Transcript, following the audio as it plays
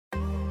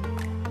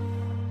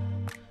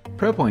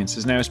ProPoints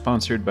is now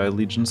sponsored by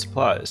Legion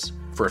Supplies.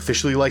 For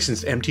officially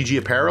licensed MTG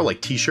apparel like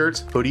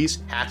t-shirts,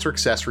 hoodies, hats or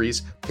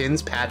accessories,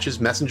 pins,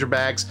 patches, messenger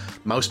bags,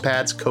 mouse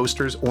pads,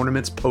 coasters,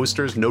 ornaments,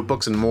 posters,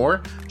 notebooks, and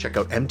more, check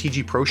out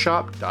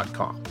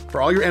mtgproshop.com.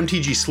 For all your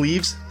MTG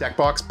sleeves, deck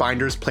box,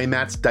 binders,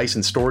 playmats, dice,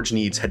 and storage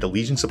needs, head to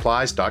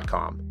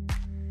legionsupplies.com.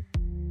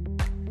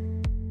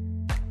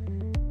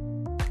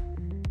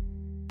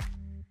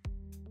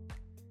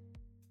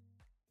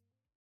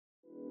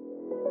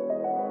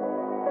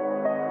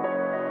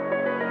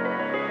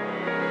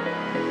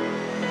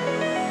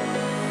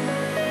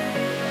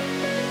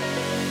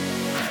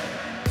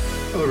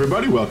 Hello,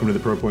 everybody. Welcome to the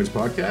Pro Points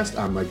Podcast.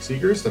 I'm Mike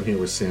Seegers. I'm here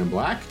with Sam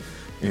Black.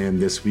 And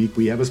this week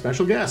we have a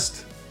special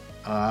guest.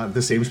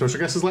 The same special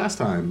guest as last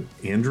time,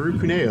 Andrew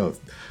Cuneo.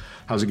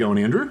 How's it going,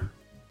 Andrew?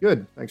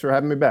 Good. Thanks for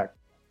having me back.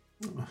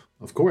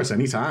 Of course,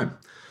 anytime.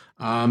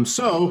 I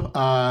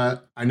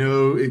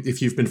know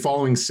if you've been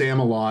following Sam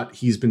a lot,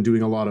 he's been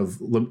doing a lot of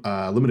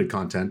limited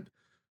content.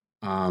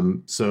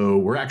 So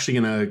we're actually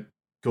going to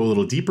go a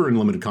little deeper in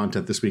limited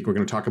content this week. We're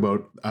going to talk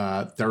about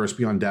Theros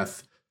Beyond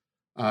Death.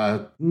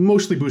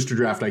 Mostly booster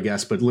draft, I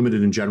guess, but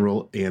limited in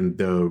general, and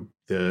the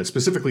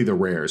specifically the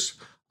rares.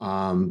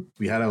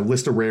 We had a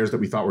list of rares that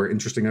we thought were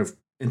interesting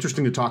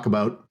to talk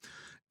about,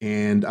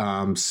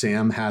 and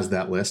Sam has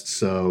that list.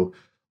 So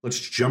let's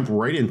jump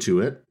right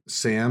into it.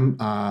 Sam,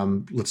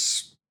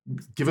 let's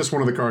give us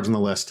one of the cards on the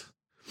list.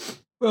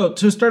 Well,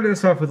 to start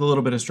us off with a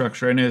little bit of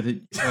structure, I know that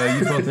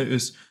you felt that it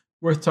was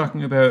worth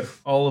talking about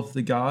all of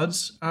the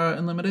gods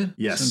in limited.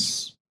 Yes,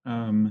 since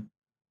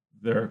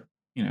they're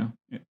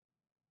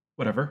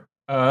whatever.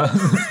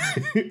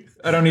 I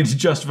don't need to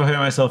justify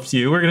myself to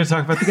you. We're going to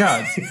talk about the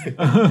gods.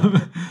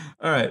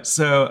 All right.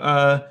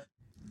 So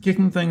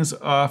kicking things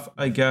off,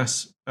 I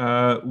guess,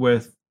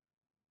 with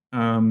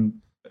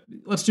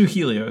let's do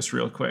Helios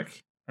real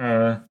quick.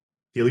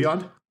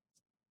 Heliod?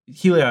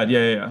 Heliod.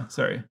 Yeah.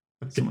 Sorry.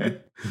 Okay. Someone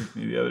picked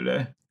me the other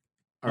day.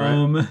 All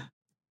right.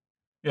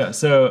 Yeah.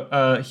 So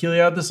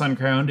Heliod the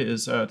Sun-Crowned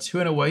is 2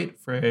 and a white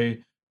for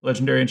a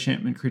legendary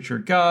enchantment creature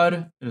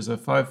god. It is a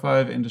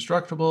 5/5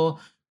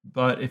 indestructible.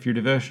 But if your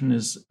devotion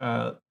is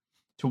to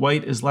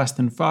white is less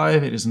than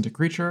 5, it isn't a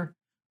creature.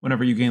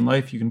 Whenever you gain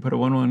life, you can put a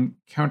 1/1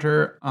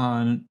 counter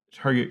on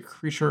target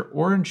creature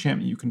or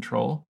enchantment you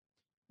control.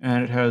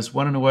 And it has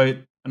 1 and a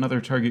white.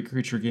 Another target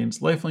creature gains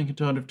lifelink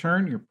until end of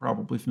turn. You're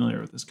probably familiar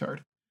with this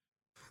card.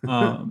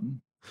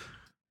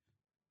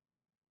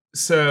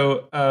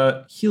 So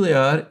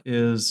Heliod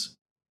is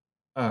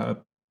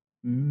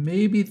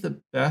maybe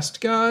the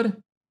best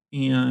god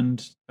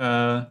and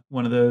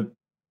one of the,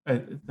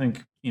 I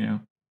think,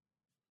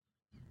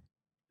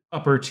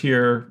 upper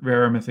tier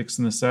rare mythics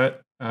in the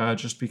set,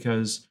 just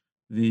because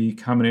the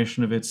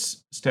combination of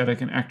its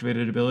static and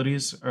activated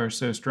abilities are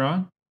so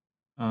strong.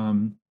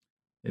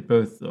 It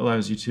both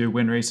allows you to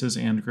win races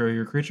and grow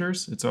your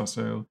creatures. It's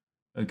also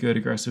a good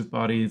aggressive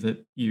body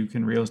that you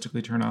can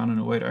realistically turn on in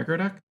a white aggro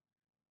deck.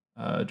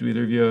 Do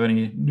either of you have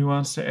any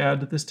nuance to add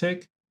to this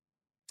take?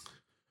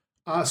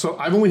 So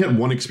I've only had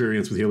one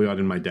experience with Heliod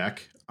in my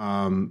deck,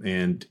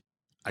 and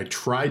I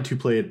tried to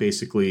play it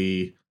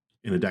basically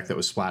in a deck that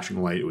was splashing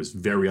white. It was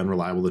very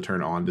unreliable to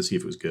turn on to see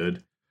if it was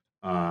good.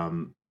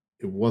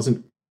 It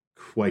wasn't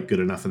quite good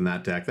enough in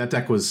that deck. That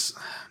deck was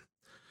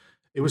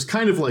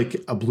kind of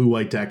like a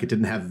blue-white deck. It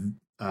didn't have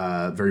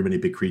very many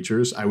big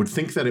creatures. I would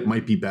think that it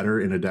might be better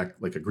in a deck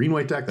like a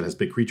green-white deck that has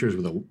big creatures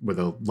where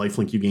the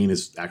lifelink you gain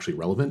is actually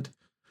relevant.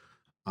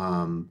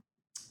 And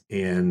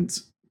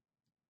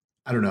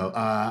I don't know.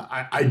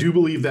 I do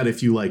believe that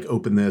if you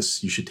open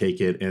this, you should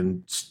take it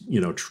and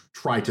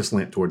try to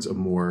slant towards a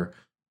more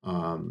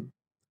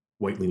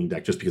white leaning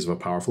deck just because of how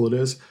powerful it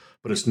is.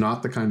 But it's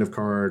not the kind of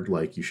card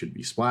you should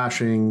be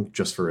splashing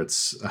just for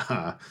its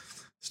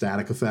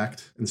static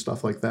effect and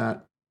stuff like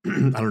that. I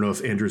don't know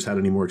if Andrew's had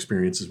any more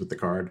experiences with the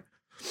card.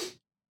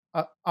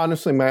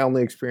 Honestly, my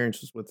only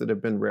experiences with it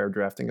have been rare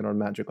drafting it on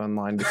Magic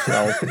Online to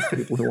sell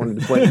people who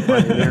wanted to play it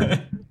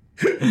Pioneer.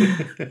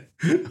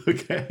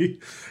 Okay.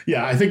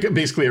 Yeah, I think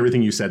basically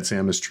everything you said,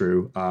 Sam, is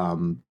true.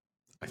 I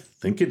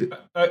think it.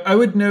 I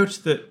would note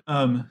that.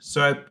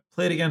 So I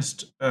played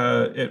against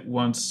it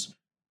once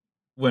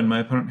when my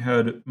opponent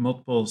had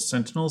multiple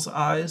Sentinel's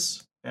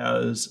Eyes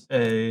as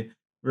a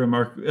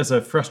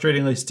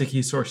frustratingly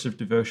sticky source of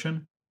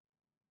devotion.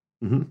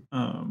 Mm-hmm.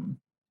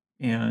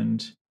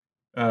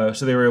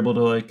 So they were able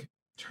to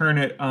turn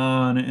it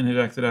on in a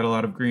deck that had a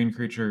lot of green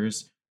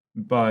creatures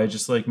by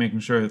just making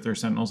sure that their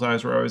Sentinel's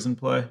Eyes were always in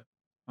play.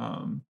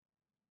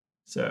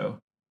 So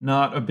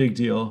not a big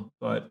deal,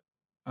 but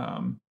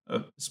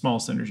a small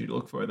synergy to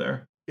look for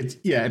there.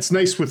 It's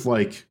nice with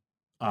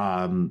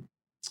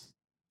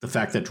the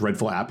fact that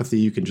Dreadful Apathy,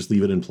 you can just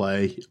leave it in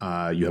play.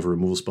 You have a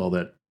removal spell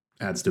that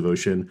adds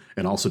devotion,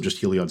 and also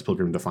just Heliod's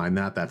Pilgrim to find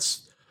that.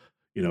 That's,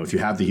 if you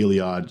have the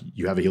Heliod,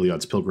 you have a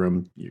Heliod's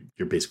Pilgrim,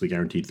 you're basically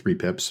guaranteed 3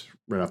 pips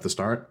right off the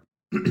start.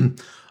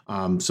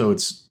 So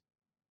it's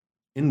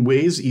in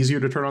ways easier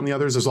to turn on the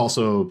others. There's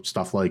also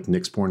stuff like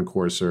Nyxborn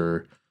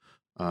Courser.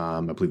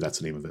 I believe that's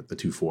the name of it, the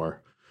 2/4.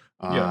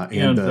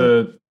 And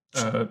the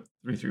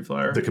 3/3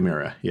 flyer. The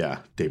Chimera, yeah,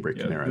 Daybreak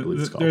Chimera, I believe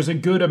it's called. There's a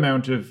good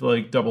amount of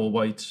like double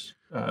white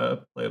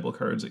playable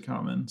cards at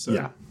common. So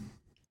yeah.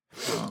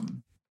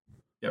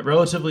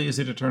 Relatively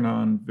easy to turn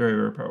on. Very,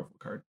 very powerful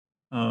card.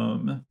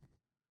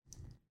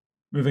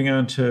 Moving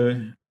on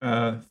to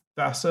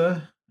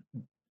Thassa,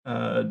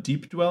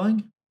 Deep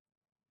Dwelling.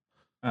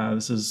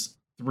 This is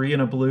 3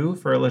 and a blue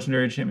for a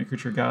legendary enchantment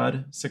creature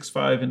god.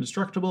 6/5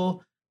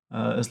 indestructible.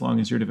 As long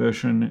as your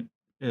devotion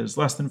is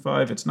less than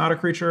 5, it's not a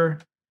creature.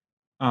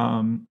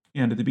 And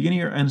at the beginning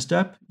of your end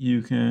step,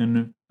 you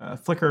can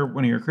flicker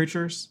one of your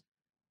creatures.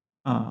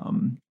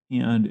 And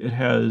it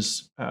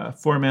has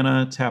 4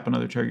 mana, tap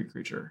another target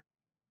creature.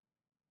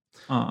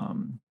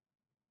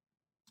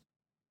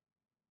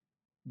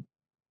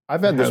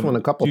 I've had this one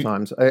a couple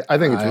times. I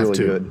think it's really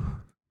good.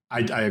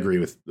 I agree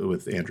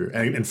with Andrew.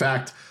 In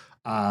fact,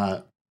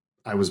 I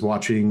was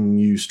watching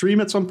you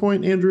stream at some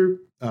point, Andrew,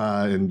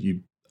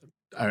 and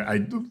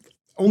I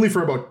only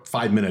for about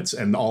 5 minutes,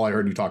 and all I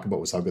heard you talk about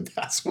was how good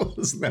Thassa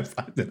was in that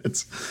 5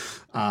 minutes.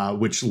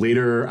 Which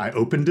later I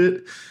opened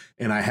it,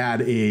 and I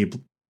had a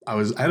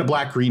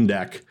black-green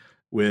deck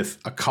with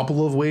a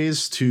couple of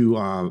ways to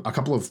a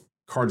couple of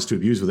cards to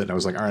abuse with it. And I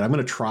was like, all right, I'm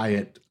going to try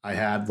it. I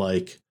had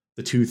like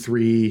the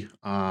 2/3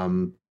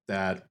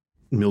 that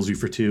mills you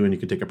for 2 and you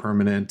can take a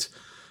permanent.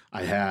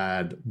 I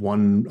had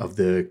one of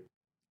the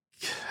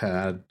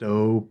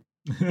Catoblepas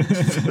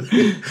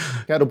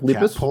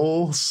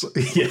poles.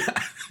 Yeah.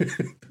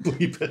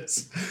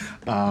 Bleepus.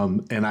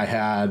 And I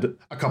had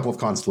a couple of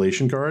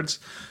constellation cards.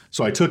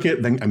 So I took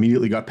it, then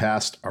immediately got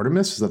past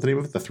Artemis. Is that the name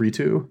of it? The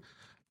 3/2.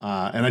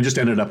 And I just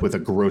ended up with a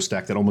gross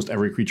deck that almost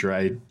every creature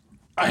I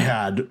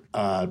had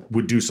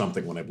would do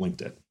something when I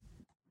blinked it.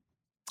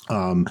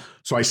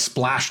 So I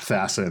splashed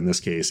Thassa in this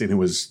case, and it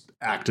was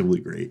actively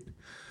great.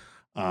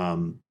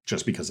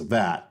 Just because of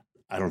that,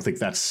 I don't think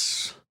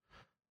that's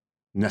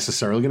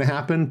necessarily going to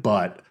happen.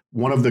 But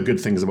one of the good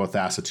things about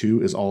Thassa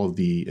 2 is all of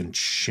the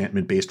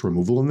enchantment-based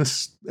removal in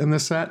this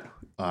set.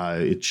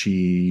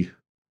 Itchy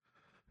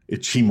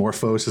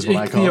Morphos is what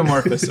I call it.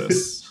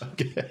 Ichthyomorphosis.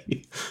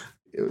 Okay.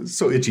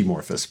 So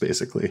Itchy-morphous,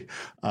 basically.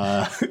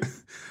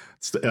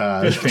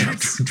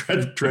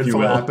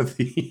 Dreadful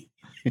apathy.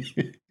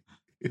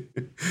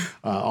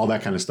 All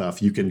that kind of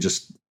stuff. You can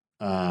just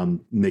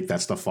make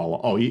that stuff follow.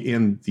 Oh,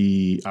 and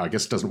I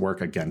guess it doesn't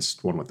work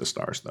against One with the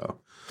Stars, though.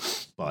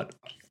 But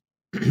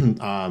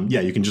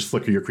yeah, you can just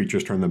flicker your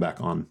creatures, turn them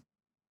back on.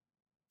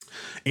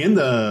 And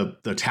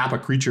the tap a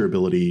creature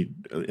ability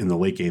in the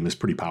late game is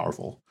pretty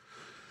powerful.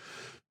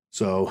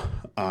 So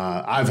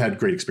I've had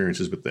great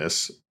experiences with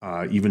this,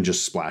 even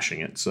just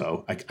splashing it.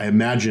 So I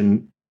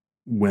imagine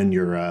when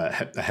you're a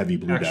heavy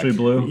blue Actually deck,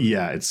 blue.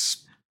 Yeah,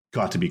 it's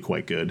got to be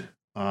quite good.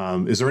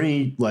 Is there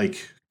any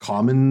like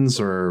commons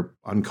or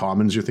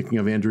uncommons you're thinking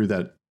of, Andrew,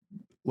 that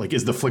like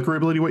is the flicker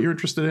ability what you're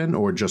interested in,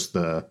 or just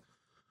the?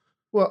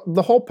 Well,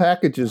 the whole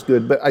package is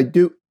good, but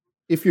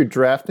if you're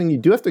drafting, you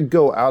do have to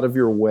go out of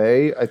your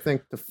way, I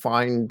think, to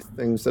find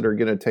things that are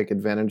going to take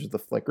advantage of the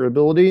flicker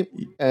ability.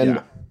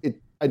 And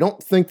I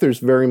don't think there's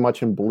very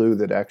much in blue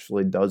that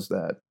actually does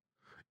that.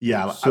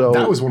 Yeah, so,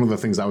 that was one of the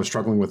things I was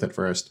struggling with at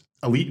first.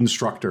 Elite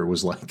Instructor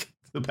was like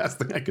the best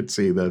thing I could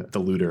see, the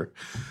looter.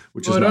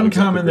 Which is uncommon,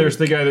 exactly there's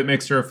the guy that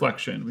makes a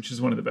reflection, which is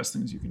one of the best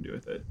things you can do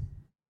with it.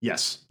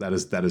 Yes, that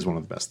is one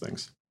of the best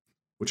things,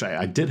 which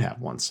I did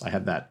have once. I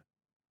had that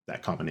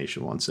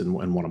combination once in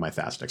one of my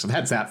Thassa decks. I've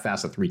had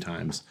Thassa 3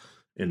 times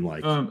in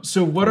like.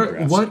 So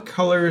what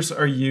colors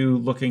are you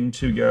looking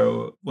to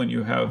go when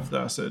you have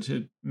Thassa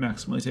to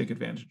maximally take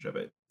advantage of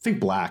it? I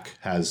think black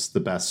has the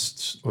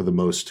best or the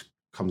most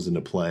comes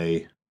into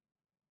play.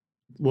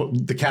 Well,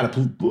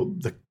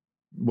 the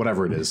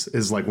whatever it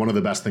is like one of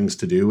the best things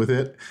to do with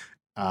it.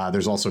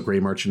 There's also Gray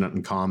Merchant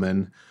in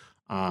common.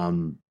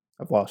 I've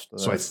lost that.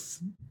 So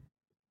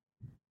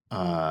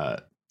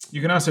you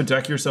can also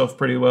deck yourself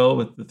pretty well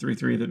with the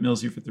 3/3 that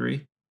mills you for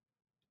 3.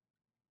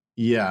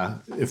 Yeah,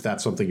 if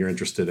that's something you're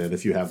interested in,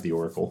 if you have the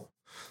Oracle.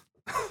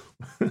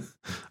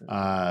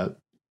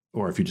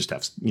 Or if you just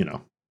have,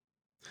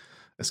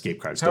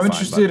 escape cards. How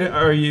interested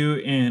are you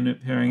in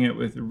pairing it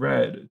with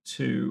red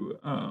to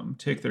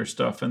take their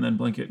stuff and then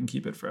blink it and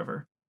keep it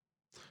forever?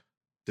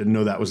 Didn't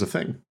know that was a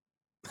thing.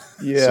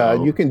 Yeah,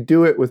 you can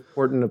do it with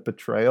Portent of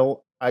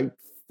Betrayal. I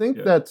think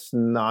that's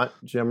not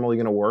generally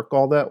going to work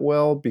all that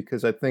well,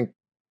 because I think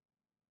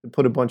to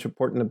put a bunch of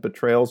Portent of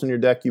Betrayals in your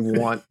deck, you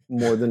want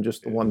more than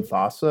just the one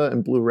Thassa,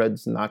 and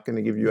blue-red's not going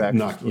to give you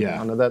access to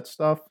none of that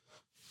stuff.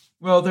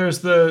 Well,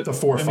 there's the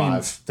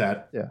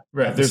 4/5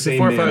 right. There's the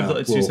 4/5 that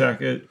lets you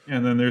sack it,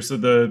 and then there's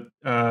the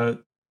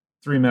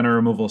 3 mana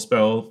removal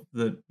spell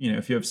that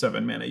if you have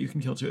 7 mana, you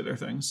can kill 2 of their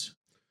things.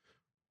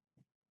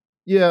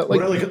 Yeah,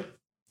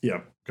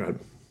 yeah. Go ahead.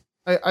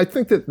 I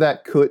think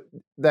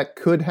that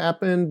could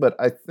happen, but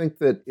I think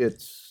that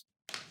it's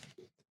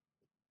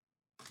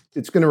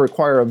going to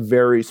require a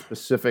very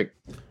specific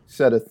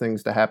set of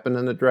things to happen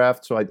in the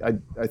draft. So I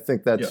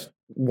think that's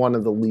one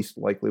of the least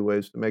likely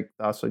ways to make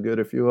Thassa good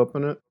if you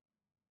open it.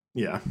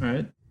 Yeah. All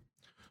right.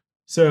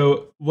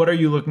 So what are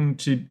you looking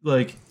to,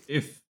 like,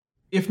 if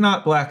If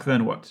not black,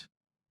 then what?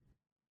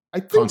 I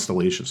think,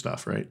 constellation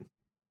stuff, right?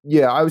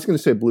 Yeah, I was going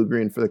to say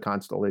blue-green for the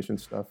constellation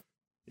stuff.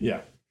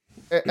 Yeah.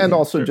 And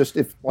also just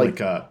if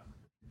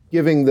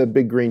giving the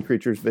big green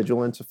creatures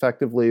vigilance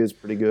effectively is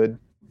pretty good.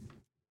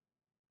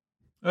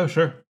 Oh,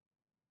 sure.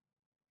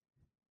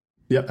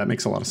 Yeah, that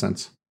makes a lot of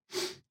sense.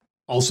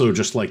 Also,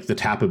 just like the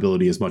tap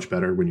ability is much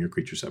better when your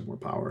creatures have more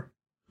power.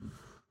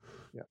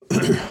 Yeah.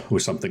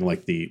 With something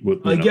like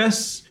I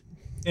guess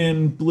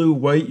in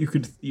blue-white, you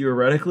could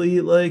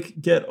theoretically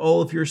like get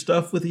all of your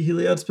stuff with the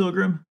Heliod's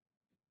Pilgrim.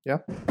 Yeah.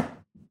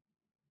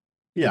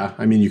 Yeah,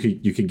 I mean,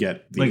 you could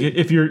get like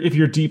if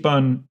you're deep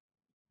on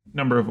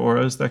number of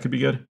auras, that could be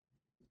good.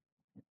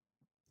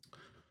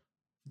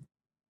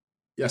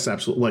 Yes,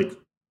 absolutely. Like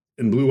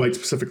in blue-white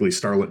specifically,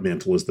 Starlit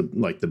Mantle is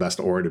the best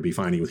aura to be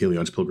finding with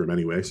Heliod's Pilgrim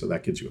anyway, so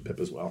that gives you a pip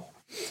as well.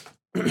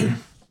 And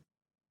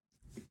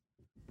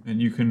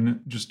you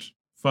can just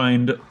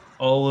find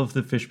all of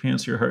the fish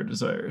pants your heart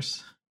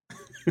desires.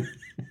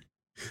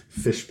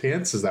 Fish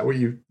pants? Is that what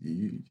you...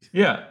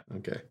 Yeah.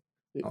 Okay.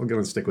 I'll go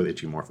and stick with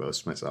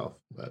Ichimorphos myself,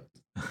 but...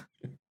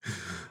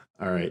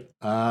 All right.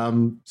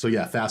 So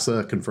yeah,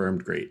 Thassa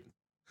confirmed. Great.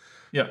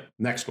 Yeah.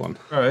 Next one.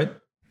 All right.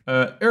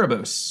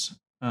 Erebos.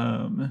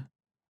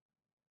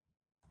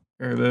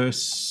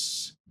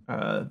 Erebos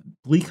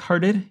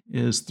Bleak-Hearted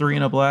is 3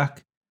 and a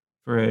black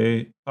for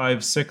a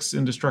 5/6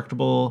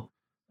 indestructible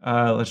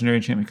legendary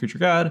enchantment creature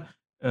god.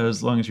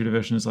 As long as your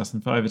division is less than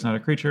 5, it's not a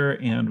creature.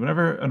 And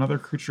whenever another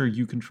creature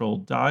you control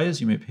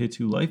dies, you may pay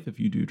 2 life if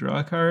you do draw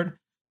a card.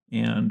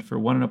 And for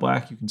 1 and a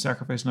black, you can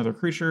sacrifice another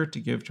creature to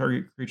give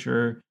target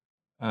creature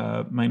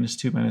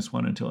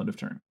 -2/-1 until end of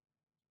turn.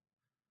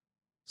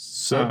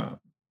 So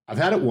I've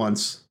had it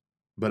once,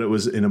 but it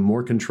was in a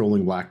more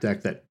controlling black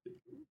deck that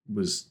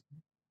was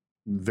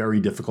very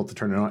difficult to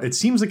turn it on. It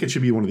seems like it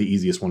should be one of the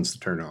easiest ones to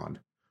turn on.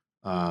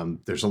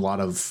 There's a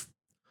lot of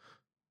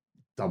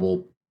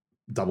double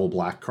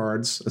black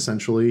cards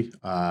essentially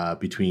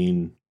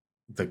between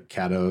the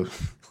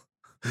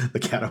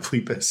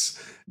Cataplepis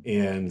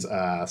and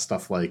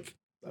stuff like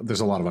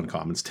there's a lot of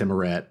uncommons.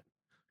 Timoret,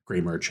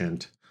 Grey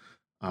Merchant.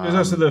 There's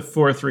also the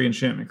 4/3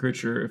 enchantment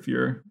creature if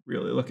you're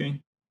really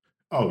looking.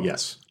 Oh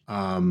yes,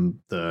 the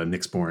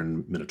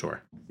Nyxborn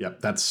Minotaur. Yep,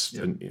 that's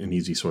an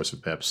easy source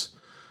of pips.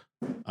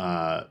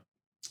 But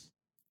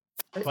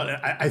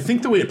I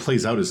think the way it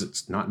plays out is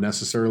it's not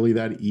necessarily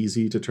that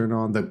easy to turn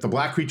on. The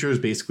black creatures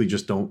basically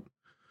just don't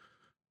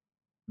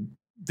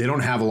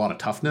have a lot of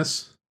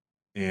toughness.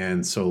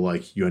 And so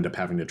like you end up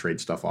having to trade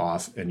stuff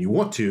off, and you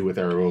want to with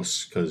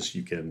Erebos because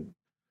you can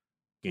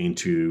gain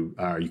 2,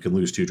 you can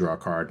lose 2, draw a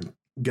card, and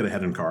get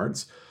ahead in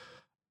cards.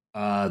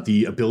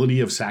 The ability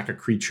of sack a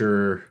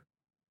creature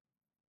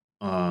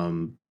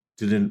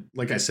didn't,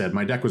 like I said,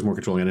 my deck was more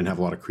controlling. I didn't have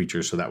a lot of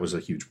creatures, so that was a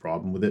huge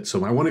problem with it. So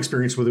my one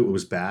experience with it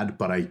was bad,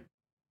 but I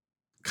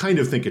kind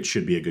of think it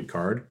should be a good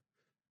card.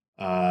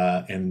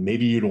 And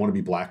maybe you don't want to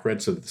be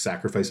black-red so that the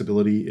sacrifice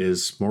ability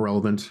is more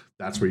relevant.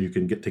 That's where you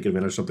can take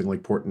advantage of something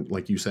like Portent,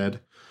 like you said.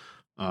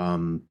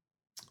 But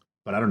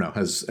I don't know.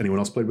 Has anyone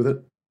else played with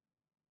it?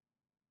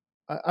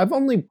 I've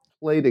only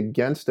played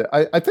against it.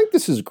 I think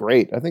this is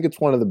great. I think it's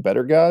one of the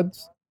better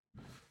gods.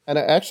 And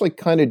I actually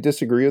kind of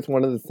disagree with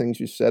one of the things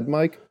you said,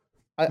 Mike.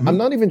 I'm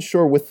not even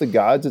sure with the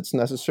gods it's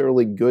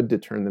necessarily good to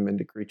turn them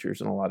into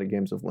creatures in a lot of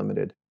games of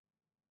limited.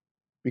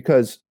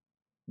 Because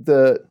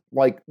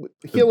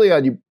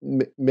Heliod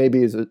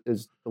maybe is a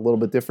little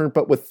bit different,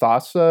 but with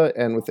Thassa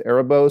and with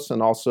Erebos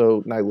and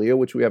also Nylea,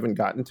 which we haven't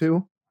gotten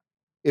to,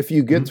 if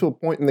you get to a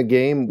point in the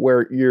game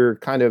where you're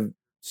kind of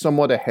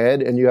somewhat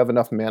ahead and you have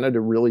enough mana to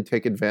really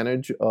take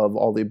advantage of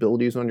all the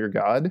abilities on your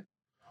god,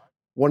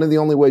 one of the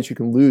only ways you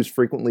can lose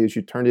frequently is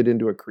you turn it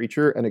into a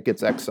creature and it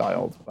gets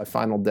exiled by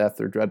Final Death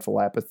or Dreadful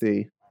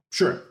Apathy.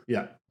 Sure,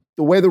 yeah.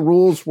 The way the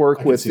rules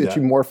work with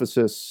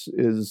Ichimorphosis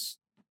is...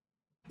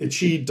 It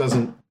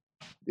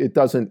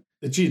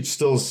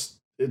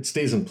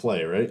stays in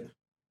play, right?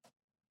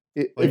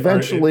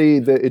 Eventually,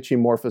 the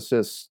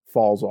Ichimorphosis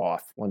falls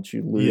off once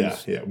you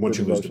lose. Yeah. Once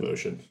you lose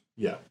devotion.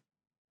 Yeah.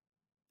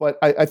 But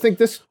I think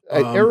this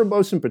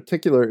Erebos in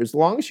particular, as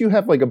long as you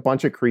have like a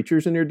bunch of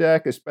creatures in your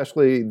deck,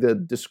 especially the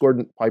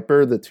Discordant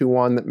Piper, the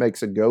 2/1 that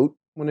makes a goat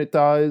when it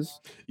dies.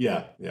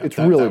 Yeah. It's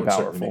really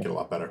powerful. Make it a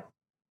lot better.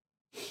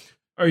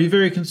 Are you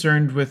very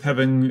concerned with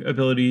having the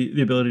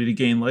ability to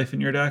gain life in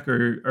your deck,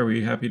 or are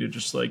we happy to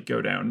just like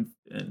go down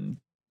and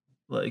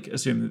like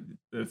assume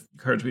that the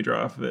cards we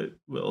draw off of it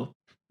will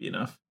be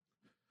enough?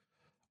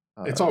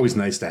 It's always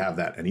nice to have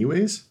that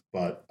anyways,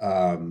 but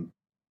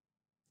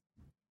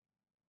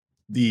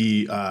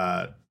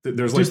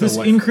there's does this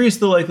increase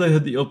the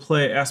likelihood that you'll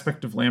play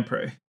Aspect of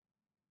Lamprey?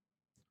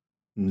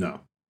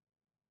 No,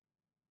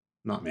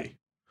 not me.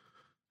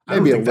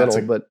 Maybe a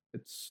little, but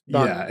it's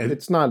not. Yeah,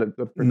 it's not a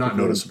not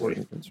noticeably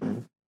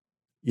concern.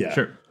 Yeah,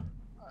 sure.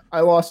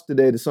 I lost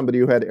today to somebody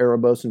who had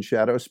Erebos and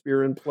Shadow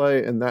Spear in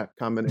play, and that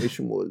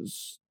combination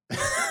was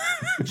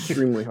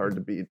extremely hard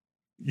to beat.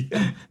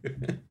 Yeah,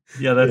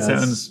 that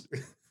sounds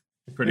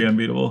pretty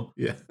unbeatable.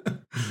 Yeah.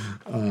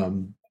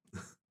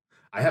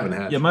 I haven't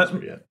had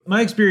Transfer yet.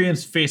 My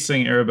experience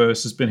facing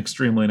Erebos has been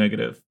extremely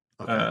negative.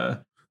 Okay.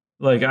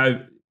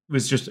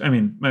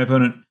 My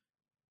opponent,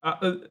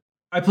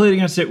 I played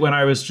against it when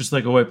I was just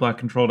like a white-black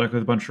control deck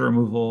with a bunch of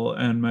removal,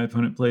 and my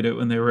opponent played it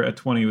when they were at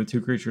 20 with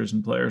 2 creatures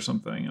in play or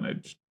something, and I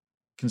just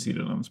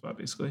conceded on the spot,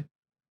 basically.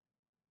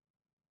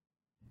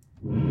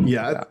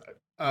 Yeah,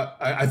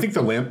 I think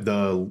the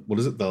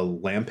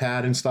lamp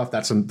pad and stuff,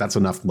 that's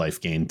enough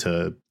life gain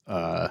to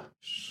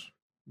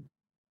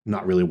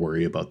not really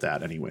worry about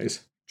that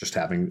anyways. Just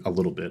having a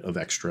little bit of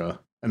extra,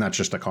 and that's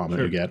just a common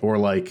you get. Or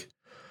like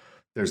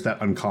there's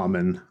that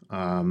uncommon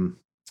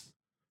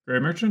Gray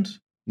Merchant?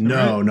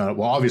 No.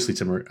 Well, obviously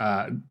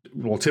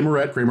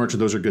Timoret, Gray Merchant,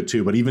 those are good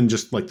too. But even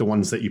just like the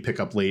ones that you pick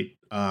up late,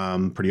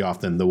 pretty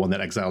often, the one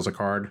that exiles a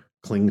card,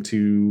 Cling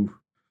to.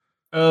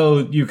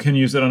 Oh, you can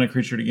use it on a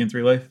creature to gain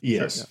 3 life?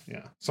 Yes, sure.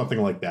 Yeah, something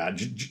like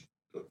that.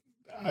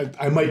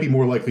 I might be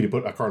more likely to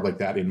put a card like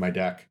that in my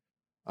deck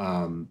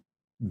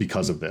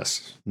because of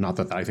this. Not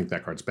that I think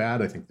that card's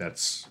bad. I think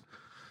that's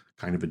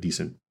kind of a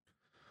decent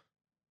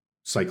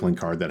cycling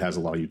card that has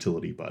a lot of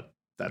utility, but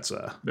that's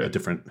a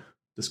different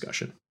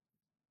discussion.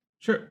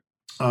 Sure.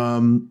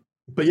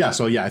 But yeah,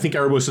 so yeah, I think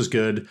Erebos is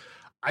good.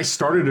 I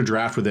started a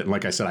draft with it, and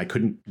like I said, I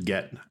couldn't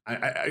get.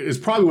 It's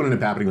probably what ended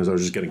up happening was I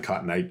was just getting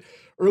cut, and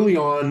early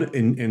on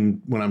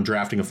in when I'm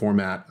drafting a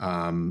format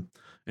and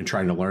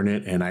trying to learn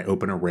it, and I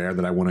open a rare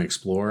that I want to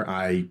explore,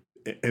 I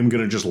am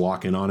going to just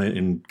lock in on it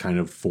and kind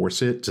of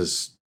force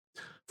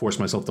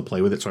myself to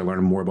play with it, so I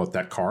learn more about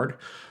that card.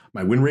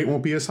 My win rate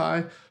won't be as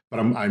high, but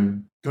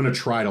I'm going to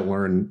try to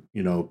learn,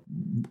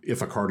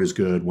 if a card is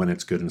good, when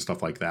it's good, and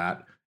stuff like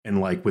that. And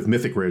like with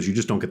mythic rares, you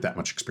just don't get that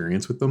much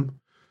experience with them.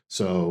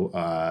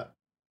 So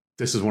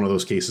this is one of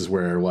those cases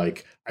where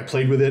like I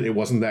played with it, it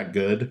wasn't that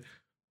good,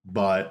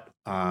 but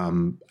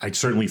it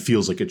certainly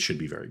feels like it should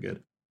be very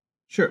good.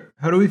 Sure.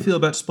 How do we feel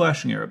about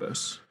splashing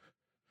Erebos?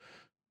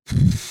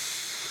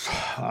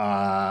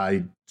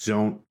 I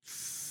don't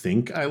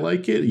think I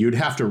like it. You'd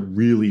have to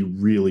really,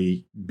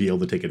 really be able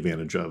to take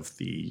advantage of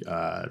the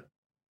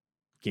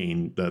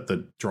gain,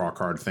 the draw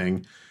card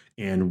thing,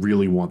 and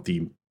really want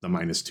the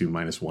 -2,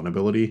 -1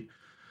 ability.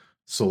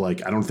 So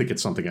like, I don't think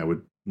it's something I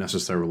would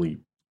necessarily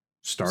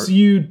start. So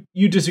you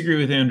disagree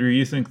with Andrew?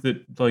 You think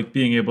that like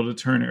being able to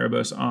turn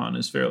Erebos on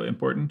is fairly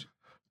important?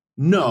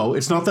 No,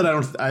 it's not that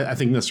I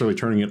think necessarily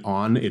turning it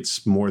on.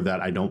 It's more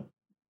that I don't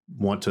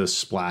want to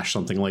splash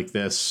something like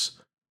this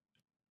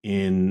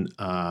in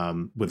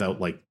without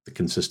like the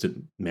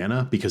consistent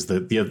mana, because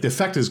the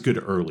effect is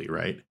good early,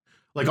 right?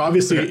 Like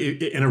obviously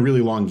in a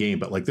really long game,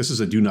 but like this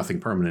is a do nothing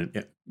permanent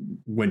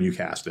when you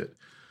cast it.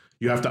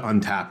 You have to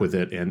untap with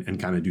it and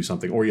kind of do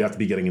something, or you have to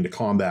be getting into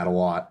combat a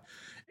lot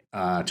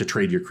to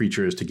trade your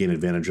creatures to gain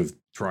advantage of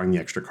drawing the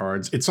extra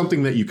cards. It's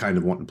something that you kind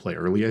of want to play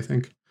early, I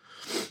think.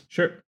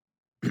 Sure.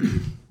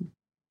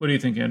 What do you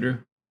think, Andrew?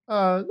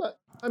 I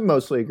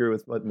mostly agree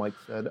with what Mike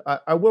said.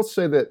 I will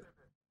say that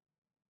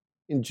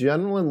in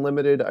general and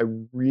limited, I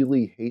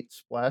really hate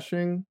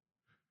splashing.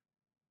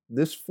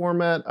 This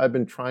format, I've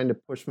been trying to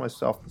push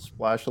myself to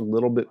splash a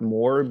little bit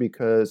more,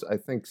 because I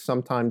think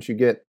sometimes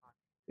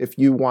if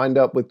you wind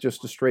up with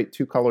just a straight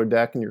 2-color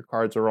deck and your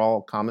cards are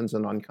all commons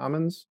and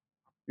uncommons,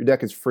 your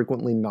deck is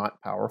frequently not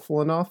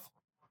powerful enough.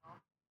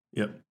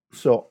 Yep.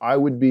 So I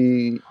would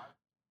be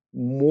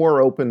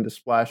more open to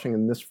splashing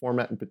in this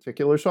format in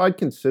particular. So I'd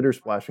consider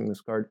splashing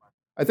this card.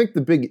 I think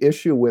the big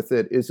issue with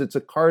it is it's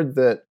a card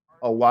that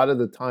a lot of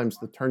the times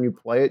the turn you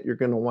play it, you're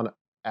going to want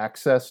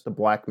access to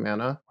black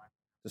mana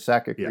to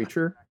sack a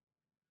creature.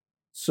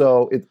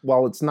 So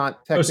while it's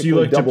not technically so you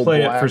like to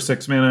play black, it for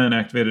 6 mana and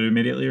activate it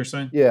immediately, you're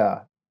saying?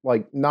 Yeah.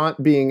 Like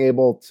not being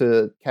able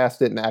to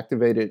cast it and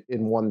activate it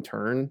in one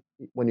turn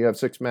when you have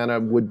 6 mana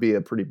would be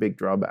a pretty big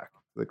drawback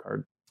for the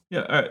card.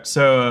 Yeah. All right.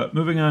 So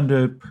moving on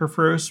to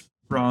Perforos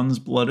Bronze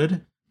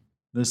Blooded.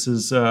 This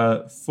is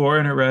 4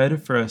 and a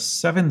red for a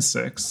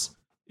 7/6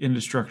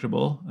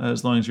 indestructible.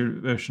 As long as your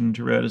devotion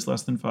to red is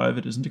less than 5,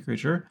 it isn't a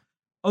creature.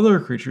 Other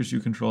creatures you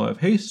control have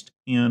haste,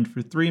 and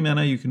for 3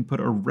 mana, you can put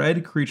a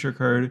red creature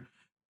card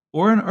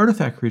or an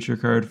artifact creature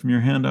card from your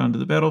hand onto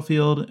the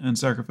battlefield and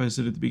sacrifice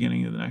it at the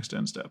beginning of the next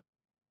end step.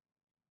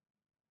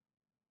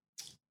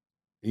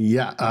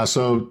 Yeah,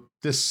 so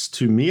this,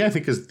 to me, I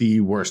think is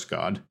the worst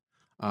god.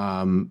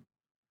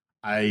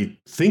 I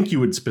think you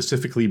would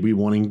specifically be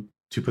wanting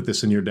to put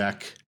this in your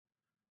deck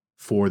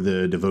for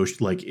the devotion.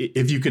 Like,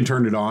 if you can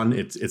turn it on,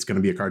 it's going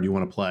to be a card you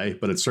want to play,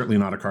 but it's certainly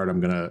not a card I'm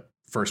going to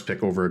first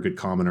pick over a good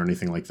common or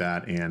anything like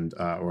that, and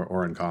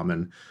or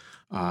uncommon.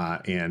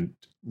 And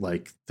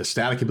like the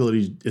static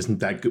ability isn't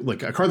that good.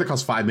 Like a card that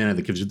costs 5 mana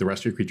that gives you the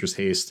rest of your creature's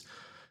haste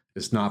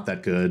is not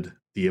that good.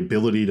 The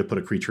ability to put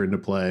a creature into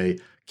play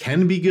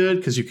can be good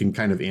because you can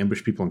kind of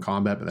ambush people in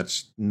combat, but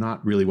that's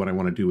not really what I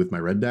want to do with my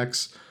red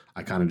decks.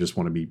 I kind of just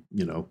want to be,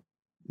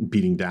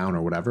 beating down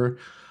or whatever.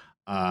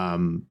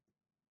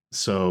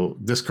 So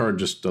this card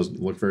just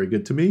doesn't look very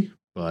good to me,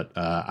 but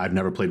I've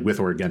never played with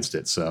or against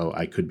it, so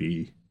I could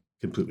be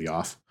completely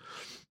off.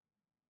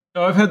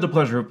 Oh, I've had the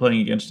pleasure of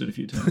playing against it a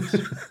few times.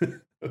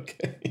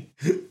 Okay.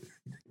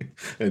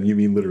 And you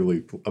mean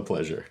literally a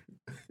pleasure.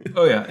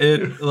 Oh yeah,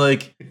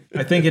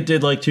 I think it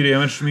did like 2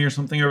 damage to me or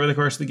something over the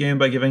course of the game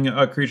by giving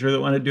a creature that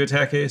wanted to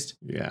attack haste.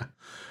 Yeah.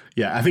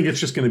 I think it's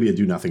just going to be a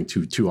do nothing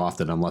too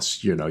often,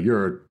 unless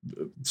you're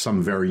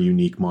some very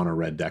unique mono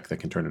red deck that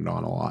can turn it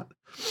on a lot.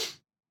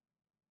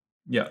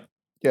 Yeah.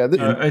 Yeah.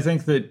 I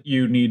think that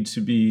you need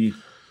to be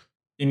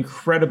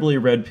incredibly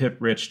red pip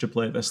rich to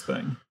play this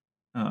thing,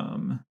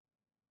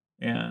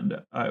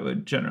 and I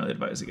would generally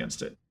advise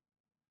against it.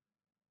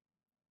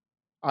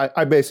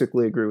 I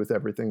basically agree with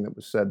everything that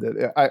was said.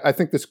 That I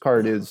think this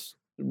card is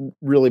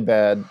really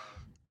bad.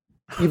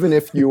 Even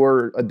if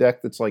you're a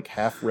deck that's like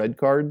half red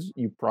cards,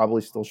 you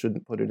probably still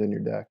shouldn't put it in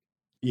your deck.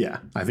 Yeah,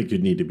 I think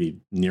you'd need to be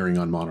nearing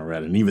on mono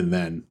red, and even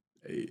then,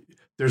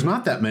 there's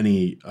not that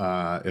many.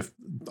 If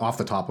off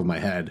the top of my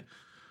head,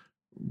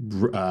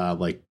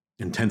 like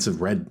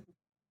intensive red.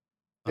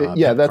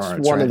 That's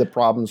cards, one right? of the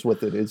problems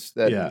with it is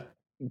that Yeah.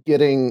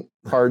 getting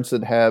cards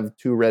that have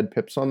 2 red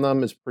pips on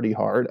them is pretty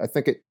hard. I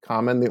think at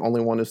common, the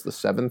only one is the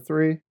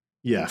 7/3.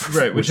 Yeah,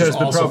 Right, which has is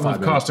the also problem of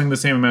 5 mana. costing the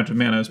same amount of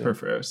mana as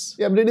Perforos.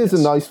 Yeah, but it is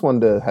a nice one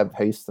to have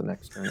haste the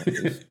next turn. At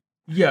least.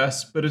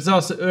 Yes, but it's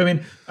also, I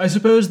mean, I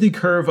suppose the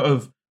curve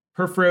of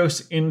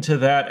Perforos into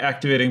that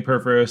activating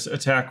Perforos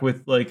attack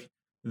with like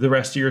the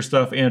rest of your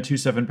stuff and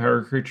 2/7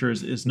 power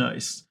creatures is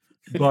nice.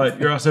 But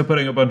you're also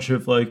putting a bunch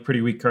of like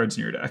pretty weak cards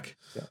in your deck.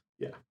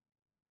 Yeah.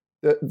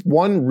 The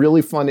one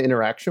really fun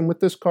interaction with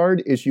this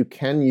card is you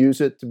can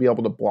use it to be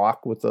able to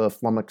block with a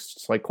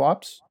Flummoxed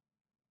Cyclops,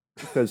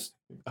 because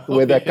the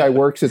way that guy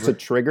works, it's a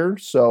trigger.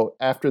 So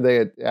after they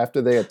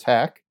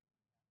attack,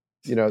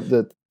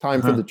 the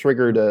time for the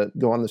trigger to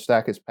go on the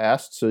stack is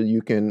passed. So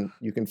you can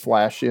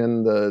flash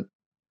in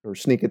or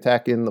sneak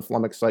attack in the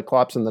Flummoxed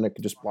Cyclops, and then it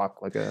could just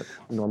block like a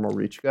normal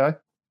reach guy.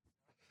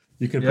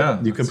 You can Yeah,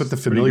 put the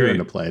that's familiar pretty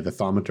into play, the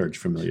Thaumaturge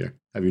familiar.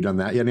 Have you done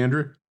that yet,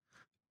 Andrew?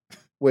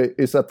 Wait,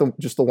 is that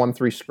just the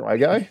 1/3 scry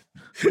guy?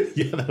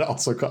 Yeah, that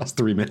also costs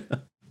 3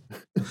 mana.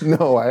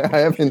 No, I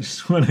haven't.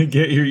 Just want to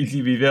get your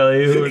ETB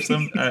value or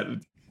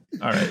something.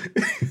 All right.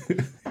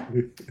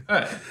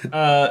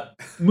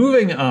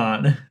 Moving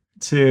on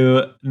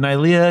to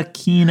Nylea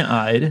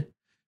Keen-Eyed.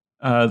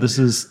 This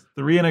is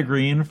 3 and a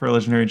green for a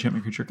legendary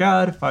enchantment creature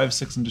god,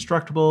 5/6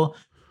 indestructible.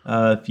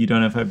 If you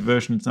don't have 5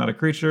 devotion, it's not a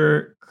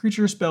creature.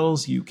 Creature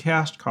spells you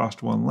cast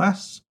cost 1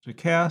 less to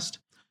cast,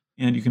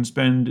 and you can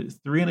spend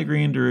 3 and a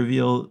green to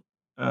reveal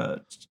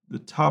the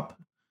top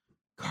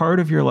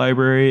card of your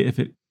library. If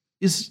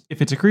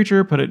it's a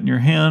creature, put it in your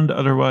hand.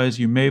 Otherwise,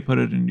 you may put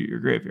it into your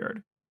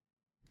graveyard.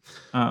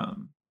 I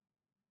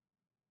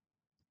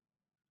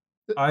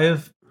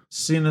have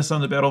seen this on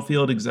the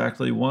battlefield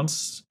exactly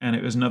once, and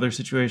it was another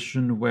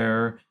situation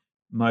where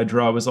my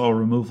draw was all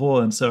removal,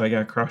 and so I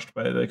got crushed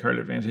by the card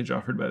advantage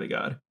offered by the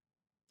god.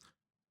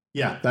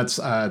 Yeah, that's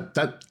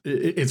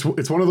it's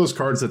one of those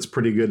cards that's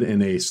pretty good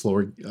in a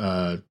slower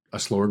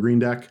green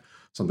deck,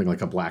 something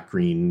like a black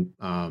green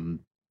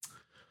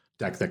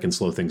deck that can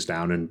slow things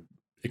down and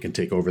it can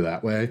take over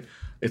that way.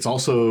 It's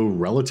also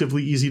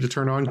relatively easy to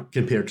turn on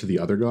compared to the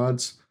other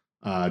gods,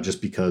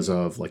 just because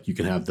of like you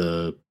can have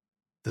the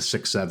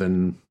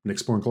 6/7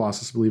 Nyxborn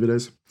Colossus, I believe it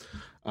is.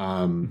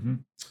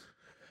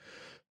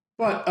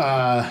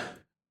 But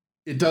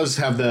it does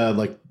have the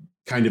like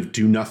kind of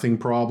do nothing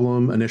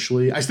problem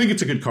initially. I think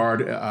it's a good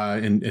card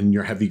in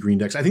your heavy green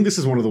decks. I think this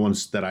is one of the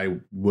ones that I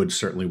would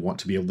certainly want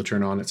to be able to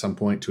turn on at some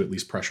point to at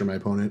least pressure my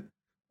opponent.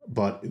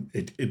 But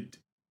it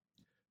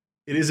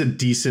is a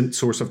decent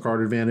source of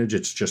card advantage.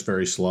 It's just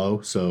very slow,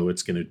 so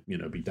it's going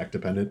to be deck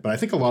dependent. But I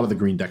think a lot of the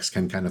green decks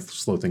can kind of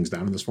slow things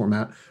down in this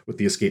format with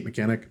the escape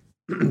mechanic.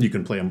 You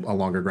can play a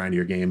longer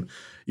grindier game.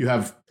 You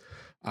have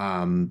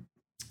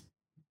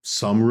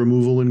some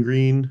removal in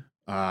green.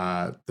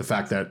 The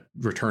fact that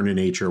Return to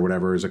Nature or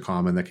whatever is a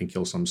common that can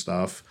kill some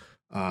stuff.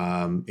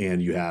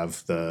 And you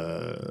have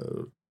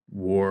the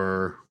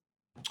Warbriar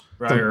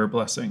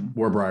Blessing.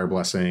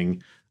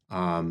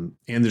 And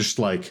there's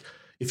like,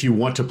 if you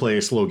want to play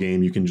a slow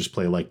game, you can just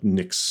play like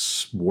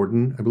Nyx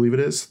Warden, I believe it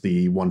is,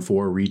 the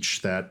 1/4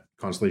 reach that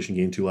Constellation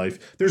gain 2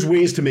 life. There's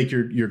ways to make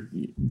your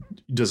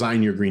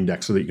design your green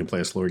deck so that you can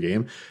play a slower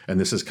game. And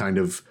this is kind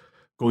of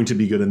going to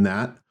be good in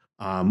that.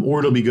 Or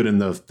it'll be good in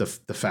the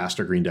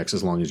faster green decks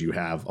as long as you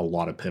have a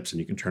lot of pips and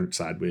you can turn it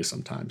sideways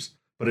sometimes.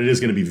 But it is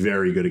going to be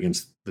very good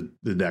against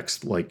the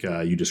decks like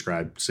you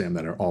described, Sam,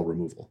 that are all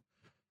removal.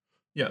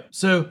 Yeah.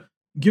 So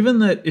given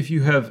that if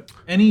you have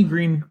any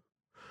green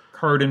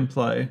card in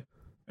play,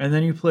 and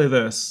then you play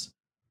this,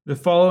 the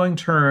following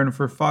turn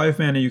for 5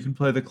 mana you can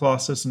play the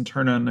Colossus and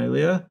turn on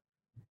Nylea.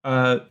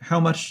 How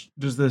much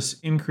does this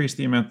increase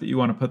the amount that you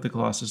want to put the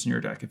Colossus in your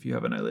deck if you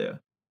have a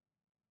Nylea?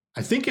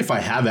 I think if I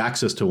have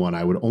access to one,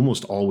 I would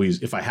almost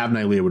always, if I have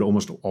Nylea, I would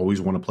almost always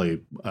want to play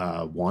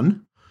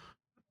 1.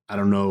 I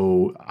don't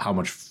know how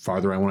much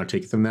farther I want to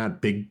take it than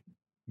that. Big,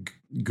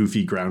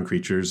 goofy ground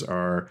creatures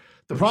are...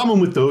 The problem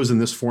with those in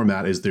this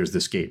format is there's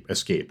the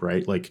escape,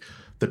 right? Like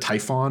the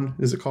Typhon,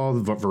 is it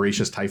called? The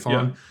Voracious Typhon.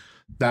 Yeah.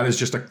 That is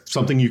just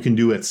something you can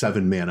do at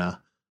 7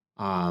 mana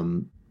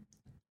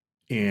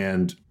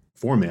and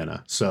 4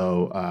 mana.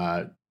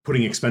 So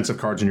putting expensive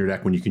cards in your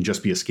deck when you can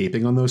just be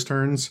escaping on those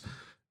turns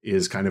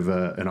is kind of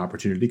an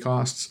opportunity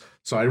costs.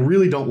 So I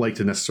really don't like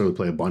to necessarily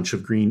play a bunch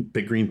of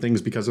big green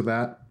things because of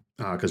that,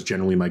 because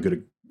generally my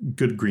good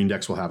green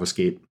decks will have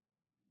escape.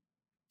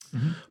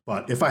 Mm-hmm.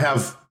 But if I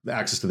have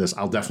access to this,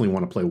 I'll definitely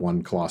want to play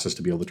one Colossus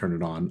to be able to turn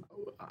it on.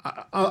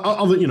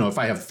 I'll if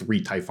I have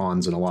 3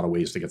 Typhons and a lot of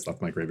ways to get stuff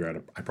in my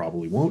graveyard, I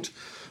probably won't.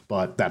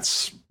 But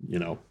that's,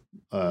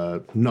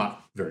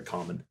 not very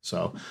common.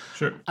 So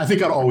sure. I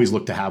think I'd always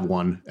look to have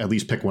one, at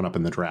least pick one up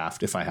in the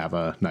draft if I have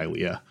a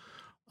Nylea.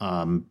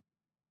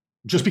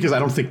 Just because I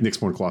don't think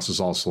Nyxborn Colossus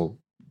is also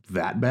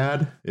that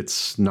bad.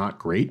 It's not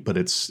great, but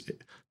it's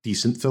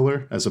decent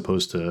filler as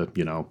opposed to,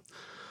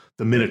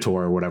 the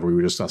Minotaur or whatever we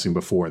were discussing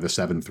before, the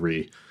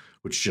 7/3,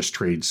 which just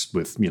trades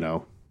with,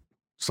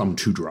 some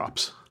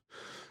 2-drops,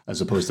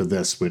 as opposed to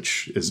this,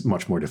 which is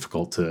much more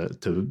difficult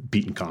to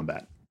beat in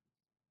combat.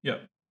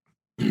 Yep.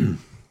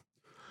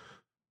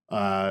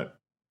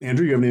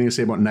 Andrew, you have anything to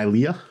say about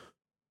Nylea?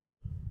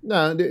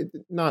 No,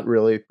 not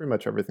really. Pretty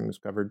much everything was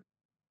covered.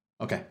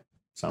 Okay,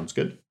 sounds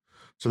good.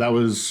 So that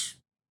was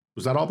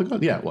that all the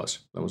guns? Yeah, it was.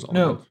 That was all.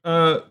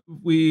 No,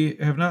 we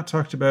have not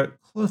talked about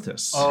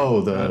Klothys. Oh,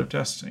 the God of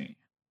Destiny.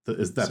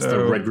 That's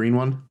the red-green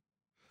one?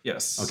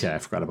 Yes. Okay, I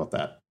forgot about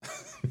that.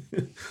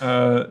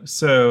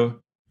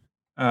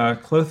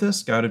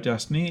 Klothys, God of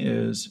Destiny,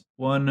 is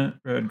 1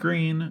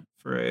 red-green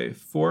for a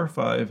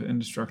 4/5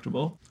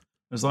 indestructible.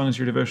 As long as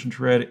your devotion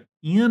to red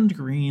and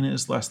green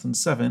is less than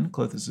 7,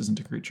 Klothys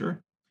isn't a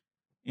creature.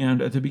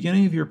 And at the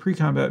beginning of your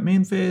pre-combat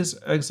main phase,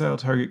 exile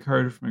target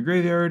card from a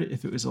graveyard.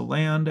 If it was a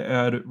land,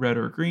 add red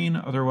or green.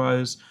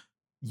 Otherwise,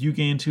 you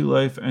gain 2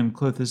 life, and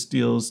Klothys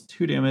deals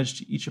 2 damage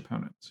to each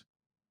opponent.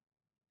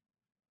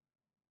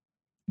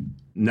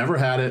 Never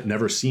had it,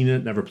 never seen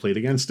it, never played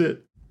against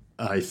it.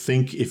 I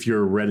think if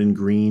you're red and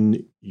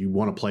green, you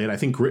want to play it. I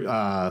think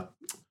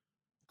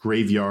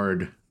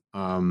graveyard,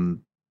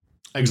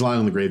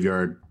 exiling the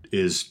graveyard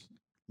is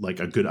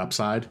like a good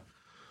upside.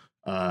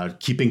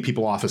 Keeping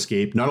people off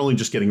escape, not only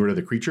just getting rid of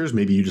the creatures,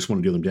 maybe you just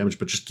want to do them damage,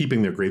 but just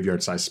keeping their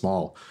graveyard size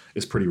small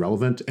is pretty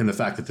relevant. And the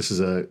fact that this is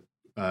a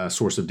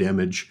source of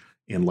damage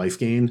and life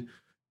gain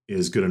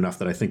is good enough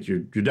that I think you're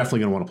definitely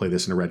going to want to play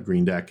this in a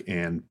red-green deck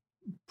and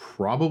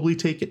probably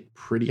take it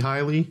pretty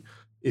highly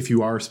if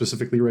you are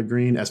specifically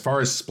red-green. As far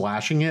as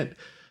splashing it,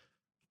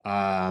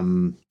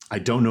 I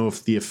don't know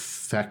if the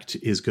effect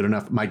is good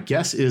enough. My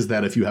guess is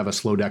that if you have a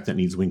slow deck that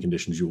needs win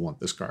conditions, you want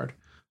this card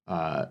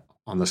on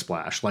the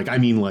splash. Like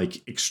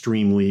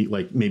extremely,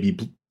 like maybe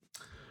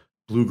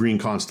blue-green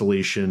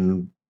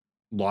Constellation,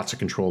 lots of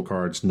control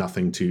cards,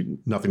 nothing to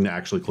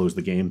actually close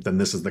the game. Then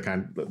this is a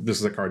card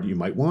that you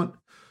might want.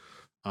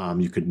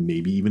 You could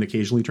maybe even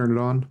occasionally turn it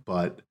on,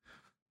 but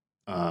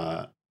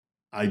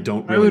I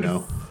don't really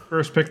know.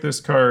 First pick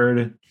this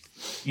card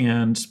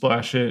and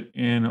splash it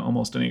in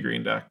almost any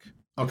green deck.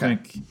 Okay. I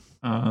think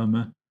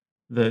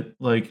that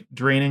like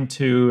draining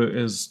 2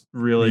 is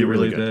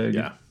really big.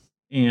 Yeah.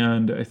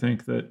 And I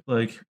think that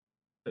like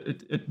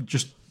it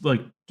just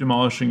like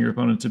demolishing your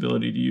opponent's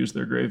ability to use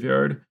their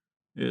graveyard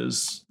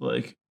is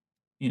like,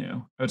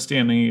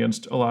 outstanding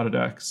against a lot of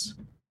decks.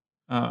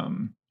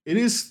 It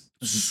is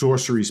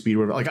sorcery speed.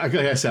 Like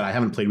I said, I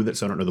haven't played with it,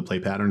 so I don't know the play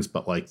patterns,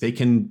 but like they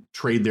can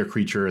trade their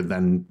creature and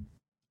then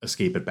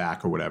escape it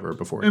back or whatever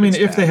before.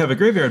 If they have a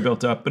graveyard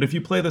built up, but if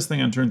you play this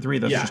thing on turn 3,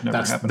 that's just never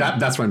happening.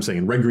 That's what I'm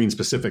saying. Red green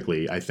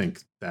specifically, I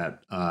think that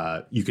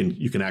you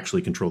can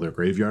actually control their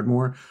graveyard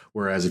more.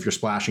 Whereas if you're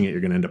splashing it,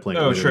 you're going to end up playing.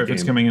 Oh, sure. If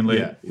it's coming in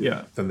late,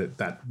 yeah. Then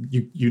that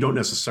you don't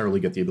necessarily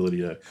get the ability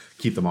to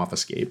keep them off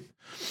escape.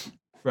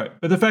 Right,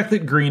 but the fact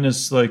that green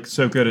is like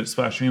so good at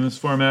splashing in this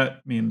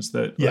format means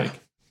that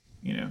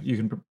you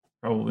can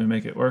probably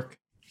make it work.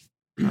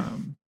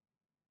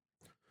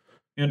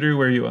 Andrew,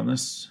 where are you on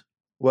this?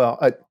 Well,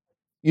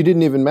 you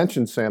didn't even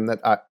mention, Sam,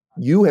 that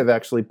you have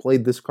actually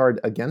played this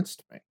card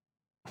against me.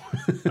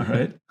 All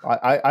right.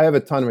 I have a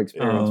ton of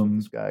experience with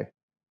this guy.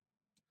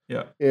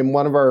 Yeah. In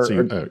one of our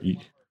the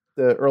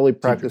early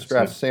practice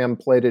drafts, Sam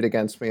played it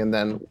against me and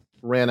then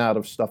ran out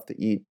of stuff to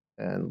eat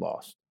and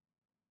lost.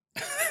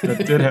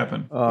 That did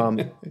happen.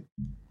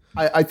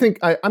 I think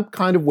I'm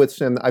kind of with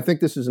Sam. I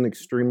think this is an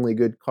extremely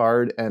good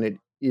card and it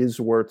is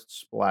worth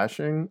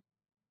splashing.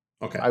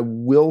 Okay. I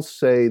will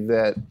say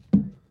that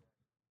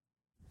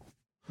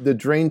the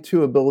Drain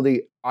 2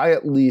 ability,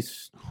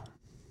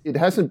 it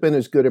hasn't been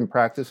as good in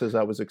practice as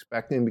I was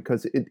expecting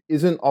because it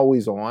isn't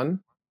always on.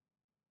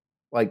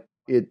 Like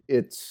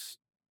it's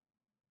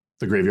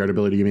the graveyard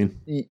ability, you mean?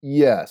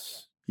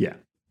 Yes. Yeah.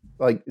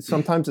 Like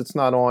sometimes it's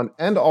not on.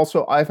 And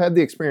also I've had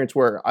the experience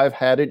where I've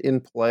had it in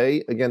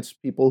play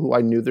against people who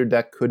I knew their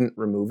deck couldn't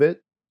remove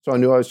it. So I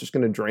knew I was just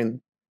going to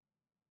drain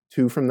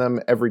 2 from them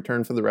every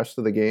turn for the rest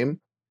of the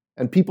game.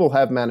 And people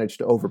have managed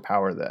to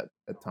overpower that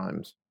at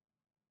times.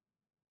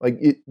 Like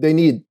they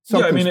need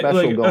something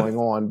special going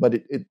on, but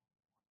it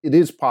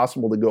is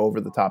possible to go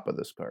over the top of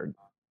this card.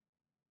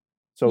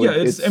 So yeah,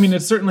 it's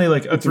certainly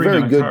like a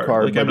very good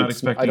card. Like I'm not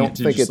expecting. I don't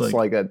think it's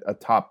like a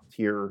top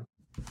tier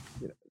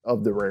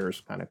of the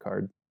rares kind of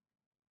card.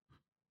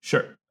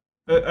 Sure.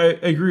 I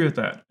agree with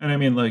that. And I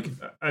mean, like,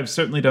 I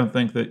certainly don't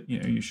think that,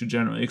 you should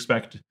generally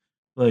expect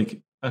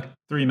like a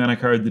 3 mana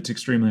card that's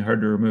extremely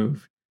hard to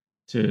remove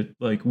to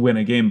like win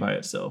a game by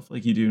itself.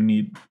 Like, you do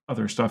need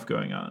other stuff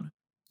going on.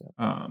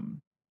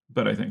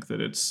 But I think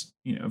that it's,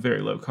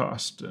 very low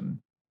cost, and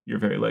you're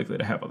very likely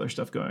to have other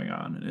stuff going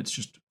on. And it's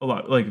just a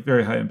lot, like,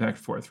 very high impact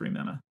for 3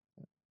 mana.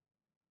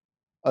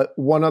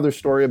 One other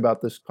story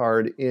about this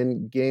card: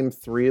 in Game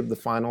 3 of the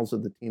finals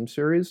of the team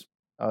series,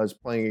 I was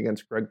playing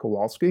against Greg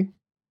Kowalski,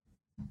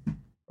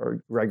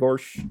 or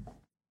Gregorsh.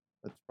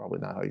 That's probably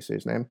not how you say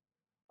his name.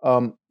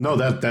 No,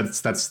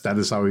 that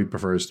is how he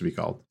prefers to be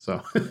called.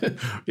 So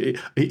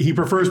he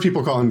prefers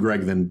people call him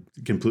Greg than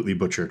completely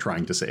butcher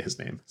trying to say his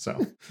name.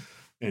 So,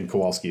 and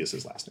Kowalski is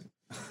his last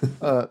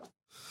name.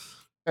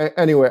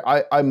 Anyway,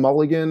 I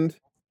mulliganed.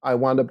 I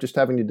wound up just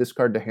having to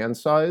discard to hand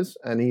size,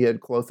 and he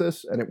had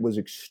Klothys, and it was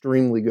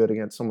extremely good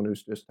against someone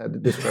who's just had to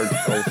discard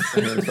spells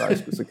to hand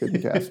size because they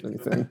couldn't cast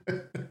anything.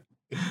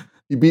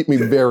 He beat me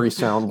very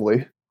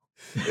soundly.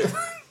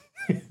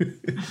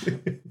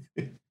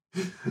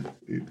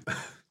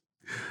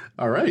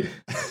 All right.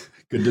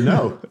 Good to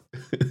know.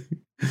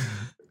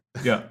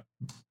 Yeah.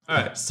 All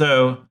right.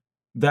 So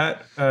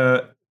that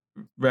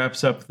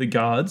wraps up the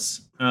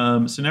gods.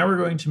 So now we're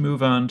going to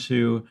move on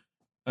to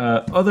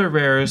other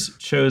rares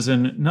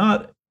chosen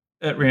not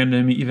at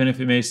random, even if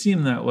it may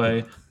seem that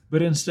way,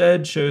 but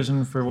instead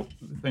chosen for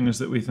things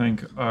that we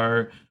think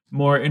are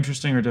more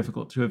interesting or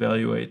difficult to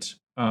evaluate.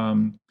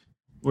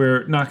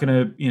 We're not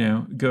going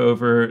to, go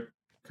over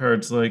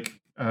cards like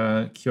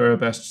Kiora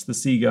Best's the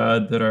Sea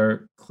God that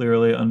are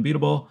clearly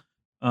unbeatable.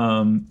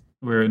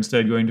 We're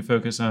instead going to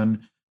focus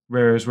on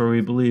rares where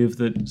we believe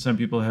that some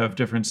people have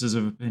differences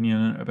of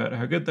opinion about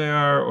how good they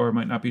are, or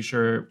might not be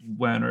sure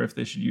when or if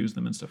they should use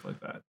them and stuff like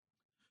that.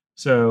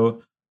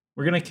 So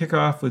we're going to kick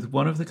off with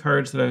one of the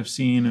cards that I've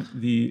seen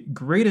the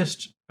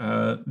greatest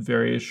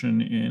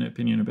variation in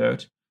opinion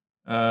about,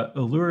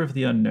 Allure of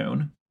the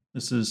Unknown.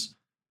 This is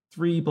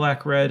 3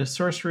 black-red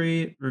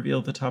sorcery.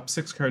 Reveal the top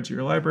 6 cards of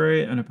your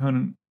library. An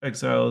opponent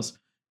exiles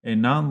a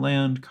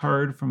non-land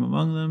card from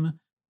among them.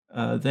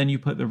 Then you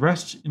put the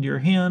rest into your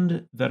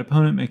hand. That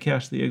opponent may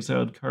cast the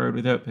exiled card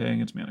without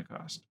paying its mana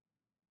cost.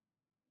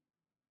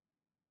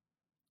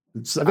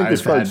 I think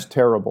this card's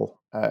terrible.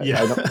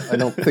 Yeah. I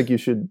don't think you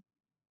should.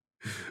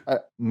 I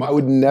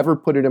would never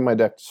put it in my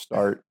deck to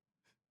start.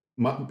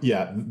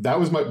 That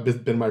was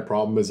been my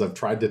problem. Is I've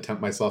tried to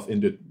tempt myself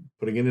into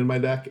putting it in my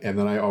deck, and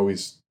then I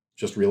always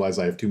just realize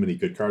I have too many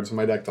good cards in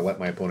my deck to let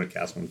my opponent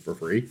cast one for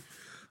free.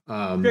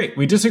 Great.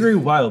 We disagree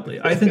wildly.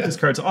 I think this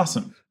card's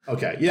awesome.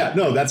 Okay. Yeah.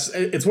 No,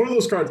 it's one of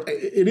those cards.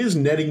 It is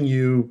netting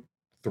you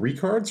 3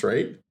 cards,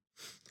 right?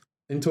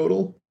 In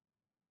total.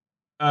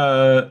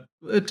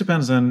 It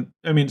depends on.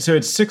 I mean, so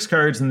it's 6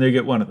 cards and they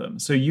get 1 of them.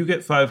 So you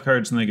get 5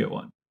 cards and they get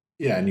 1.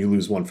 Yeah, and you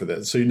lose 1 for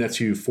this. So it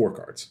nets you 4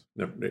 cards.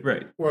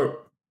 Right. Or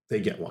they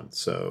get 1.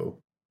 So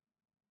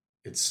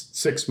it's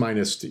 6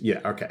 minus 2.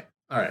 Yeah. Okay.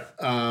 All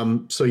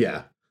right. So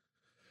yeah.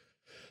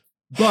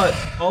 But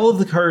all of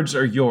the cards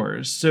are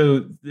yours.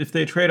 So if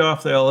they trade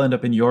off, they all end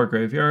up in your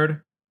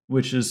graveyard,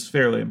 which is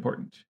fairly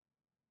important.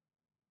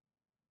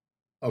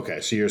 Okay,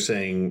 so you're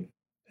saying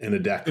in a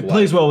deck it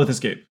plays well with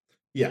Escape.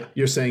 Yeah,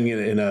 you're saying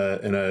in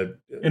a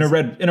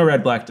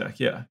red black deck.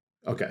 Yeah.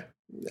 Okay.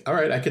 All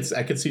right. I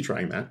could see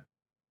trying that.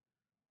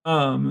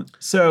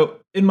 So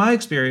in my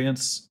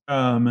experience,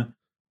 and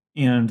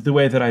the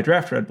way that I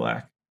draft red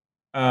black,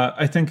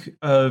 I think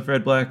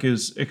red black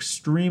is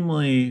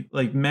extremely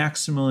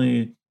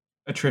maximally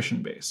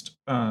attrition based.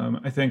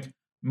 I think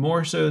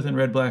more so than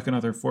red black in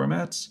other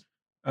formats.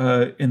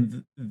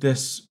 In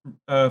this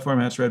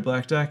format's red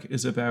black deck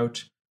is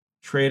about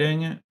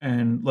trading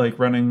and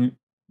running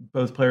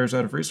both players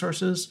out of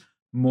resources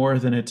more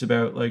than it's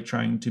about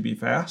trying to be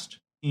fast.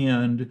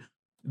 And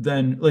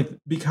then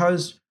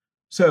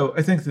so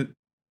I think that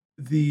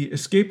the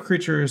escape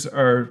creatures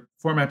are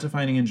format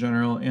defining in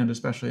general, and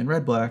especially in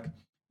red black.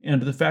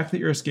 And the fact that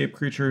your escape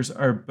creatures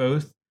are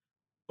both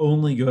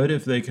only good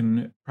if they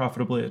can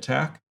profitably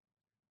attack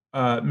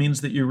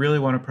means that you really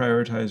want to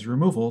prioritize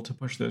removal to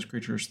push those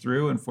creatures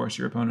through and force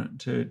your opponent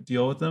to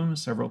deal with them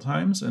several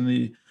times. And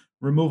the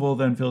removal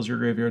then fills your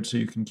graveyard so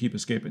you can keep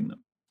escaping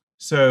them.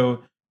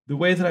 So the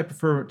way that I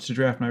prefer to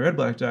draft my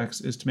red-black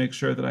decks is to make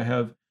sure that I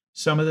have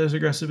some of those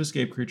aggressive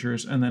escape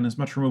creatures and then as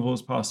much removal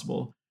as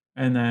possible,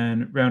 and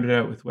then round it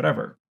out with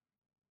whatever.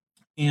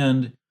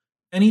 And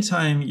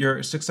anytime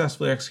you're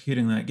successfully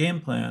executing that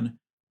game plan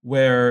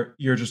where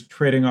you're just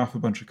trading off a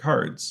bunch of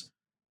cards,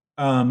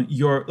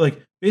 you're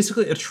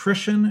basically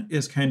attrition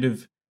is kind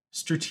of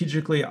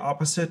strategically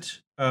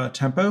opposite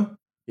tempo.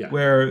 Yeah.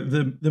 Where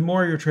the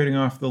more you're trading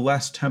off, the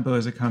less tempo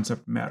as a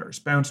concept matters.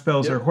 Bounce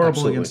spells are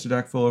horrible against a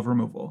deck full of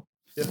removal.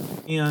 Yeah.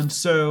 And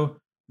so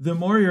the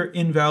more you're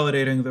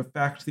invalidating the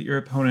fact that your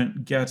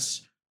opponent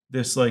gets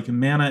this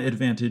mana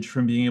advantage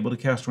from being able to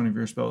cast one of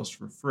your spells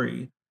for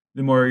free,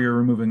 the more you're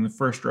removing the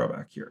first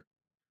drawback here.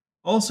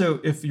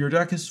 Also, if your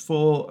deck is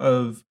full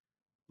of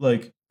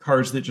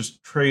cards that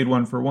just trade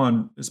 1 for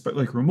 1,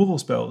 like removal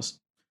spells,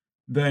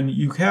 then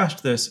you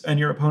cast this, and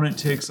your opponent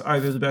takes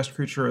either the best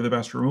creature or the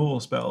best removal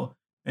spell,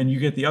 and you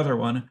get the other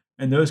one,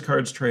 and those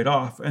cards trade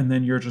off, and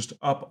then you're just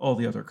up all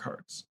the other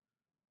cards.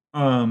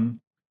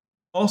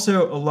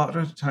 Also, a lot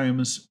of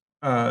times,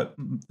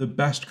 the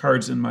best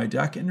cards in my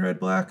deck in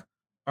red-black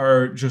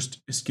are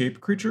just escape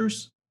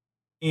creatures,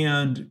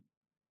 and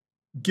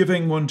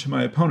giving one to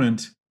my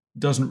opponent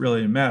doesn't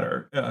really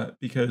matter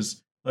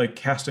because like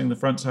casting the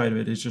front side of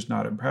it is just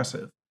not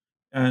impressive.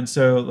 And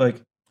so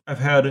like I've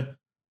had,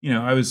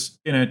 I was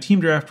in a team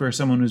draft where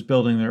someone was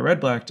building their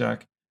red-black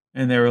deck,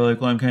 and they were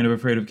like, well, I'm kind of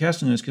afraid of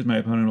casting this because my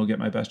opponent will get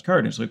my best card.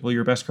 And it's like, well,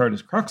 your best card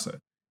is Kroxa.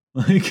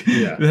 Like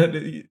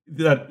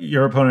that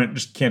your opponent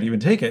just can't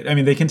even take it. I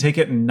mean, they can take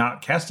it and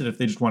not cast it if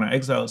they just want to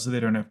exile it so they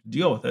don't have to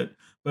deal with it.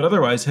 But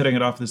otherwise, hitting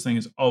it off this thing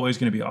is always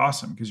going to be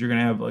awesome because you're going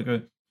to have like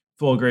a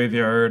full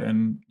graveyard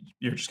and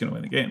you're just going to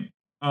win the game.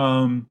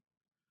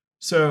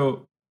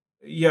 So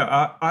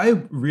yeah,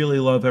 I really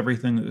love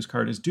everything that this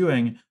card is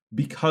doing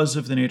because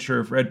of the nature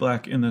of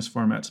red-black in this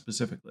format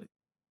specifically.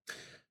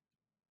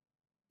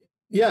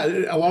 Yeah,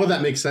 a lot of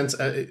that makes sense.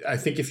 I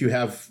think if you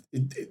have...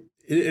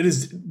 It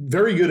is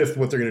very good if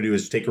what they're going to do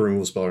is take a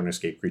removal spell or an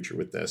escape creature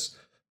with this.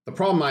 The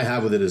problem I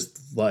have with it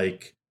is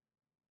like,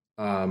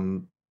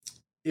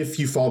 if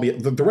you fall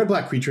behind, the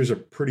red-black creatures are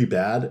pretty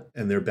bad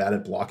and they're bad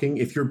at blocking.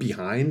 If you're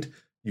behind,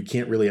 you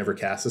can't really ever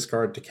cast this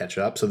card to catch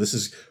up. So this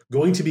is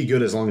going to be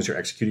good as long as you're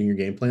executing your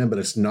game plan, but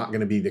it's not going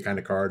to be the kind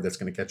of card that's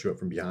going to catch you up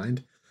from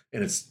behind,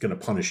 and it's going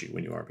to punish you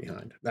when you are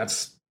behind.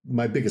 That's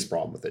my biggest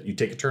problem with it. You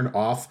take a turn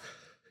off,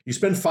 you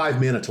spend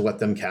 5 mana to let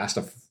them cast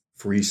a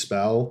free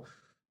spell,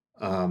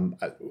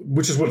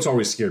 which is what's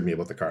always scared me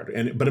about the card.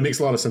 But it makes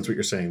a lot of sense what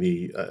you're saying.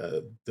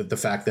 The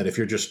fact that if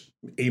you're just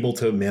able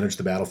to manage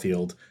the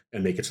battlefield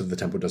and make it so the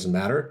tempo doesn't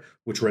matter,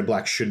 which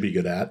red-black should be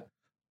good at,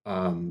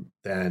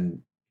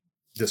 then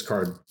this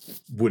card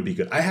would be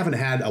good. I haven't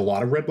had a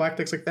lot of red-black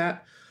decks like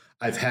that.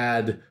 I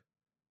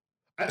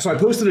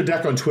posted a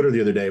deck on Twitter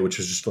the other day, which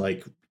was just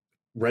like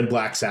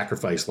red-black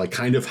sacrifice, like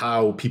kind of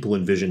how people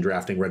envision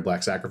drafting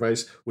red-black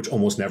sacrifice, which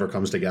almost never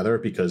comes together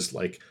because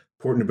like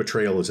Portent of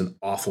Betrayal is an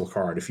awful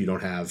card if you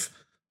don't have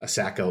a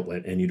sack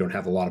outlet and you don't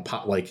have a lot of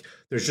pot. Like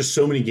there's just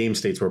so many game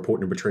states where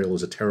Portent of Betrayal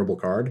is a terrible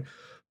card,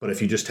 but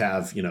if you just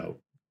have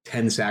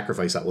 10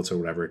 sacrifice outlets or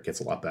whatever, it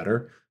gets a lot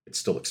better. It's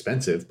still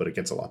expensive, but it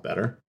gets a lot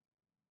better.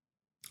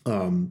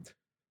 And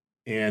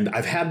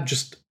I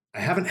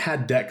haven't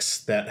had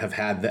decks that have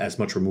had as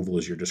much removal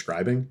as you're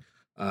describing,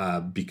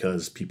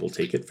 because people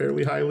take it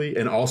fairly highly.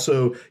 And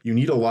also you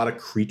need a lot of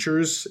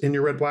creatures in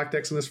your red-black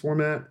decks in this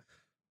format,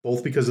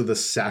 both because of the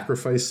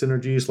sacrifice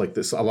synergies, like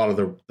this, a lot of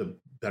the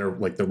better,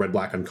 like the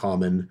red-black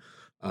uncommon,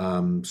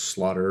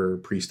 Slaughter,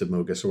 Priest of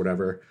Mogus or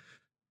whatever,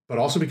 but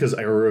also because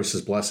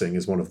Iroros' Blessing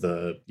is one of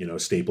the,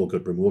 staple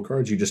good removal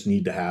cards. You just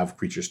need to have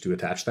creatures to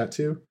attach that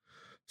to.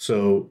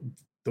 So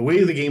the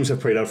way the games have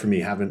played out for me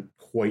haven't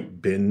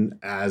quite been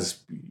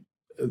as,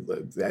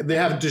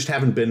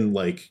 haven't been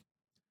like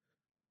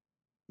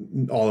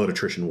all out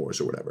attrition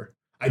wars or whatever.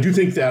 I do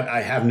think that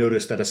I have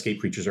noticed that escape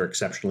creatures are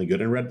exceptionally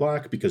good in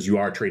red-black because you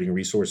are trading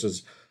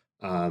resources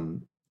a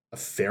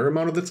fair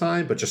amount of the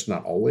time, but just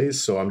not always.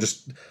 So I'm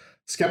just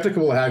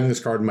skeptical of having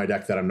this card in my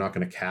deck that I'm not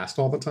going to cast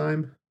all the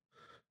time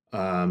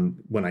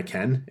when I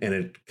can, and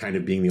it kind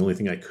of being the only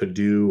thing I could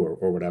do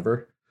or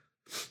whatever.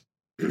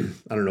 I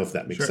don't know if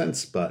that makes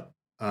sense, but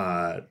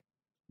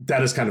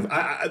that is kind of,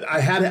 I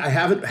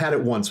haven't had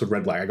it once with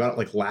red-black. I got it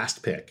like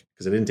last pick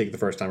because I didn't take it the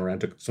first time around,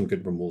 took some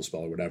good removal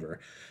spell or whatever.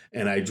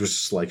 And I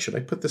was like, should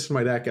I put this in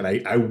my deck? And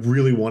I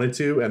really wanted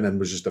to, and then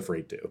was just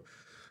afraid to.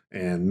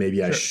 And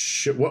maybe I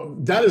should. Well,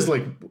 that is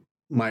like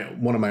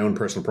one of my own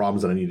personal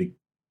problems that I need to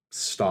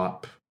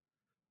stop,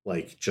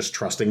 like just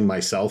trusting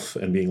myself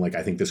and being like,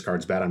 I think this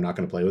card's bad, I'm not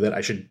going to play with it.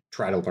 I should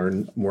try to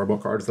learn more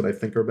about cards that I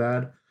think are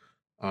bad.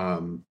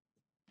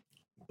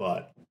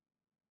 But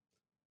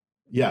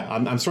yeah,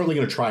 I'm certainly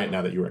going to try it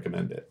now that you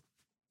recommend it.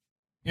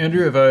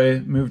 Andrew, have I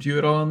moved you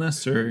at all on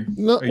this, or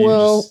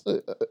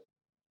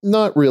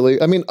not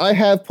really. I mean, I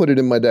have put it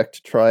in my deck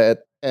to try it,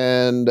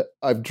 and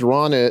I've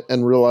drawn it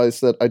and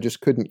realized that I just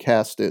couldn't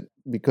cast it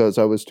because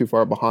I was too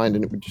far behind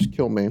and it would just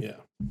kill me. Yeah.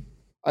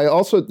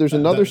 There's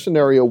another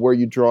scenario where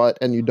you draw it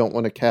and you don't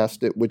want to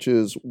cast it, which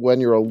is when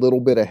you're a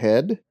little bit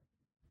ahead,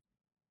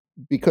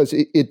 because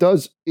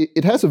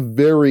it has a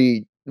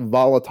very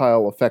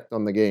volatile effect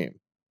on the game.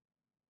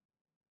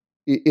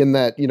 In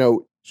that,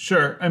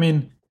 Sure. I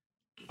mean,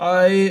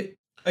 I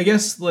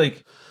guess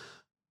like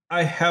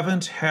I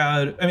haven't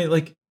had. I mean,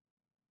 like,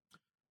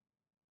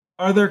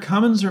 are there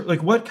commons or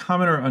like what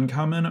common or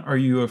uncommon are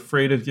you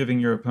afraid of giving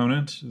your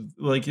opponent?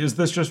 Like, is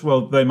this just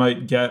they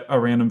might get a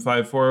random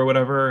 5/4 or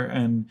whatever,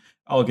 and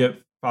I'll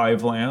get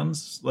 5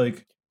 lands?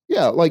 Like,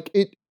 yeah, like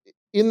it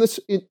in this.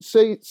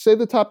 Say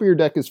the top of your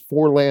deck is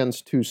 4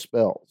 lands, 2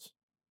 spells.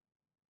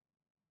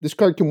 This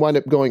card can wind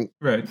up going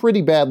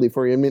pretty badly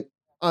for you. I mean,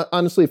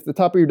 honestly, if the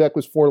top of your deck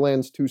was 4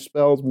 lands, 2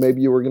 spells,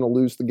 maybe you were going to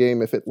lose the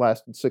game if it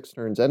lasted 6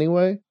 turns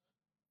anyway.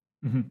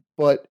 Mm-hmm.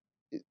 But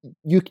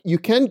you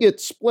can get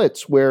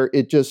splits where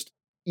it just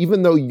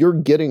even though you're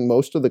getting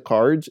most of the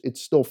cards, it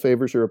still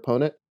favors your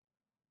opponent.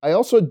 I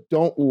also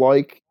don't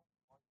like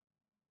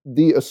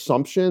the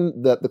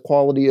assumption that the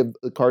quality of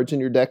the cards in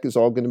your deck is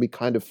all going to be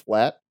kind of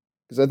flat,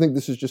 because I think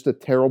this is just a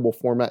terrible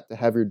format to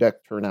have your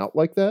deck turn out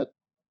like that.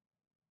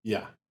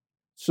 Yeah.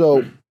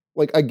 So,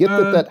 like, I get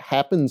that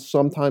happens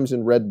sometimes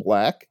in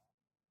red-black,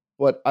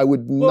 but I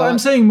would not... Well, I'm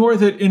saying more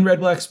that in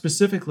red-black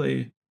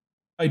specifically,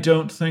 I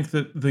don't think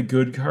that the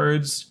good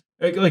cards...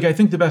 Like, I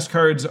think the best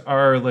cards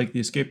are, like, the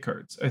escape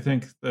cards. I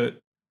think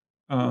that,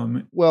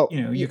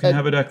 you can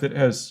have a deck that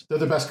has... They're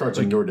the best cards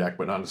in your deck,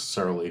 but not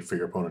necessarily for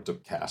your opponent to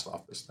cast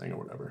off this thing or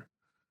whatever.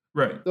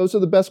 Right. Those are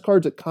the best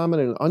cards at common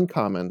and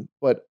uncommon,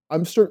 but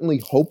I'm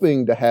certainly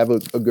hoping to have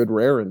a good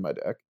rare in my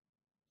deck.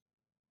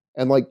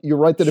 And, like, you're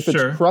right that if it's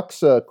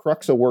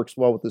Cruxa works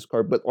well with this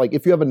card, but, like,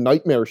 if you have a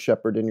Nightmare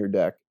Shepherd in your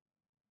deck,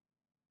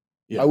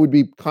 I would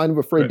be kind of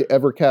afraid to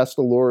ever cast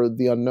Allure of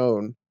the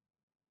Unknown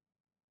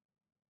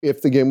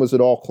if the game was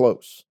at all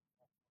close.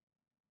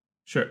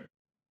 Sure.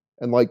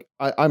 And, like,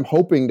 I'm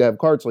hoping to have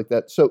cards like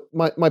that. So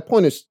my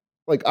point is,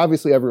 like,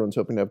 obviously everyone's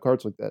hoping to have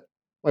cards like that.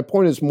 My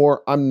point is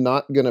more, I'm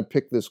not going to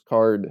pick this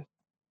card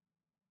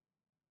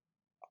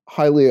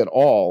highly at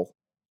all,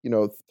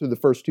 through the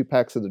first 2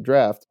 packs of the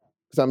draft,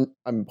 because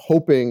I'm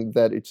hoping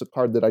that it's a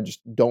card that I just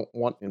don't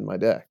want in my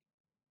deck.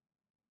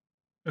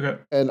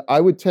 Okay. And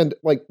I would tend,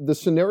 like, the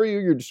scenario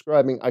you're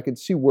describing, I could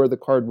see where the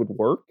card would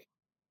work,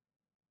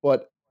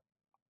 but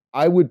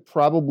I would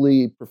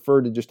probably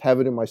prefer to just have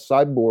it in my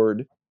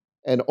sideboard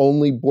and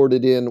only board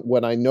it in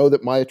when I know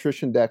that my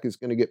attrition deck is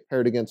going to get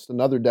paired against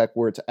another deck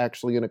where it's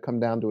actually going to come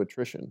down to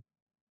attrition.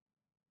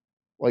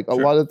 Like, a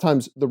lot of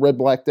times, the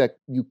red-black deck,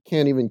 you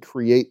can't even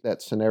create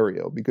that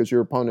scenario because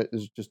your opponent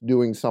is just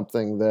doing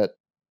something that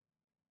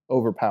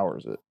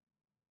overpowers it.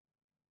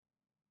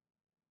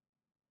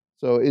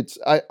 So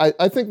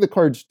I think the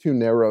card's too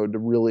narrow to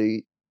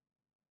really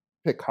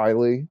pick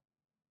highly,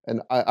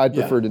 and I'd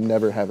prefer to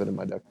never have it in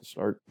my deck to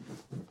start.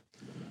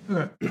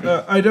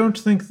 Okay. I don't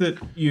think that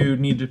you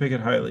need to pick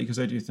it highly, because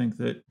I do think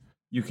that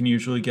you can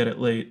usually get it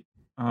late.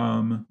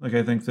 Like,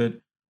 I think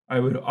that I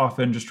would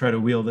often just try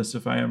to wheel this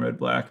if I am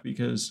red-black,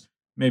 because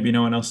maybe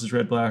no one else is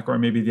red-black, or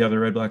maybe the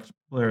other red-black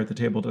player at the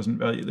table doesn't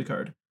value the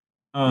card.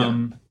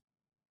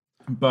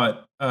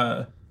 But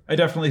I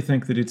definitely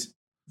think that it's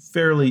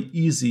fairly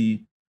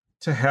easy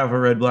to have a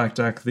red-black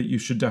deck that you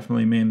should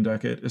definitely main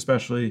deck it,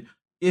 especially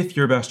if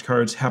your best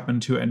cards happen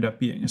to end up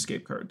being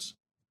escape cards.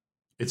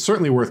 It's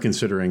certainly worth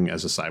considering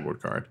as a sideboard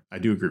card. I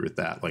do agree with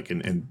that. Like,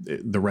 and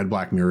the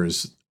red-black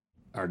mirrors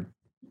are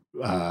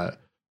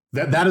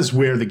that is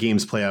where the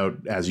games play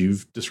out as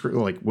you've described,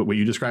 like what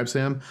you described,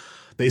 Sam.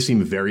 They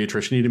seem very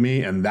attrition-y to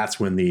me, and that's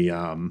when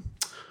the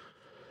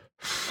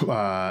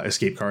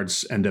escape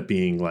cards end up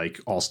being like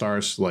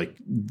all-stars. Like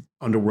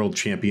Underworld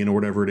Champion or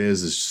whatever it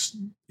is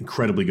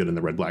incredibly good in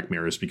the red-black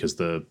mirrors, because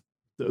the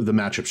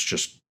matchup's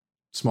just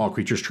small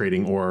creatures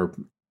trading or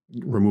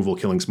removal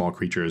killing small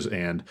creatures,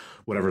 and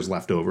whatever's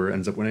left over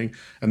ends up winning.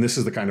 And this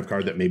is the kind of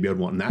card that maybe I'd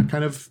want in that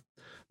kind of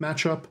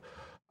matchup.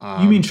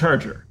 You mean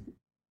Charger?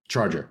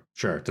 Charger,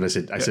 sure. Did I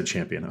say? I said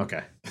Champion.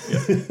 Okay.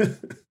 Yeah.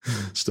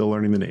 Still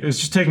learning the name. It's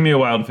just taking me a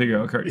while to figure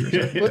out what card.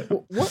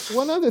 But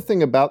one other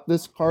thing about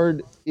this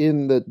card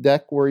in the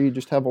deck where you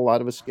just have a lot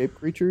of escape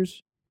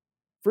creatures.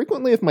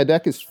 Frequently, if my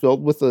deck is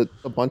filled with a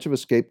bunch of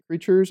escape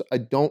creatures, I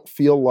don't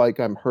feel like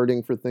I'm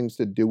hurting for things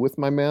to do with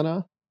my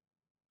mana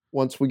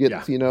once we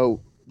get to,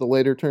 the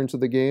later turns of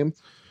the game.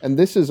 And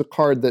this is a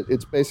card that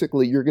it's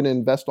basically you're going to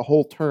invest a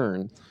whole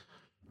turn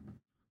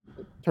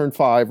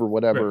 5 or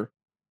whatever,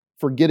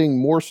 for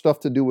getting more stuff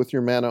to do with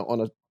your mana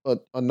on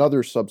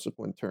another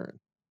subsequent turn.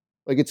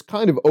 Like, it's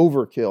kind of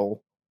overkill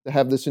to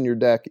have this in your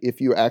deck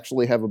if you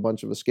actually have a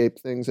bunch of escape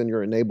things and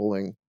you're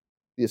enabling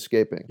the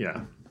escaping.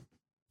 Yeah.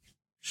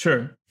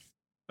 Sure.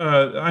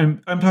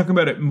 I'm talking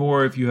about it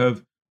more if you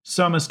have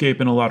some escape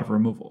and a lot of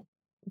removal.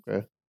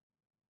 Okay.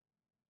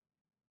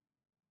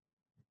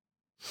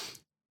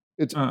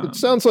 It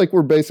sounds like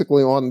we're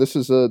basically on, this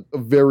is a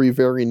very,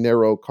 very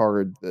narrow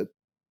card that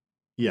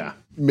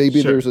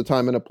maybe there's a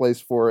time and a place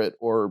for it,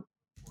 or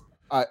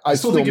I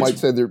still might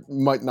say there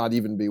might not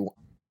even be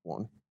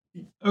one.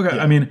 Okay,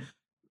 I mean,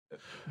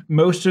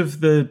 most of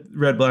the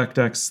red-black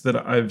decks that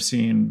I've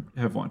seen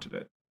have wanted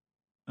it.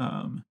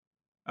 I've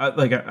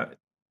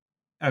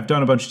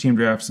done a bunch of team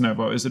drafts, and I've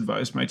always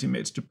advised my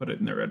teammates to put it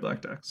in their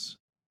red-black decks.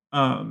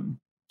 But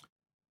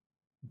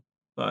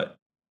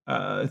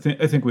I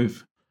think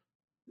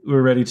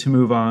we're ready to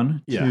move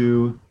on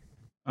to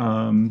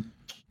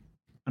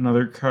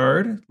another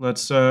card.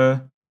 Let's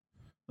go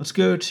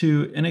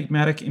to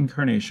Enigmatic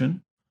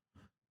Incarnation.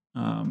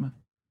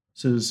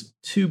 This is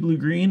 2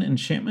 blue-green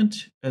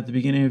enchantment. At the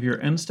beginning of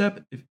your end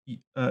step, if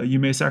you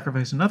may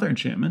sacrifice another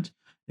enchantment.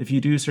 If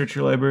you do, search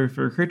your library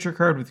for a creature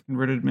card with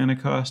converted mana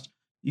cost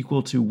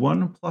equal to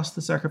 1 plus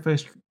the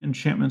sacrificed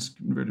enchantment's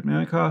converted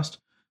mana cost.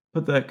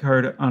 Put that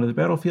card onto the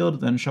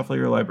battlefield, then shuffle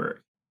your library.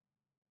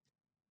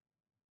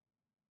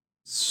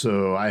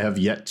 So I have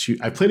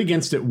I played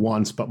against it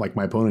once, but like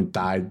my opponent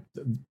died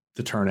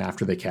the turn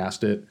after they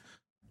cast it.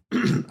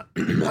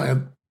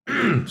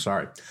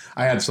 Sorry,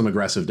 I had some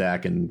aggressive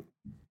deck, and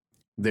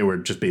they were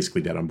just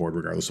basically dead on board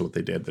regardless of what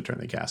they did the turn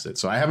they cast it.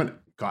 So I haven't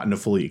gotten to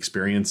fully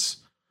experience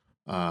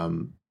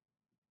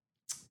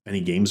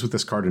any games with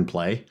this card in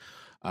play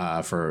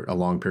for a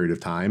long period of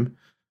time.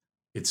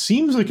 It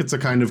seems like it's a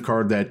kind of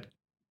card that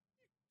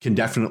can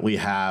definitely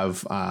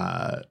have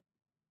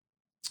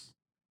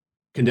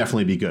can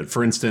definitely be good.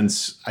 For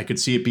instance, I could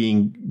see it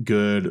being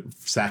good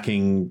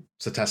sacking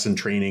Setessan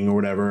Training or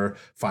whatever,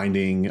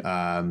 finding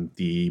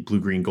the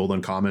blue-green gold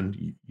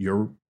uncommon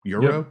Euro.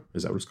 Yep.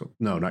 Is that what it's called?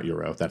 No, not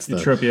Euro. That's the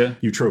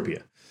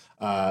Eutropia.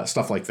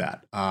 Stuff like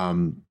that.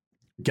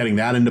 Getting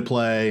that into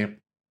play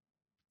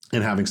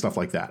and having stuff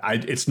like that.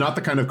 It's not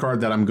the kind of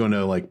card that I'm going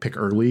to like pick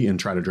early and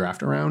try to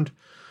draft around.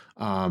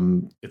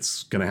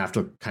 It's going to have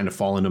to kind of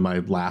fall into my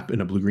lap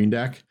in a blue-green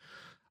deck.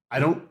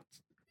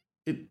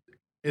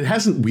 It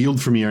hasn't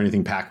wheeled for me or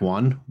anything pack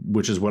one,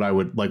 which is what I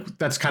would like.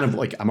 That's kind of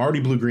like, I'm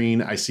already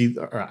blue-green. I've seen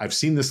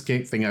this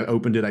thing. I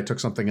opened it. I took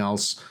something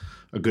else,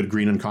 a good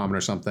green uncommon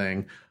or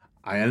something.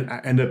 I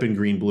end up in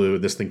green-blue.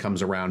 This thing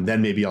comes around.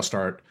 Then maybe I'll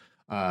start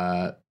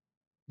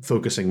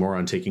focusing more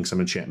on taking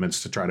some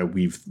enchantments to try to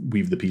weave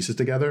the pieces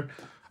together.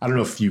 I don't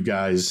know if you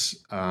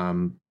guys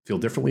feel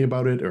differently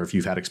about it or if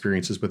you've had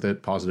experiences with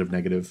it, positive,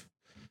 negative.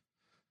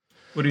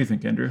 What do you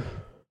think, Andrew?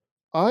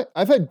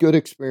 I've had good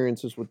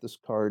experiences with this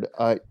card.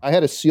 I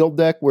had a sealed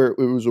deck where it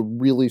was a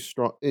really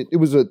strong. It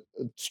was a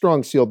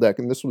strong sealed deck,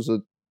 and this was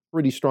a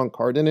pretty strong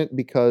card in it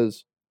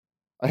because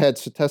I had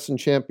Setessan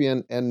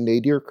Champion and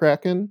Nadir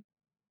Kraken,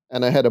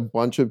 and I had a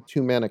bunch of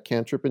 2-mana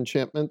cantrip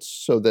enchantments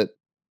so that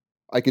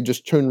I could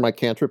just turn my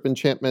cantrip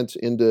enchantments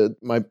into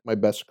my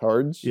best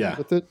cards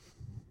with it.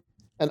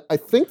 And I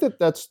think that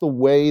that's the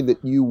way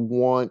that you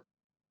want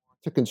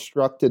to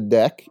construct a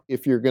deck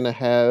if you're going to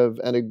have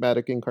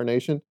Enigmatic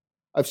Incarnation.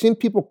 I've seen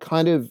people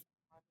kind of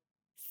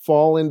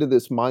fall into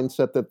this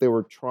mindset that they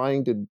were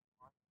trying to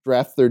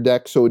draft their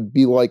deck so it'd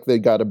be like they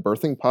got a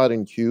birthing pod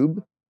and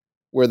cube,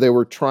 where they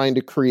were trying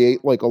to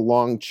create like a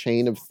long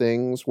chain of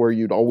things where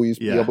you'd always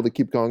be able to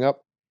keep going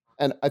up.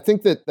 And I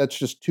think that that's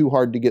just too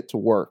hard to get to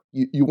work.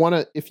 You want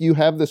to, if you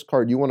have this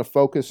card, you want to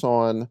focus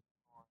on,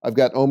 I've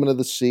got Omen of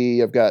the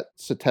Sea, I've got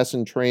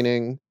Setessan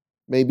Training,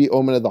 maybe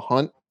Omen of the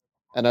Hunt,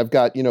 and I've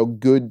got,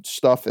 good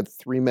stuff at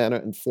 3 mana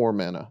and 4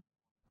 mana.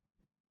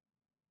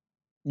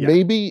 Yeah.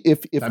 Maybe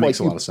if that makes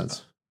a lot of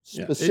sense.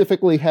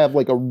 Specifically have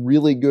like a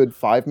really good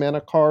 5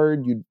 mana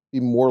card, you'd be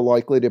more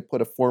likely to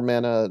put a 4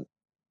 mana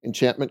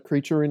enchantment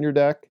creature in your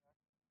deck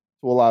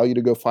to allow you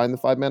to go find the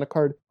 5 mana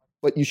card.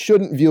 But you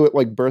shouldn't view it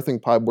like Birthing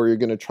Pod where you're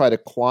going to try to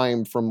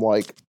climb from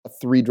like a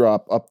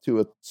 3-drop up to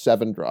a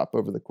 7-drop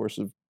over the course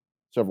of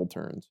several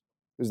turns,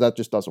 because that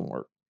just doesn't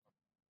work.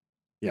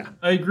 Yeah.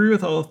 I agree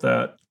with all of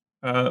that.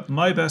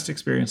 My best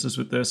experiences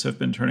with this have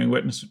been turning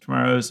Witness of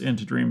Tomorrows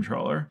into Dream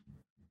Trawler.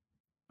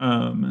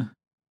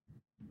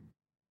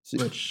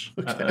 Which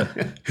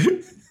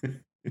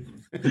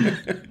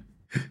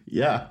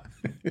yeah,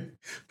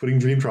 putting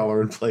Dream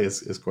Trawler in play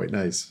is quite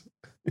nice.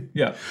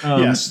 Yeah.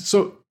 Yes.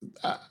 So,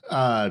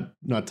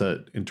 not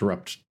to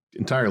interrupt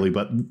entirely,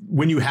 but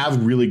when you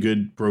have really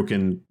good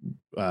broken,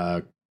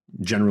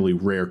 generally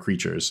rare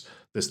creatures,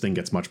 this thing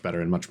gets much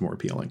better and much more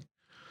appealing.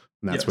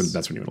 And that's when you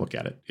want to look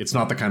at it. It's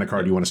not the kind of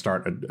card you want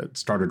to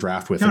start a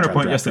draft with.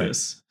 Counterpoint, yes, it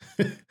is.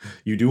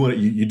 You do want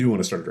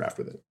to start a draft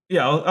with it.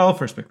 Yeah, I'll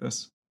first pick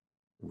this.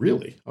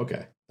 Really?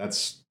 Okay,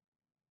 that's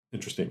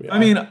interesting. I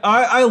mean,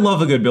 I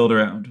love a good build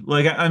around.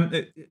 Like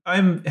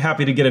I'm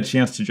happy to get a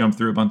chance to jump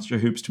through a bunch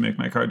of hoops to make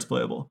my cards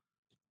playable.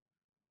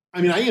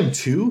 I mean, I am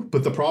too,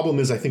 but the problem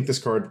is I think this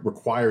card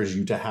requires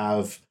you to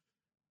have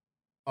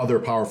other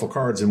powerful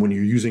cards, and when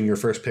you're using your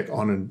first pick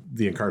on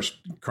the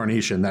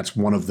Incarnation, that's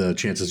one of the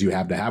chances you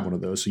have to have one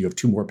of those. So you have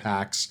 2 more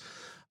packs.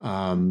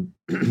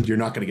 You're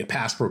not going to get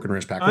past Broken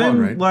Rares pack 1,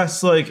 right?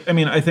 Less like, I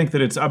mean, I think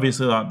that it's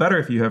obviously a lot better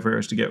if you have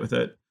rares to get with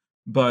it,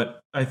 but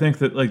I think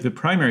that like the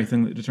primary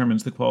thing that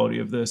determines the quality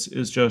of this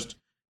is just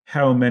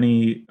how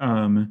many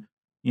omens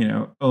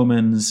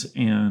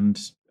and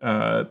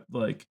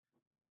like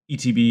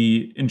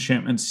ETB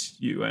enchantments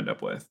you end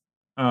up with.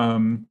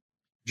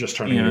 Just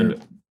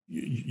turning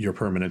your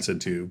permanents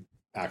into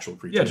actual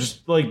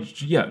creatures.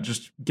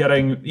 Just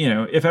getting,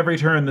 if every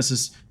turn this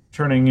is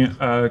turning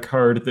a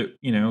card that,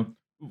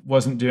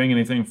 wasn't doing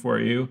anything for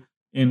you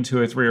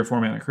into a 3 or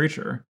 4 mana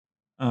creature.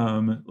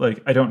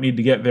 Like I don't need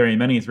to get very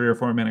many 3 or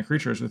 4 mana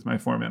creatures with my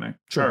 4 mana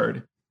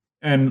card.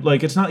 And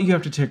like, it's not, you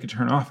have to take a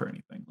turn off or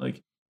anything.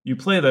 Like you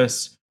play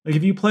this, like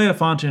if you play a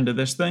font into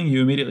this thing,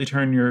 you immediately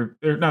turn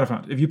not a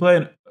font. If you play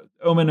an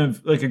omen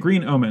of like a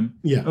green omen,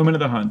 Omen of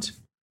the Hunt,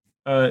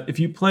 if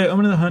you play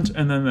Omen of the Hunt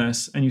and then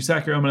this, and you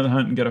sack your Omen of the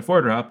Hunt and get a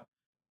 4-drop,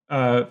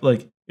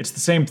 like it's the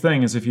same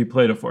thing as if you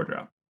played a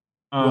 4-drop.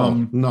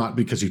 Well, not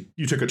because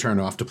you took a turn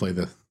off to play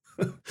the.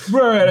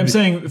 Right. I'm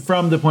saying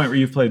from the point where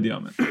you've played the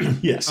Omen.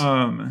 Yes.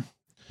 I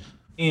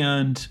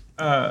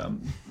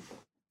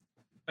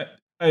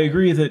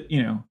agree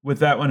that with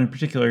that one in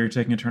particular you're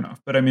taking a turn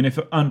off. But I mean, if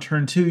on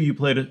turn 2 you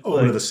played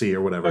Omen of the Sea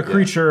or whatever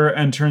creature,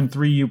 and turn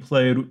 3 you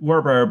played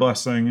Warbriar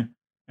Blessing,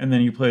 and then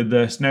you played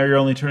this. Now you're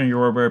only turning your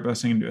Warbearer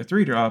Blessing into a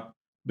 3-drop,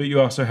 but you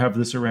also have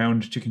this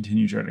around to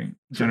continue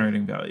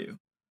generating value.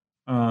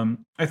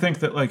 I think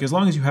that like as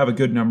long as you have a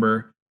good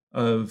number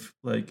of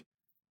like,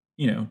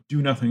 do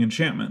nothing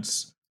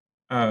enchantments,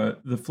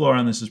 the floor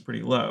on this is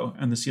pretty low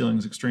and the ceiling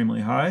is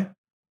extremely high.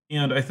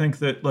 And I think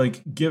that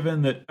like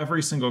given that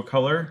every single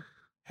color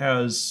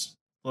has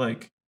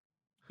like,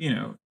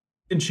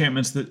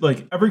 enchantments that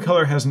like every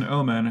color has an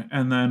omen,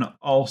 and then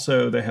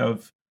also they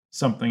have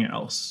something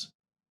else.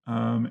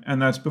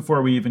 And that's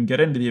before we even get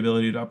into the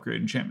ability to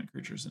upgrade enchantment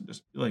creatures and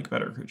just like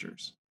better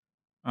creatures.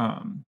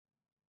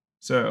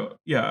 So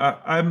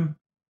yeah,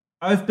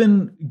 I've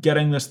been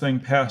getting this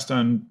thing passed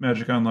on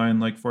Magic Online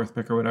like 4th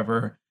pick or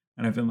whatever,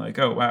 and I've been like,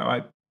 oh wow,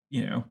 I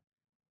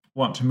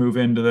want to move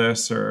into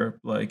this, or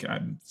like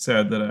I'm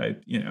sad that I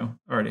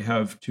already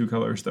have 2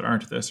 colors that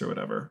aren't this or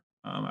whatever.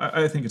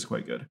 I think it's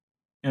quite good.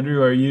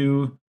 Andrew,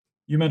 you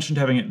mentioned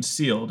having it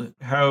sealed.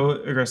 How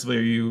aggressively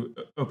are you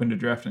open to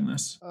drafting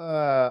this?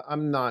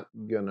 I'm not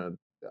gonna.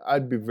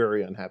 I'd be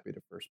very unhappy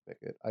to first pick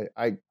it.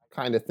 I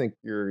kind of think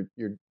you're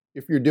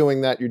if you're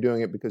doing that, you're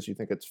doing it because you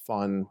think it's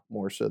fun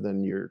more so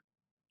than you're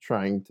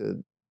trying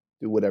to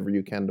do whatever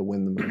you can to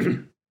win the most.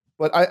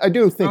 But I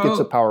do think it's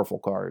a powerful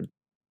card.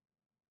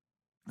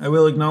 I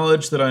will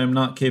acknowledge that I am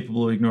not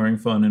capable of ignoring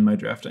fun in my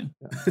drafting.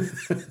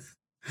 Yeah.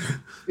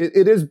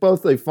 It is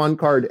both a fun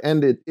card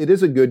and it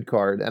is a good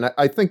card, and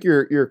I think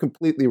you're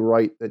completely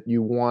right that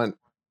you want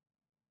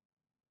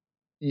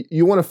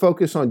to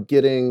focus on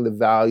getting the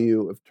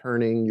value of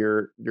turning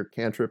your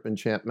cantrip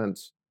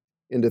enchantments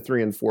into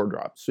 3 and 4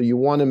 drops. So you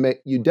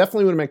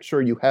definitely want to make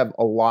sure you have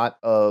a lot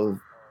of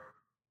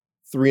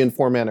 3 and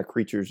 4 mana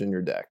creatures in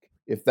your deck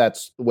if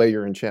that's the way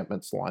your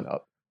enchantments line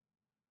up,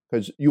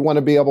 because you want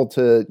to be able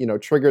to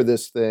trigger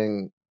this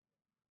thing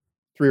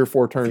 3 or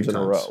 4 turns in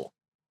a row.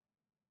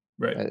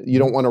 Right. You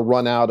don't want to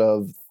run out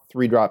of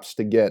 3 drops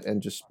to get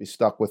and just be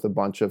stuck with a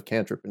bunch of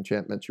cantrip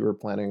enchantments you were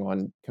planning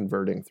on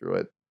converting through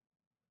it.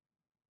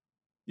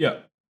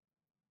 Yeah.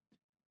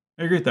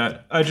 I agree with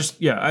that. I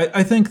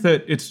think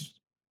that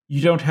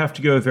you don't have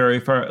to go very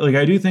far. Like,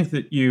 I do think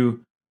that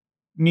you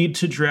need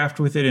to draft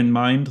with it in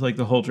mind, like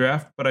the whole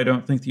draft, but I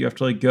don't think that you have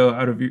to like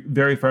go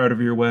very far out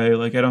of your way.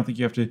 Like, I don't think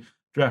you have to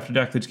draft a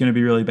deck that's going to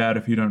be really bad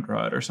if you don't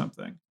draw it or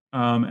something.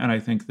 And I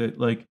think that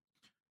like,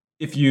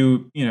 if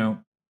you,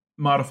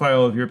 modify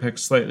all of your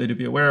picks slightly to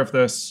be aware of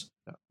this,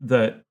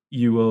 that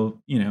you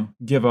will,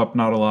 give up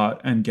not a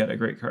lot and get a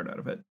great card out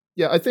of it.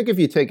 Yeah, I think if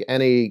you take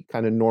any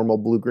kind of normal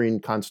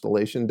blue-green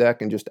constellation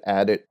deck and just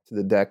add it to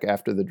the deck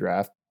after the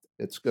draft,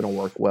 it's going to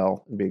work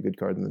well and be a good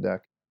card in the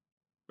deck.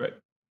 Right.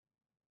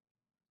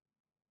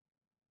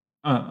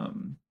 All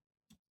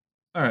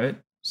right.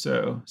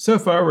 So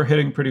far we're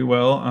hitting pretty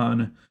well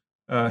on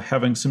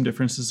having some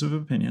differences of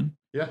opinion.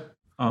 Yeah.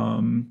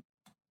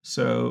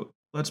 So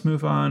let's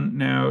move on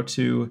now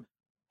to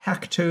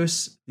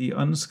Haktos the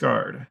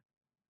Unscarred.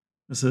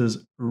 This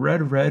is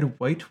red,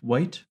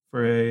 white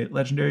for a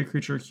legendary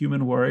creature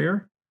human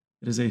warrior.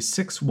 It is a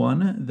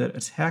 6/1 that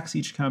attacks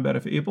each combat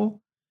if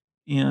able.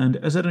 And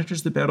as it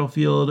enters the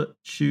battlefield,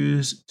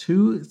 choose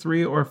 2,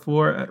 3, or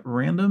 4 at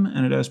random,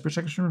 and it has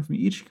protection from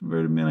each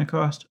converted mana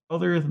cost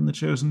other than the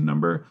chosen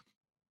number,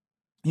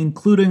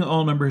 including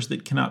all numbers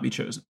that cannot be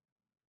chosen.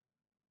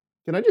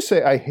 Can I just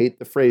say I hate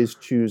the phrase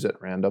choose at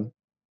random?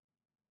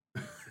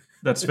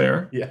 That's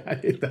fair. Yeah, I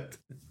hate that.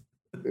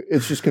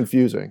 It's just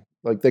confusing.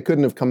 Like, they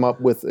couldn't have come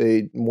up with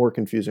a more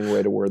confusing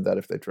way to word that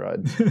if they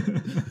tried.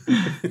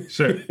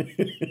 Sure.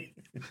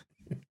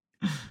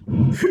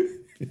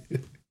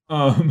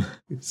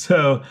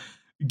 So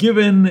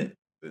given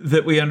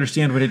that we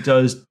understand what it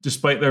does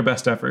despite their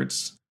best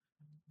efforts,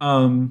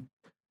 how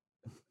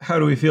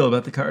do we feel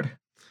about the card?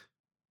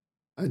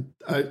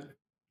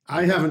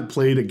 I haven't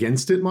played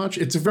against it much.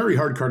 It's a very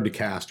hard card to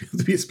cast. You have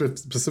to be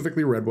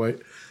specifically red-white.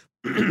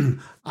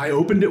 I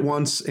opened it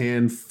once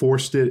and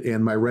forced it,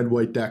 and my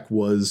red-white deck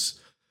was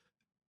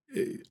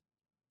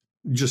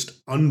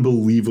just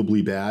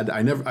unbelievably bad.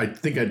 I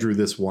think I drew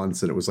this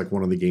once, and it was like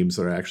one of the games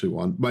that I actually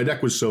won. My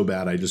deck was so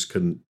bad I just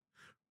couldn't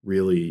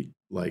really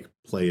like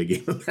play a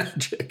game of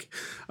Magic.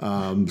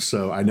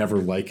 So I never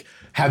like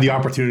had the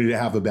opportunity to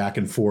have a back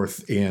and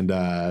forth and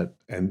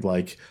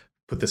like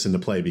put this into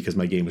play because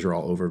my games are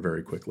all over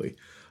very quickly.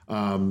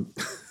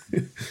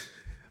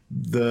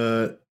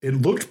 It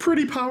looked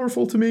pretty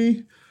powerful to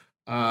me.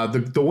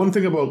 The one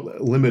thing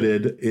about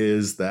limited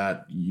is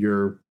that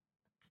your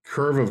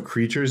curve of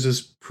creatures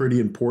is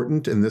pretty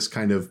important, and this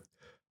kind of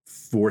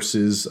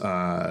forces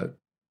that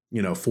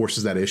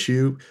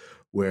issue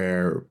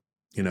where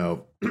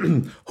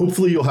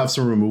hopefully you'll have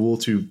some removal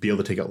to be able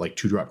to take out like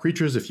 2-drop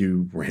creatures if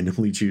you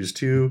randomly choose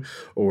to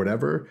or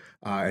whatever,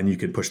 and you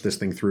can push this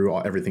thing through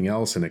everything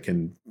else, and it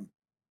can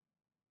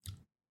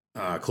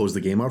close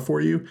the game out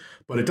for you.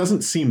 But it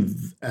doesn't seem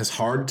as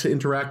hard to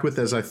interact with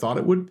as I thought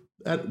it would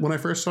when I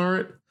first saw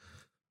it.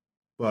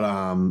 But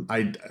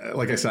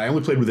like I said, I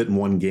only played with it in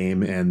one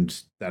game, and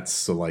that's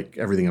so like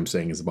everything I'm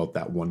saying is about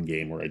that one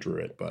game where I drew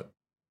it. But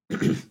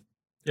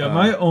Yeah,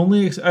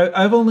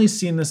 I've only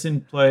seen this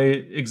in play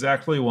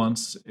exactly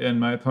once, and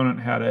my opponent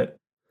had it,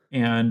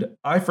 and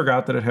I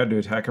forgot that it had to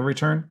attack every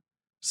turn.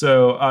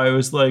 So I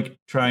was like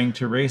trying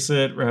to race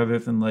it rather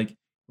than like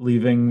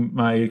leaving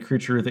my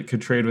creature that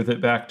could trade with it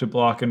back to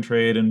block and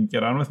trade and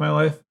get on with my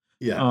life.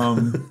 Yeah.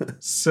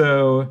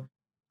 So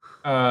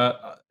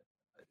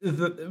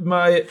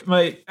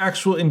my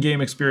actual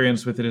in-game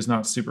experience with it is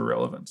not super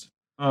relevant.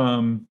 I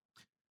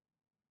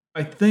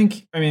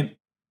mean,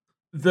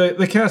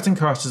 the casting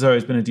cost has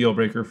always been a deal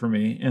breaker for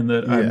me, in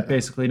that I'm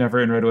basically never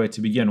in red white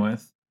to begin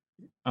with,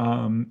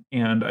 and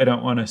I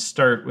don't want to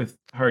start with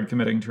hard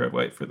committing to red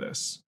white for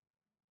this.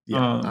 Yeah,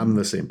 I'm on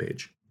the same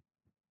page.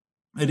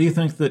 I do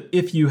think that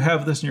if you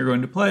have this and you're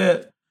going to play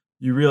it,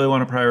 you really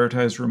want to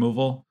prioritize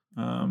removal.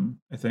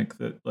 I think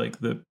that like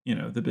the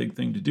big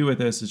thing to do with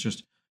this is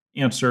just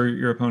answer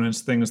your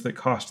opponent's things that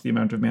cost the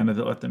amount of mana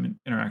that let them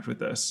interact with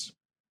this.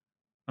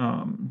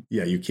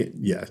 You can't.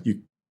 Yeah,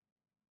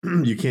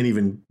 you can't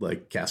even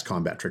like cast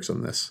combat tricks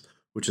on this,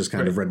 which is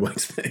kind of red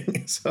white's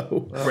thing.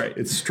 So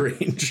it's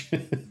strange.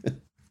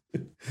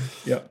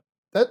 Yeah.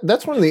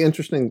 That's one of the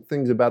interesting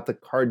things about the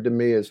card to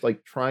me, is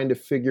like trying to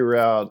figure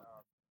out.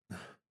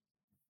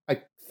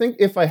 I think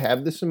if I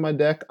have this in my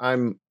deck,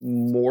 I'm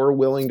more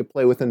willing to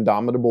play with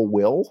Indomitable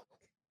Will.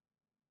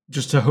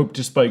 Just to hope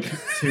to spike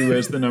 2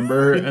 as the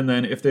number, and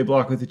then if they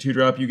block with the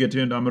 2-drop, you get to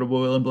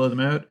Indomitable Will and blow them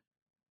out.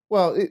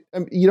 Well,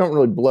 you don't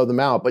really blow them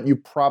out, but you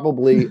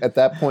probably, at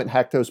that point,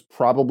 Haktos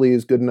probably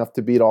is good enough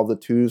to beat all the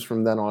 2s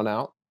from then on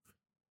out.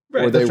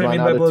 Right, that's what I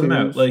mean by blow them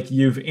out. Like,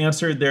 you've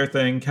answered their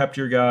thing, kept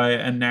your guy,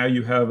 and now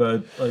you have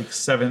a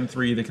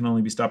 7/3 that can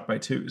only be stopped by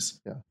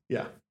 2s.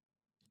 Yeah.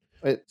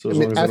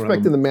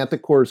 Aspect of the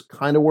Manticore is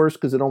kind of worse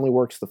because it only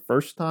works the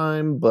first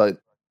time,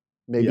 but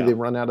maybe they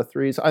run out of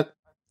 3s.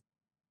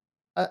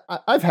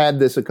 I've had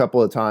this a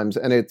couple of times,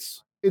 and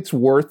it's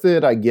worth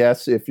it, I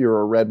guess, if you're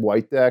a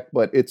red-white deck,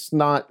 but it's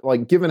not,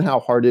 like, given how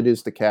hard it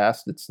is to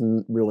cast, it's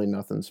really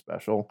nothing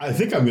special. I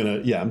think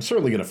I'm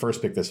certainly gonna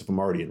first pick this if I'm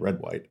already in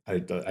red-white. I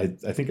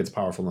think it's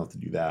powerful enough to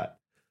do that.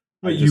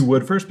 Wait, you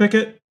would first pick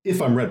it?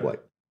 If I'm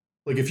red-white.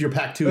 Like, if you're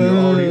pack 2, you're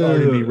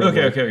already be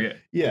red-white. Okay.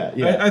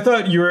 Yeah. I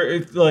thought you were,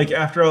 like,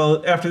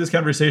 after this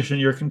conversation,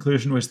 your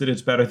conclusion was that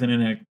it's better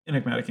than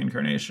Enigmatic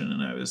Incarnation,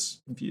 and I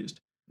was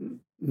confused.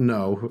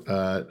 No,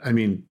 I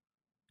mean,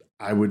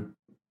 I would...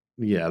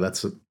 Yeah,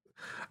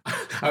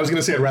 I was going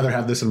to say I'd rather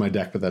have this in my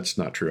deck, but that's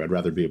not true. I'd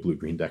rather be a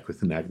blue-green deck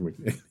with an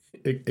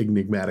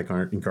Enigmatic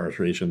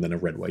Incarceration than a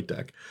red-white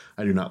deck.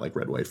 I do not like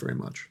red-white very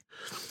much.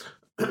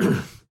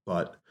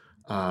 But,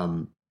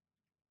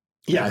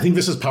 I think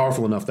this is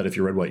powerful enough that if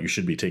you're red-white, you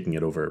should be taking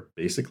it over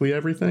basically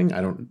everything.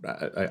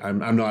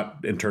 I'm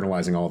not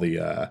internalizing all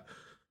the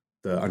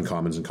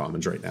uncommons and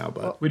commons right now.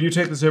 But would you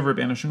take this over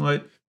Banishing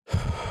Light?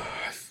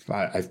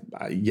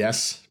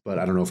 Yes, but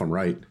I don't know if I'm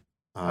right.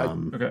 I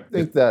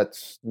think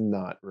that's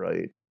not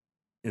right.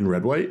 In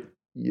red white?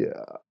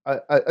 Yeah.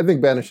 I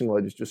think Banishing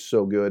Light is just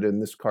so good,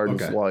 and this card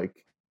is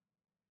like,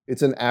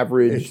 it's an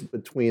average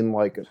between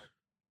like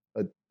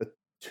a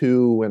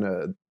 2 and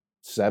a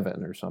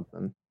 7 or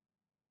something.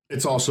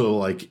 It's also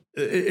like,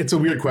 it's a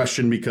weird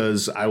question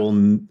because if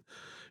I'm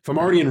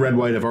already in red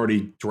white, I've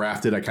already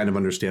drafted, I kind of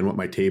understand what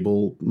my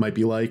table might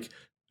be like.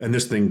 And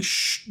this thing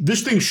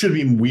should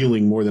be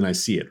wheeling more than I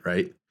see it,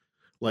 right?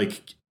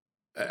 Like,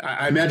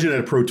 I imagine at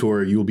a Pro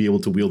Tour, you will be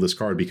able to wheel this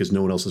card because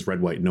no one else is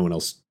red white. No one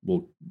else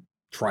will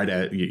try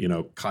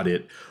to, cut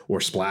it or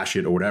splash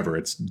it or whatever.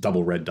 It's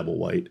double red, double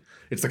white.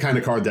 It's the kind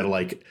of card that,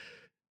 like,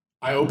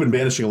 I open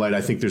Banishing Light.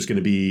 I think there's going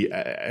to be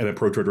at a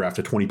Pro Tour draft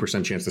a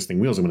 20% chance this thing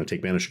wheels. I'm going to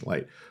take Banishing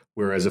Light.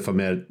 Whereas if I'm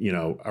at,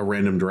 a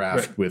random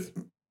draft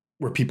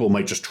where people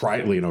might just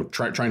trying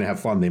to have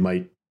fun, they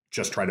might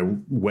just try to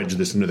wedge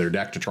this into their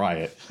deck to try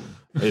it.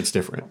 It's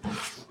different.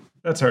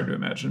 That's hard to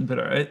imagine, but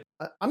all right.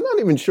 I'm not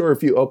even sure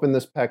if you open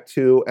this pack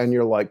 2 and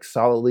you're like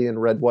solidly in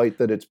red-white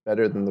that it's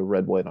better than the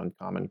red-white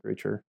uncommon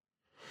creature.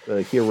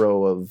 The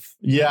hero of...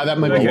 Yeah, that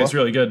might be... It's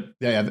really good.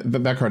 Yeah,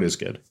 that card is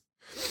good.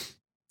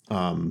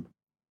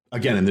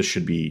 Again, and this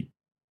should be...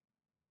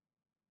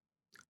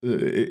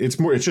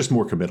 It's just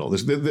more committal.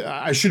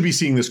 I should be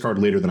seeing this card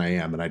later than I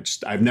am, and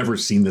I've never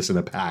seen this in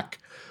a pack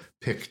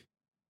pick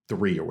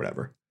 3 or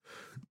whatever.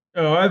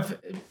 Oh, I've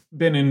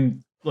been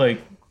in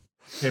like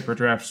paper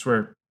drafts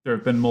where there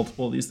have been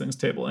multiple of these things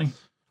tabling.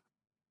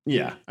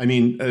 Yeah, I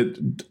mean,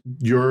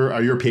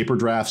 are your paper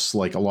drafts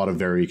like a lot of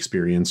very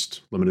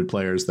experienced limited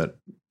players that?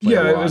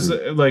 Yeah, it was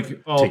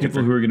like all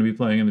people who are going to be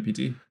playing in the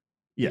PT.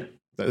 Yeah,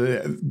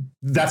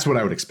 that's what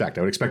I would expect.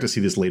 I would expect to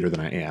see this later than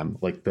I am.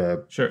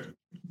 Sure.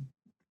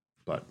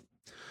 But,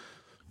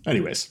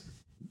 anyways,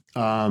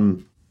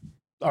 all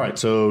right.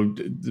 So,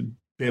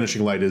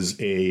 Banishing Light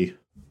is a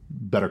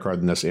better card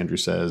than this, Andrew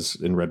says,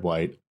 in red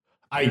white.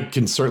 I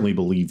can certainly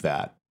believe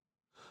that.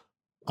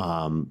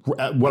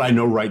 What I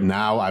know right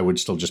now, I would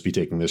still just be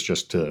taking this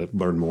just to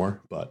learn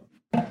more. But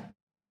all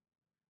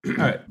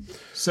right.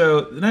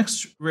 So the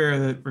next rare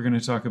that we're going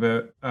to talk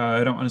about,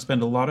 I don't want to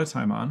spend a lot of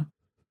time on,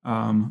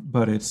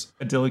 but it's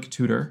Idyllic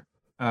Tutor.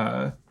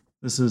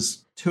 This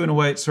is 2 and a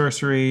white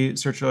sorcery,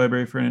 search your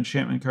library for an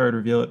enchantment card,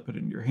 reveal it, put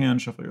it in your hand,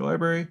 shuffle your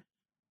library.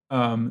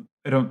 I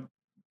don't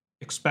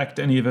expect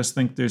any of us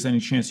think there's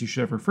any chance you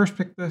should ever first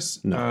pick this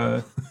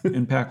in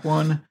pack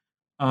 1.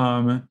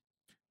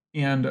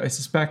 And I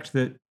suspect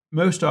that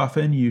most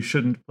often you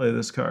shouldn't play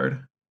this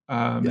card.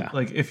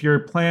 Like if your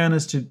plan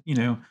is to,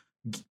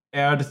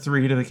 add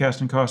 3 to the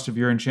casting cost of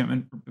your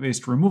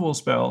enchantment-based removal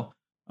spell,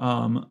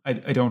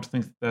 I don't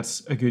think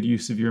that's a good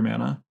use of your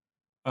mana.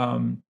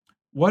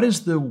 What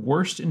is the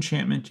worst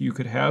enchantment you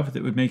could have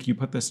that would make you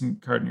put this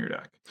card in your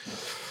deck?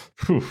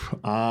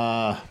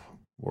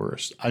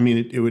 Worst. I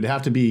mean, it would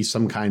have to be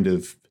some kind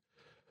of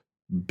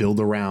build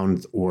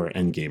around or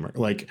endgamer.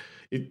 Like,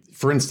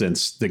 for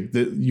instance,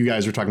 you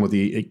guys are talking about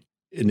the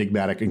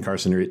enigmatic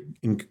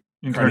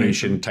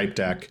incarnation type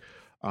deck.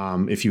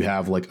 If you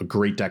have like a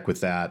great deck with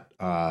that,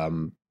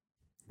 then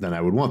I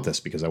would want this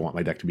because I want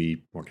my deck to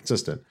be more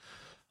consistent.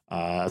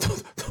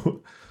 The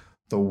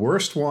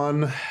worst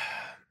one,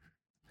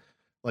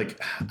 like,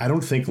 I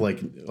don't think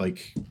like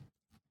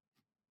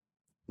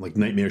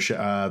Nightmare,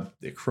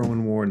 the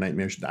Crowan War,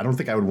 Nightmare. I don't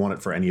think I would want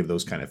it for any of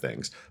those kind of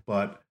things.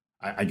 But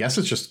I guess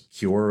it's just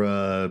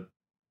Kiora,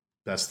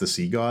 Best the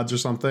Sea Gods or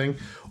something.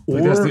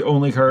 Like that's the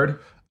only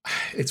card?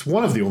 It's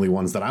one of the only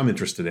ones that I'm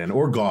interested in,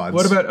 or Gods.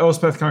 What about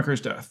Elspeth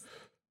Conquers Death?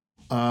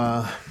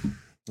 That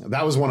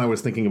was one I was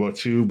thinking about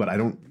too, but I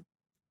don't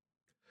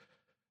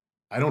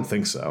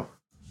think so.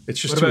 It's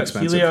just too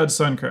expensive. Heliod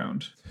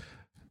Suncrowned?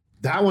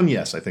 That one,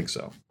 yes, I think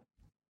so.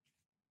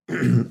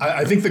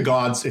 I think the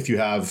Gods, if you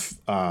have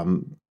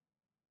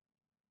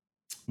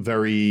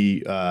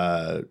very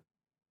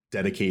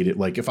dedicated,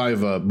 like if I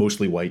have a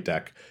mostly white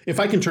deck, if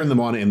I can turn them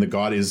on and the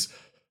God is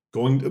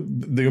going,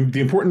 the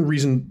important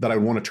reason that I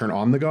want to turn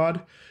on the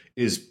God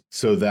is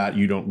so that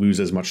you don't lose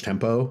as much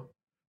tempo.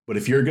 But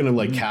if you're going to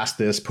like cast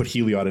this, put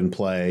Heliod in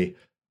play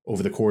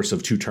over the course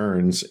of 2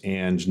 turns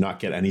and not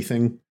get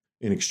anything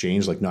in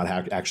exchange, like not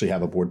actually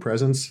have a board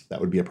presence, that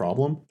would be a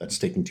problem. That's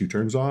taking 2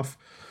 turns off.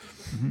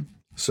 Mm-hmm.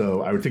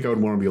 So I would think I would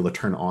want to be able to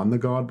turn on the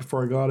God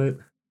before I got it.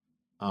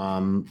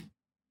 And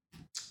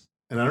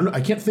I don't know,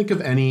 I can't think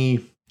of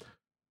any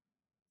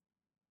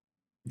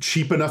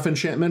cheap enough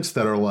enchantments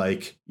that are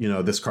like,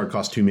 this card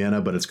costs 2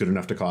 mana, but it's good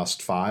enough to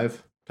cost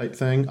 5 type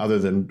thing, other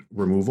than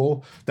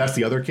removal. That's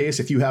the other case.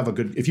 If you have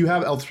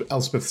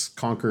Elspeth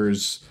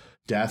Conquers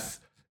Death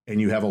and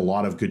you have a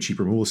lot of good cheap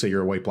removal, say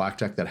you're a white-black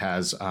deck that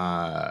has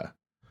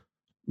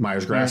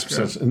Mire's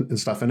Grasp and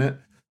stuff in it,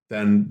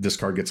 then this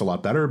card gets a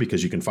lot better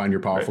because you can find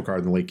your powerful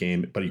card in the late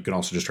game, but you can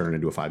also just turn it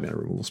into a 5-mana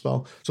removal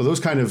spell. So those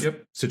kind of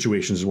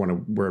situations is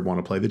where I want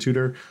to play the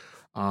tutor.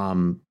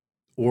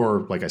 Or,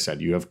 like I said,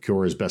 you have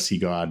Kiora's Best Sea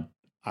God.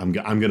 I'm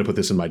going to put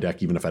this in my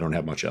deck even if I don't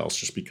have much else,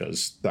 just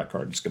because that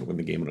card is going to win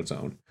the game on its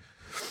own.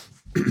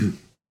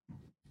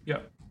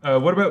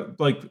 What about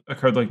like a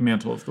card like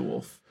Mantle of the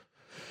Wolf?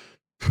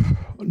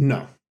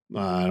 No.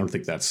 I don't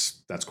think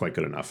that's quite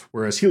good enough.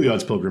 Whereas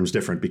Heliod's Pilgrim is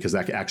different because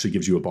that actually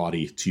gives you a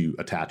body to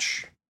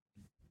attach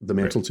the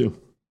mantle to.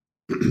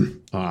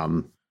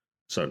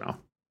 So no,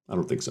 I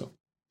don't think so.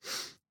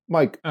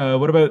 Mike,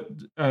 what about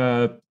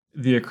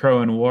the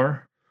Crowan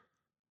War?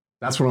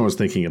 That's what I was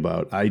thinking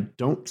about. I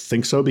don't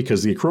think so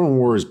because the Crowan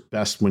War is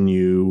best when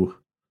you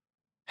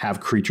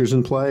have creatures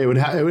in play. It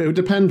would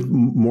depend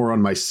more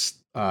on my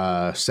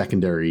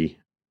secondary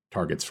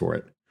targets for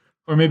it.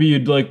 Or maybe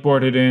you'd like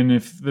board it in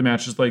if the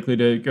match is likely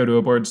to go to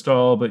a board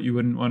stall, but you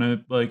wouldn't want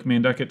to like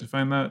main deck it to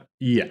find that.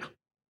 Yeah,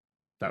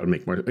 that would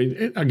make more.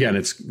 Again,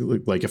 it's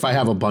like if I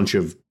have a bunch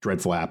of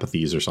Dreadful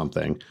Apathies or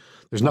something,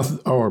 there's nothing.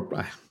 Or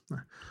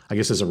I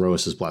guess there's a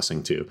Roas's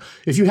Blessing too.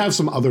 If you have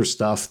some other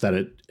stuff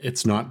that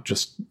it's not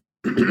just.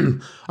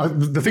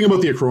 The thing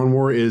about the Crowan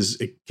War is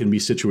it can be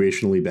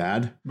situationally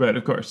bad. Right,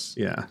 of course.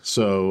 Yeah,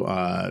 so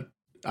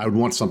I would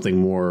want something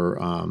more.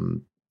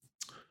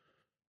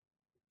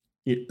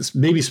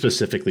 Maybe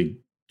specifically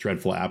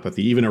Dreadful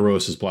Apathy. Even a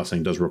Roas's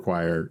Blessing does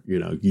require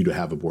you to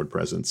have a board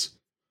presence.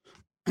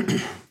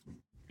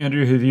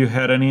 Andrew, have you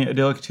had any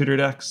Idyllic Tutor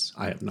decks?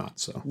 I have not.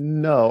 So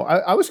no.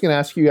 I was going to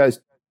ask you guys: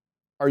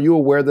 are you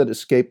aware that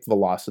Escape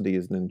Velocity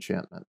is an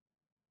enchantment?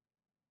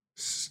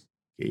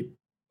 Escape.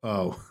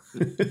 Oh,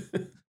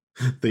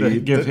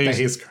 the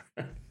haste card.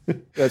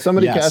 Yeah,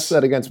 somebody cast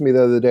that against me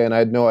the other day, and I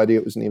had no idea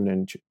it was even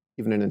an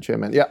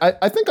enchantment. Yeah,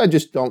 I think I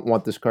just don't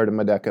want this card in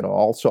my deck at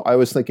all. So I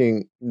was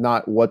thinking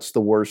not what's the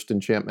worst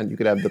enchantment you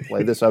could have to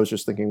play this. I was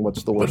just thinking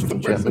what's the worst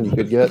enchantment you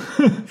could get.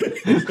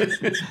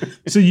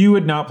 So you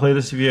would not play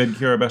this if you had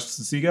Kiora Best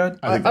the Sea God?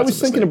 I was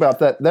thinking about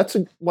that. That's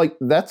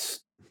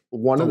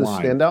one of the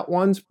standout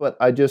ones, but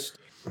I just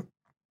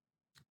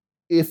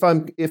if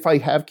I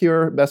have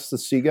Kiora Best the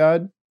Sea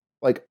God,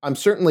 like I'm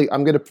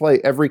going to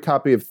play every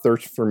copy of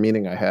Thirst for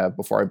Meaning I have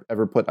before I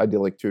ever put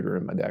Idyllic Tutor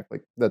in my deck.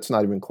 Like that's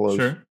not even close.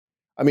 Sure.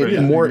 I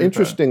mean, more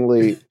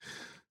interestingly,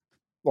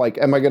 like,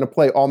 am I going to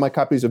play all my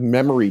copies of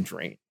Memory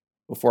Drain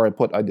before I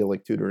put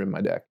Idyllic Tutor in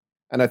my deck?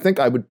 And I think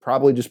I would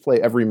probably just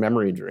play every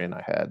Memory Drain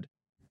I had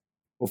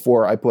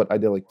before I put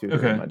Idyllic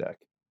Tutor in my deck.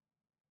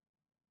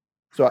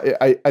 So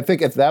I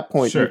think at that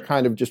point, you're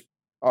kind of just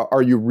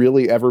are you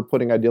really ever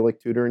putting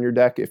Idyllic Tutor in your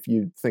deck if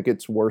you think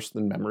it's worse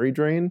than Memory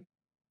Drain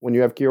when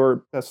you have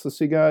Kiora Best the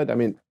Sea God? I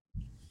mean,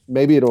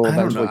 maybe it'll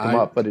eventually come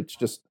up, but it's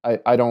just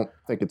I don't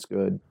think it's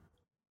good.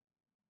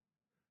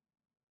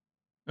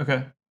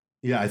 Okay.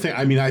 Yeah,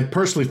 I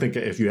personally think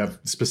if you have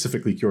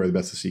specifically Kiora the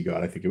Best of Sea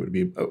God, I think it would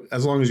be,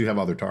 as long as you have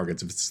other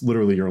targets, if it's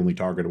literally your only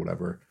target or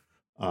whatever,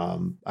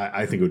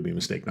 I think it would be a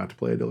mistake not to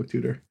play Idyllic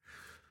Tutor.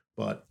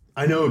 But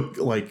I know,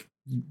 like,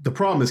 the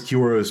problem is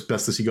Kiora's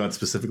Best of Sea God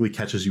specifically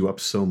catches you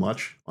up so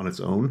much on its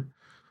own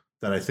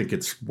that I think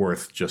it's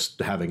worth just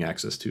having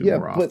access to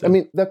more often. But I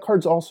mean, that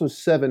card's also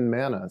 7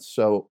 mana,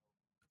 so...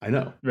 I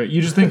know. Right,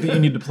 you just think that you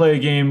need to play a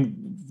game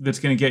that's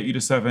going to get you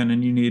to 7,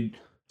 and you need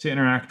to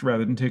interact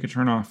rather than take a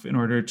turn off in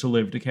order to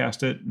live to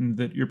cast it, and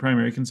that your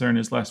primary concern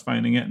is less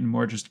finding it and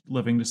more just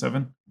living to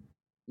 7?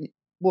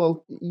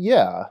 Well,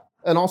 yeah.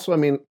 And also, I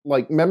mean,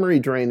 like, Memory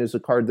Drain is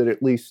a card that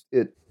at least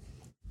the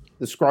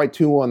Scry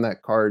 2 on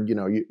that card, you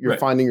know, you're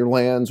finding your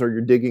lands or you're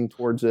digging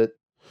towards it.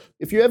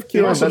 If you have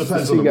Kiora Best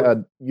of Sea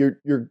God,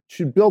 you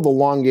should build a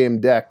long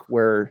game deck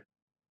where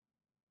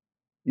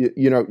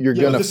you're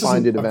going to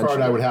find it eventually. A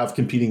card I would have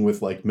competing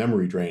with, like,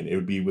 Memory Drain. It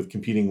would be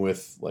competing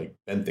with, like,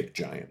 Benthic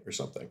Giant or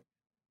something.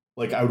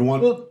 Like, I would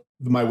want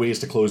my ways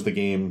to close the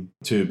game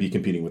to be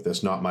competing with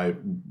this, not my,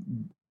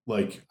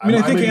 like...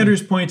 I think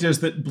Andrew's point is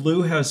that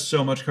blue has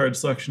so much card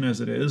selection as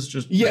it is.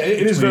 It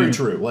is very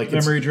true. Like,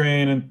 Memory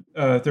Drain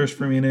and Thirst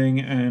for Meaning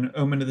and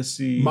Omen of the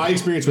Sea. My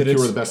experience with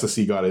Kiora the Best of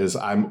Sea God is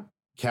I'm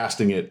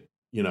casting it,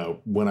 you know,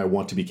 when I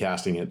want to be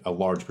casting it a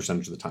large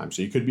percentage of the time.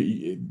 So you could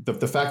be...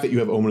 The fact that you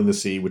have Omen of the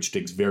Sea, which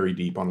digs very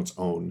deep on its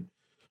own,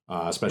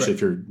 especially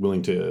if you're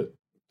willing to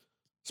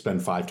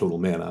spend 5 total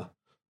mana...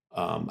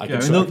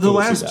 the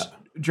last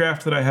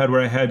draft that I had where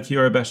I had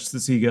Kiora Best of the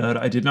Sea God,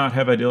 I did not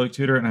have Idyllic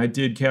Tutor, and I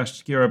did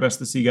cast Kiora Best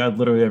of the Sea God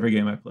literally every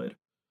game I played.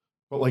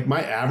 But, like,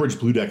 my average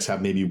blue decks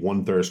have maybe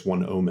 1 Thirst,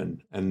 1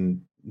 Omen,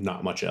 and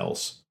not much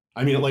else.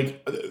 I mean,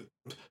 like,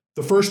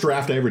 the first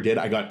draft I ever did,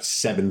 I got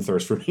 7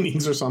 Thirst for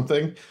Meanings or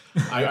something.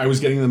 I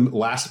was getting them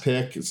last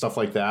pick and stuff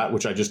like that,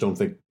 which I just don't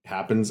think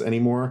happens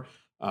anymore.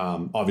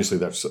 Obviously,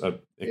 that's an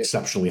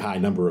exceptionally high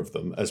number of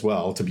them as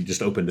well to be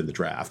just opened in the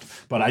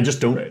draft. But I just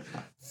don't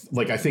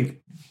like. I think,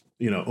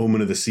 you know,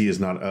 Omen of the Sea is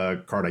not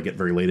a card I get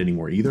very late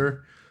anymore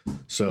either.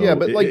 So yeah,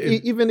 but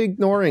even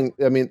ignoring,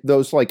 I mean,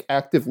 those like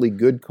actively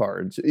good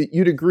cards,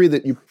 you'd agree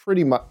that you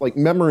pretty much like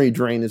Memory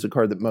Drain is a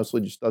card that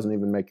mostly just doesn't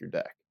even make your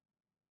deck.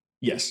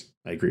 Yes,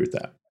 I agree with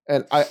that.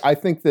 And I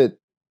think that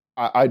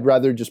I'd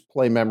rather just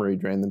play Memory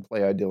Drain than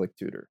play Idyllic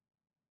Tutor.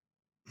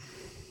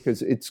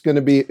 Because it's going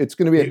to be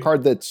a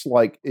card that's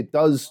like, it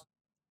does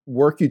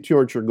work you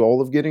towards your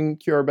goal of getting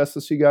Kiora Best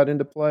of Sea God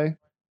into play,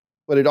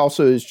 but it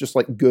also is just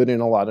like good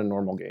in a lot of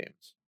normal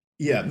games.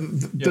 Yeah,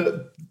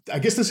 I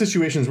guess the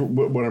situation is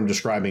what I'm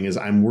describing is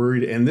I'm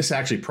worried, and this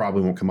actually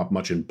probably won't come up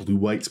much in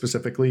blue-white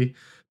specifically,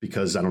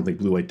 because I don't think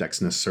blue-white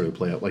decks necessarily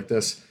play out like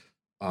this,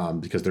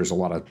 because there's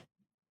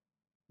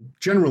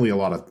generally a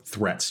lot of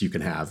threats you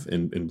can have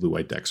in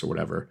blue-white decks or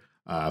whatever,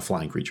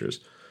 flying creatures.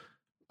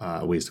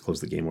 Ways to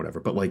close the game, whatever.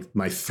 But like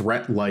my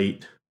threat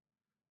light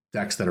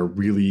decks that are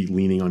really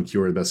leaning on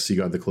Kiora the Best of Sea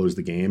God to close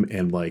the game,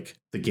 and like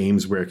the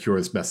games where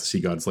Kiora the Best of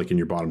Sea God's like in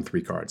your bottom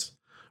 3 cards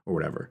or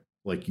whatever,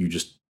 like you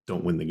just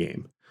don't win the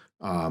game.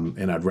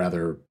 And I'd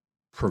rather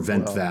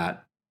prevent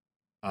that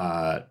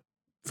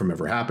from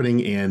ever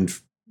happening. And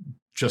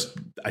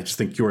I just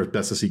think Kiora the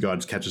Best of Sea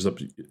God catches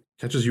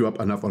you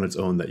up enough on its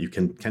own that you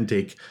can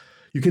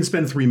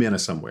spend 3 mana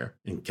somewhere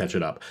and catch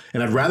it up.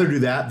 And I'd rather do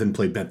that than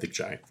play Benthic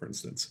Giant, for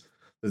instance.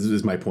 This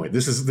is my point.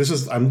 This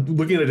is I'm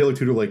looking at Idyllic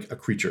Tutor like a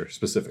creature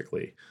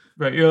specifically.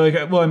 Right. You're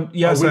like, well,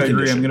 yes, I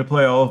agree. I'm going to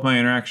play all of my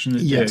interaction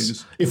that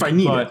digs. If I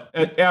need it.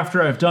 But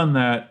after I've done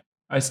that,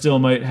 I still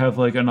might have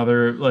like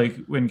another like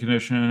win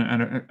condition,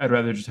 and I'd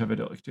rather just have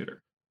Idyllic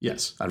Tutor.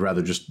 Yes, I'd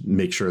rather just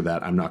make sure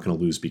that I'm not going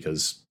to lose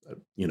because,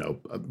 you know,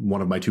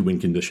 one of my 2 win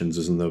conditions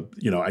is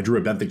I drew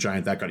a Benthic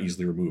Giant that got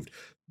easily removed.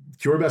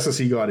 Kiora Best of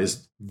Sea God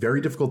is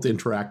very difficult to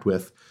interact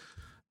with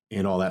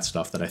and all that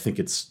stuff that I think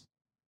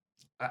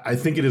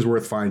it is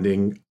worth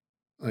finding,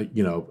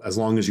 you know, as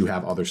long as you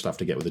have other stuff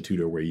to get with a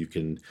tutor where you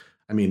can,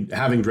 I mean,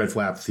 having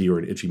Dreadful Apathy or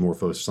an Itchy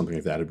Morphos or something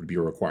like that, it would be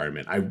a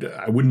requirement.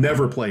 I would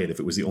never play it if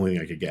it was the only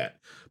thing I could get.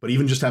 But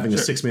even just having a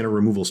 6 mana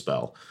removal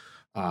spell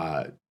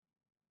to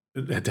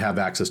have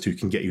access to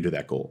can get you to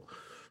that goal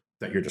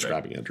that you're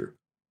describing, Andrew.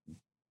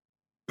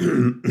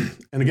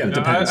 And again, it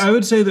depends. I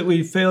would say that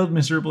we failed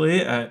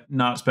miserably at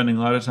not spending a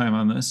lot of time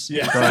on this.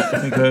 Yeah. But I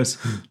think it was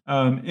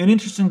an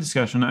interesting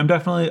discussion. I've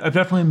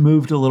definitely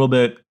moved a little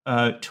bit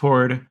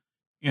toward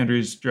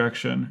Andrew's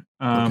direction.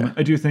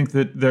 I do think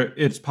that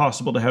it's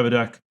possible to have a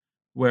deck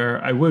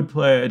where I would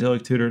play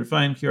Idyllic Tutor to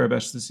find Kiora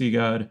Best of the Sea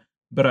God,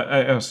 but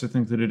I also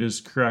think that it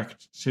is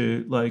correct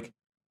to like,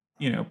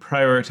 you know,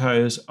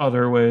 prioritize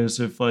other ways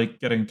of like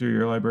getting through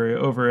your library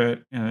over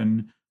it.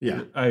 And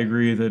I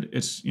agree that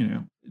it's, you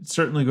know, it's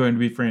certainly going to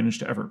be fringe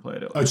to ever play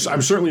it.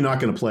 I'm certainly not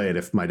going to play it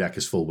if my deck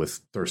is full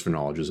with Thirst for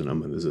Knowledges in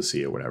them and there's a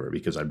C or whatever,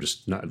 because I'm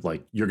just not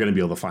like, you're going to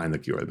be able to find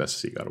that you are the best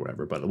C god or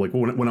whatever. But like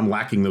when I'm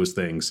lacking those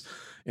things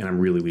and I'm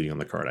really leading on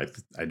the card,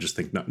 I just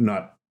think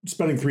not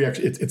spending 3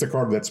 extra. It's a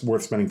card that's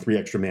worth spending 3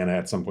 extra mana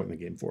at some point in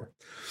the game for.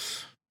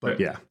 But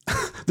yeah,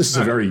 this is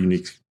a very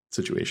unique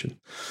situation.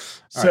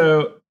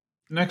 So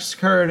next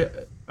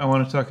card I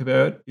want to talk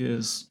about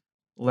is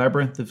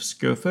Labyrinth of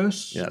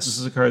Scophos. Yes. This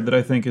is a card that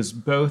I think is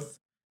both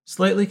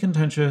slightly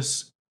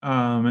contentious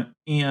and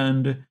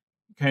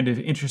kind of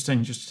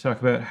interesting just to talk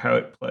about how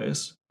it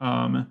plays.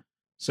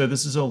 So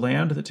this is a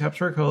land that taps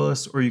for a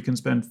colorless, or you can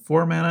spend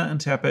 4 mana and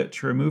tap it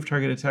to remove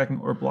target attacking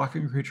or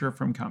blocking creature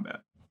from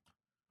combat.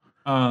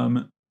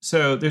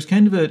 So there's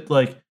kind of a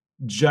like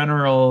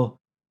general,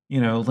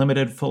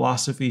 limited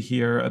philosophy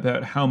here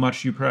about how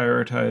much you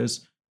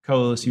prioritize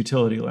colorless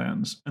utility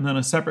lands. And then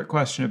a separate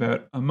question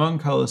about among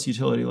colorless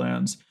utility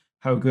lands,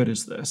 how good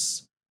is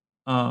this?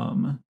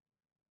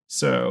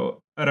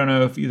 So I don't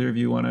know if either of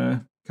you want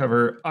to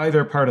cover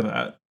either part of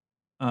that.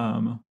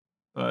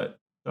 But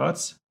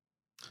thoughts?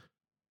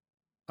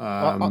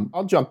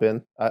 I'll jump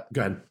in.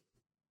 Go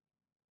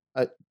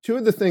ahead. 2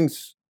 of the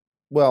things.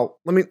 Well,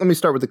 let me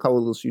start with the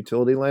colorless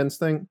utility lands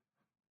thing.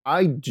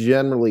 I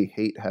generally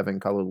hate having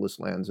colorless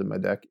lands in my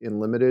deck in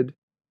limited.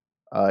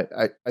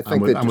 I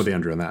think I'm with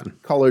Andrew on that.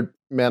 Colored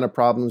mana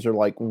problems are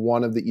like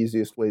one of the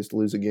easiest ways to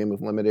lose a game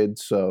of limited.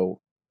 So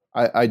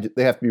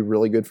they have to be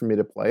really good for me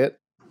to play it.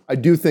 I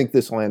do think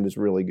this land is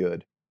really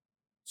good.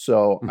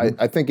 So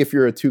I think if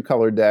you're a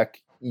 2-color deck,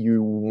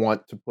 you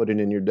want to put it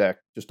in your deck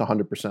just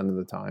 100% of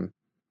the time.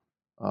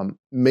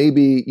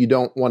 Maybe you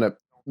don't want to.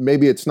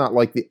 Maybe it's not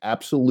like the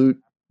absolute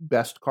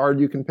best card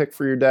you can pick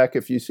for your deck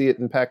if you see it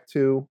in pack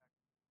 2.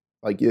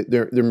 Like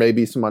there may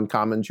be some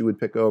uncommons you would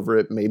pick over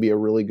it, maybe a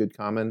really good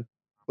common,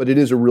 but it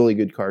is a really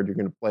good card you're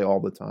going to play all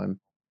the time.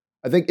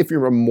 I think if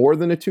you're a more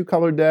than a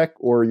 2-color deck,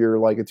 or you're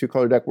like a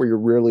 2-color deck where you're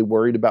really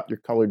worried about your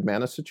colored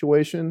mana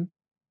situation,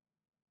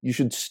 you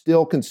should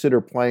still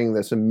consider playing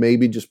this and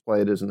maybe just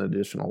play it as an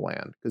additional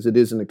land, because it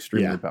is an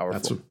extremely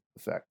powerful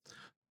effect.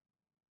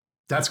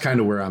 That's kind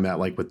of where I'm at,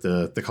 like with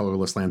the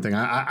colorless land thing.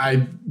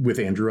 I with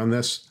Andrew on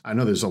this. I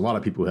know there's a lot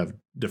of people who have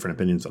different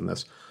opinions on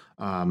this.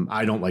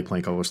 I don't like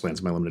playing colorless lands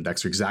in my limited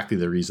decks for exactly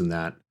the reason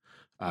that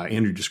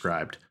Andrew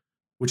described,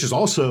 which is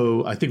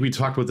also, I think we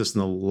talked about this in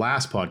the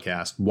last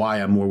podcast,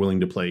 why I'm more willing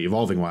to play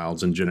Evolving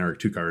Wilds and generic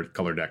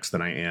 2-color decks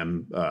than I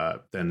am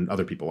than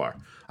other people are.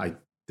 I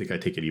think I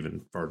take it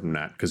even farther than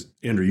that, because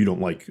Andrew, you don't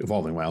like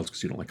Evolving Wilds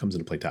because you don't like comes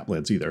into play tap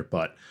lands either.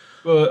 But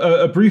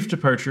a brief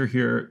departure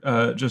here,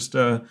 just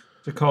to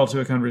call to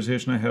a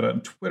conversation I had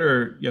on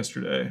Twitter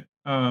yesterday.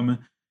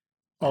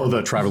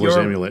 The Traveler's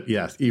Amulet,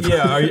 yes.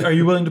 Yeah, are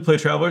you willing to play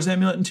Traveler's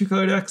Amulet in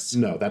 2-color decks?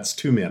 No, that's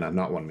 2 mana,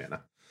 not 1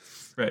 mana.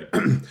 Right.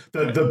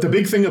 The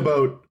big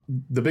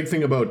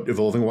thing about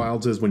Evolving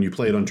Wilds is when you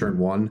play it on turn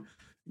 1,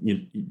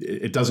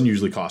 it doesn't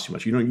usually cost you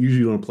much. You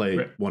don't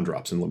play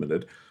 1-drops in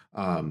limited.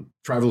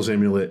 Traveler's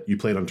Amulet, you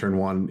play it on turn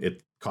 1,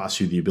 it costs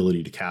you the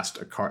ability to cast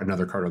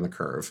another card on the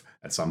curve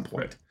at some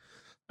point.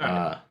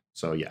 Right.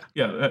 So yeah.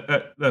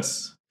 Yeah,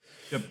 that's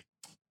yep.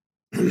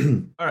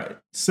 All right.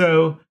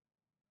 So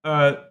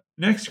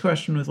next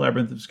question with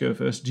Labyrinth of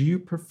Scophos. Do you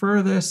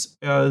prefer this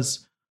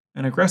as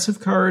an aggressive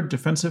card,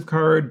 defensive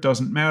card?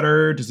 Doesn't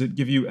matter. Does it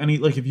give you any,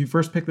 like if you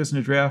first pick this in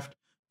a draft,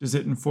 does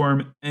it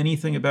inform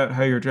anything about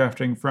how you're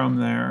drafting from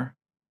there?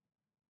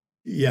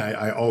 Yeah,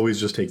 I always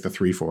just take the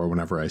 3/4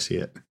 whenever I see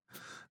it.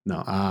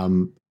 No,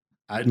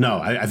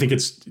 I think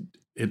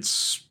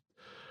it's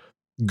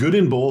good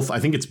in both. I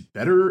think it's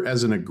better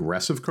as an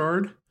aggressive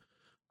card.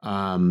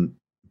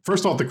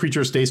 First off, the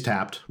creature stays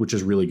tapped, which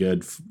is really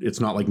good.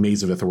 It's not like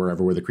Maze of Ith or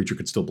wherever where the creature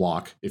could still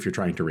block if you're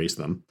trying to race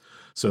them.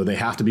 So they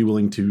have to be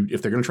willing to,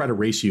 if they're going to try to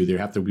race you, they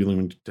have to be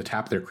willing to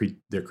tap their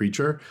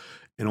creature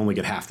and only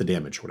get half the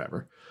damage or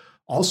whatever.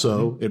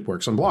 Also, it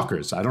works on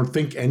blockers. I don't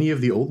think any of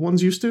the old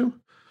ones used to.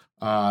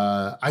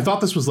 I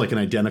thought this was like an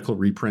identical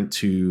reprint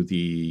to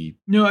the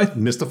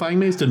Mystifying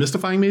Maze. Did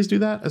Mystifying Maze do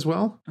that as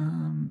well?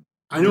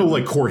 I know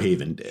like Core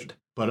Haven did.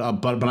 But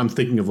I'm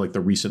thinking of like the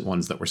recent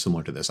ones that were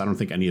similar to this. I don't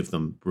think any of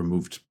them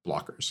removed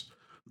blockers.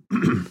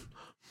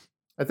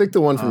 I think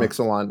the one from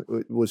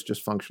Ixalan was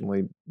just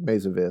functionally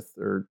Maze of Ith,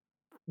 or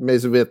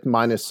Maze of Ith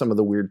minus some of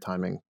the weird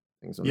timing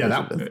things.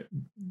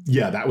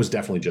 That was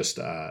definitely just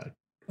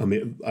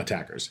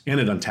attackers, and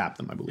it untapped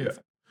them, I believe.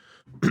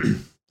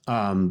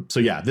 Yeah. So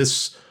yeah,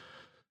 this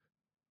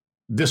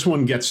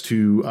one gets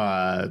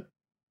to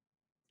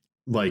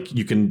like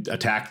you can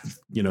attack,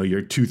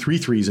 your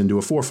 2/3/3s into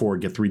a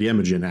 4/4, get 3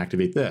 damage and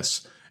activate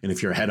this. And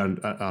if you're ahead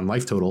on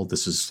life total,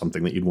 this is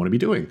something that you'd want to be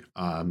doing.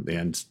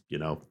 And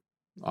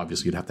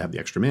obviously you'd have to have the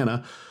extra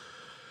mana.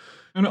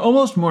 And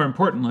almost more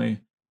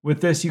importantly, with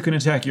this, you can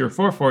attack your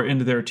 4/4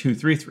 into their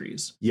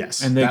 2/3/3s.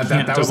 Yes. And they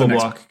can't double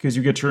block because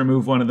you get to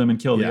remove one of them and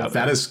kill the other.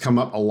 That has come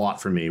up a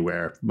lot for me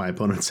where my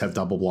opponents have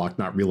double blocked,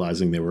 not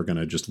realizing they were going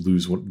to just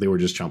lose. They were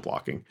just chump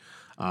blocking.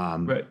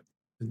 Right.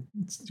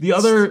 The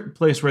other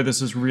place where this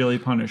is really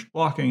punished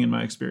blocking, in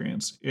my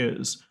experience,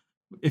 is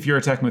if you're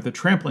attacking with a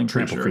trampling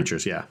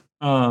creatures, yeah.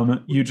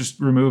 You just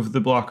remove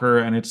the blocker,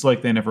 and it's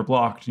like they never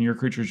blocked, and your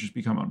creatures just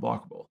become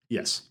unblockable.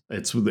 Yes,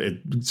 it's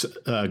good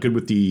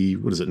with the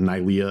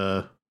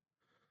Nylea,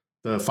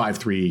 the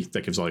 5/3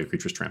 that gives all your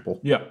creatures trample.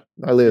 Yeah,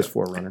 Nylea's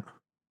Forerunner.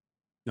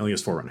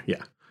 Nylea's Forerunner,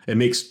 yeah. It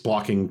makes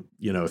blocking,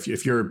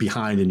 if you're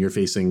behind and you're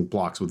facing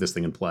blocks with this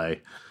thing in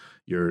play,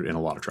 you're in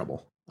a lot of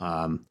trouble.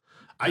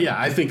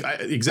 I think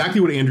exactly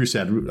what Andrew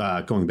said,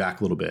 going back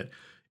a little bit.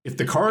 If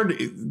the card,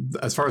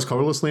 as far as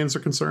colorless lands are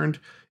concerned,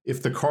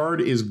 if the card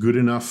is good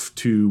enough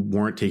to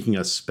warrant taking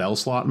a spell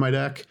slot in my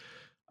deck,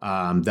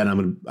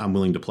 then I'm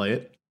willing to play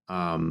it.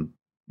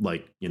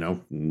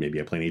 Maybe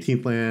I play an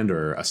 18th land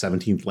or a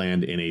 17th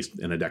land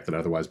in a deck that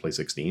otherwise plays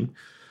 16.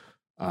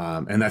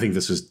 And I think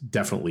this is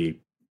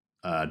definitely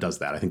does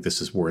that. I think this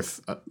is worth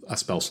a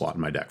spell slot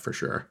in my deck for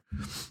sure.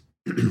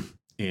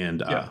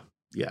 And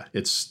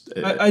it's.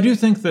 I do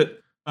think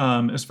that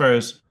as far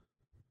as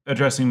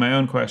addressing my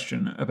own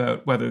question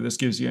about whether this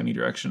gives you any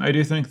direction, I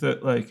do think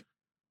that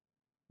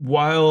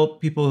while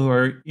people who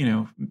are,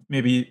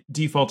 maybe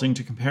defaulting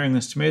to comparing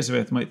this to Maze of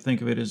Ith might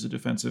think of it as a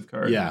defensive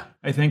card. Yeah.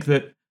 I think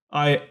that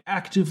I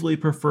actively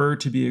prefer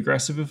to be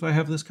aggressive if I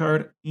have this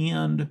card.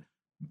 And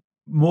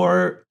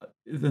more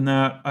than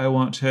that, I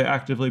want to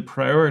actively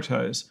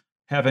prioritize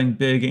having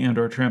big and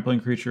or trampling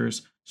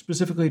creatures,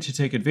 specifically to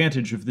take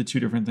advantage of the two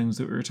different things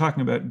that we were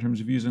talking about in terms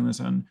of using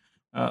this on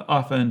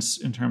offense,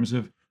 in terms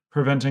of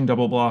preventing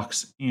double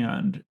blocks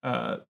and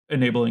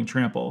enabling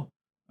trample.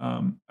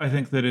 I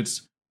think that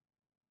it's,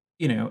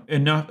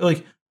 enough.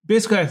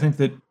 Basically, I think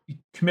that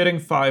committing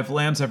 5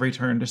 lands every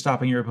turn to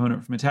stopping your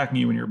opponent from attacking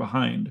you when you're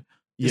behind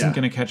isn't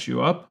going to catch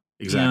you up.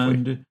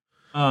 Exactly.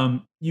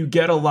 And you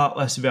get a lot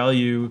less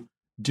value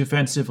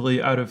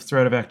defensively out of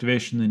Threat of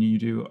Activation than you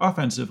do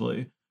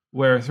offensively,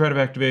 where Threat of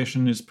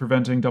Activation is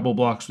preventing double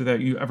blocks without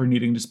you ever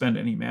needing to spend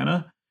any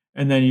mana.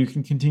 And then you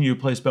can continue to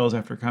play spells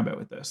after combat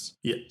with this.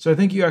 Yeah. So I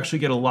think you actually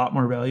get a lot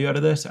more value out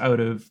of this, out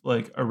of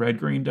a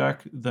red-green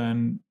deck,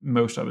 than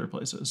most other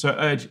places. So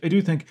I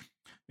do think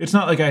it's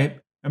not like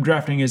I'm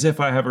drafting as if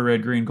I have a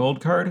red-green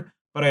gold card,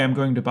 but I am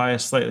going to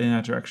bias slightly in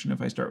that direction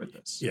if I start with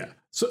this. Yeah.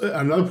 So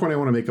another point I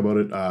want to make about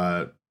it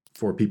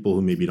for people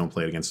who maybe don't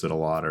play against it a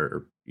lot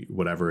or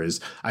whatever is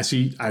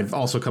I've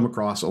also come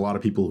across a lot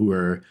of people who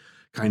are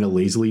kind of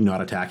lazily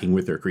not attacking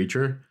with their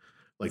creature.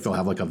 Like they'll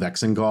have a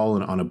Vexing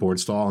Gall on a board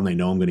stall and they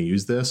know I'm going to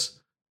use this.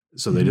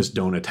 So they just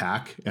don't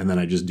attack. And then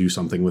I just do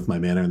something with my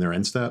mana in their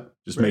end step.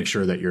 Just make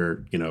sure that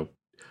you're,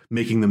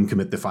 making them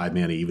commit the 5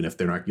 mana, even if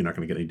you're not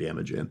going to get any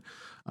damage in,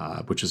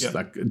 which is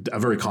a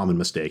very common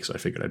mistake. So I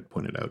figured I'd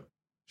point it out.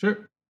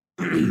 Sure.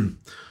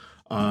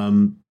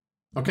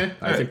 Okay.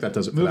 I think that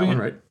does it for that one,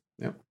 right?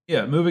 Yeah.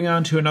 Yeah. Moving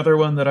on to another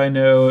one that I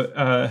know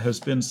has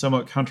been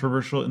somewhat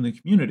controversial in the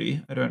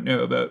community. I don't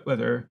know about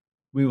whether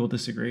we will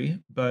disagree,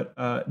 but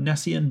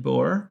Nessian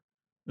Boar.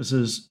 This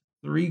is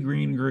 3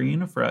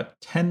 green for a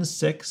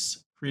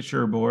 10/6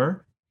 creature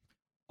boar.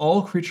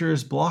 All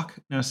creatures block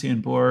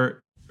Nessian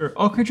Boar, or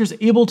all creatures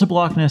able to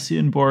block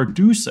Nessian Boar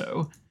do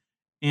so.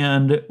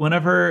 And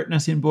whenever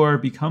Nessian Boar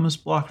becomes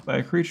blocked by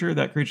a creature,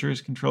 that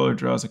creature's controller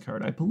draws a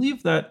card. I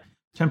believe that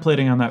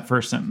templating on that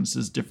first sentence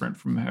is different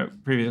from how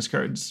previous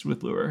cards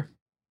with Lure.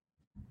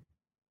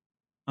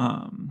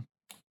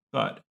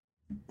 But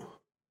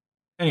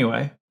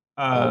anyway.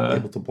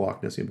 Able to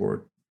block Nessian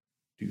Boar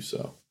do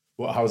so.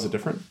 Well, how is it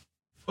different?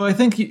 Well, I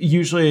think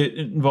usually it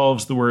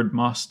involves the word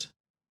must.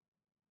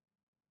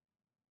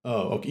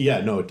 Oh, okay.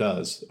 Yeah, no, it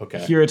does. Okay.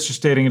 Here it's just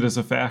stating it as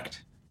a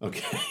fact.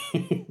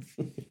 Okay.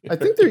 I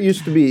think there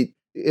used to be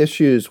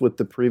issues with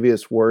the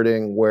previous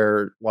wording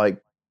where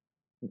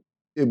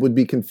it would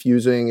be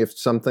confusing if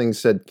something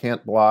said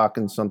can't block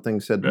and something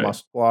said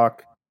must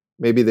block.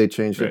 Maybe they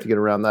changed it to get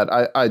around that.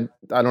 I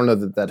don't know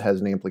that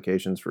has any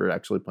implications for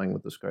actually playing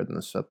with this card in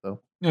this set,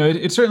 though. No,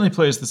 it certainly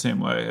plays the same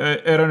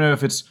way. I don't know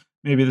if it's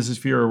maybe this is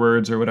fewer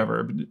words or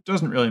whatever, but it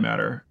doesn't really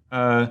matter.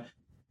 How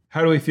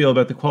do we feel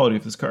about the quality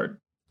of this card?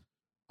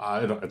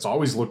 It's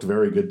always looked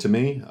very good to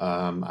me.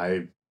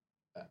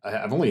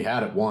 I've only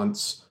had it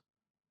once,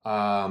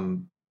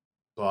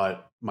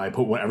 but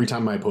every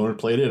time my opponent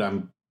played it,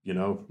 I'm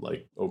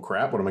oh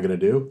crap, what am I going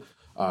to do?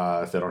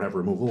 If they don't have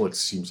removal, it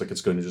seems like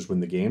it's going to just win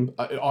the game.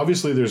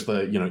 Obviously, there's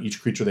the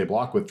each creature they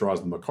block with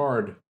draws them a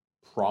card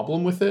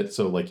problem with it.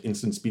 So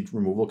instant speed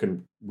removal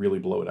can really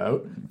blow it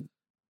out.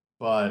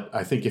 But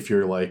I think if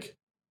you're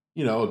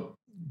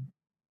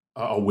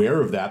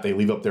aware of that, they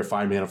leave up their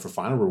 5 mana for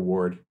final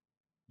reward.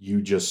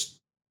 You just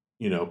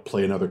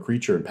play another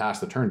creature and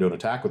pass the turn, don't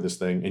attack with this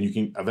thing, and you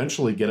can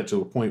eventually get it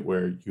to a point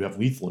where you have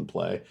lethal in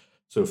play.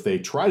 So if they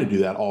try to do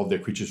that, all of their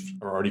creatures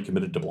are already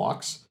committed to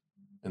blocks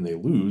and they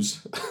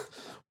lose,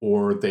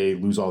 or they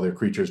lose all their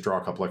creatures, draw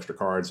a couple extra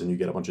cards, and you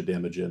get a bunch of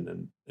damage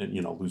in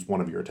and lose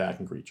one of your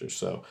attacking creatures.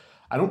 So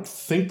I don't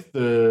think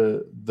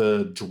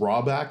the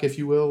drawback, if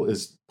you will,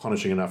 is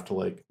punishing enough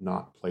to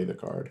not play the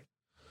card.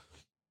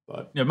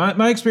 But yeah,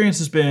 my experience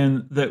has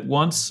been that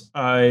once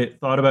I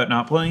thought about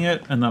not playing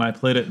it, and then I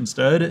played it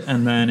instead,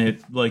 and then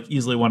it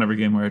easily won every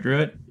game where I drew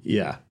it.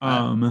 Yeah.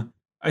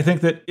 I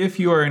think that if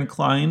you are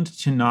inclined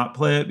to not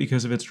play it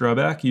because of its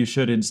drawback, you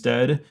should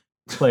instead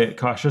play it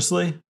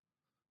cautiously.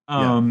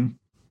 And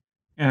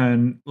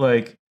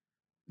like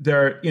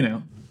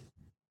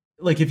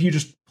like if you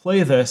just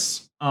play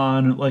this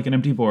on like an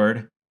empty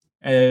board,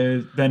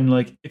 then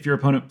like if your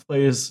opponent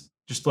plays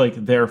just like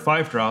their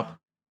 5-drop,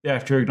 they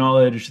have to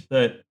acknowledge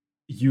that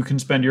you can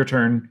spend your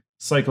turn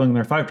cycling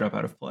their 5-drop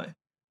out of play,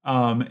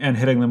 and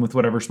hitting them with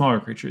whatever smaller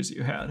creatures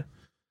you had.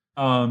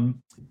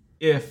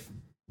 If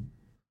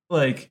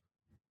like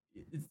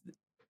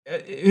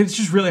it's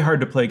just really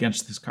hard to play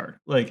against this card.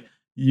 Like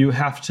you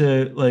have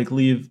to like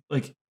leave,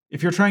 like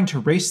if you're trying to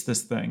race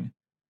this thing,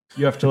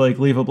 you have to like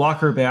leave a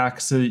blocker back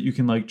so that you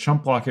can like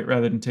chump block it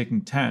rather than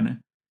taking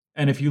 10.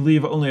 And if you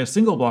leave only a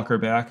single blocker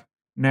back,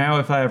 now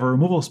if I have a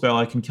removal spell,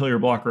 I can kill your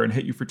blocker and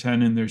hit you for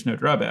 10 and there's no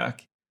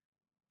drawback.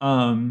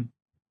 And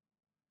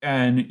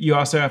you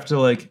also have to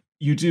like,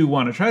 you do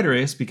want to try to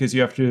race because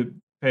you have to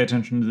pay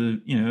attention to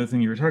the, the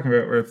thing you were talking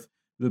about, where if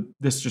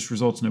this just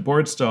results in a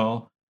board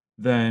stall,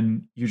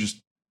 then you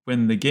just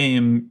win the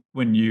game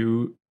when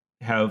you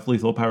have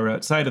lethal power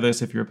outside of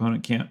this if your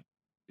opponent can't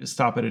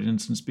stop it at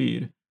instant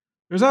speed.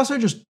 There's also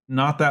just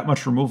not that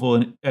much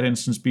removal at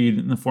instant speed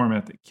in the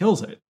format that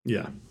kills it.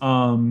 Yeah.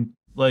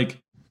 Like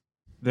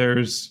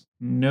there's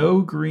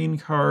no green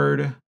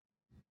card,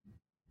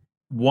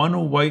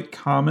 1 white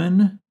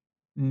common,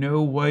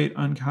 no white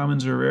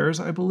uncommons or rares,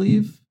 I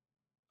believe.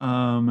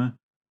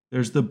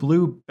 There's the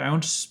blue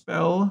bounce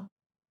spell,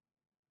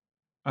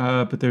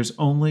 but there's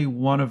only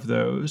one of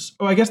those.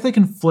 Oh, I guess they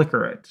can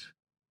flicker it.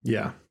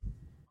 Yeah.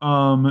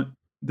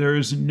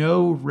 There's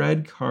no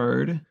red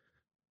card,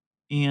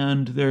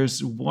 and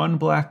there's 1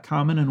 black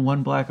common and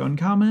 1 black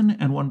uncommon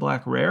and 1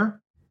 black rare.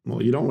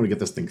 Well, you don't want to get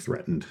this thing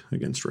threatened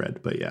against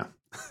red, but yeah.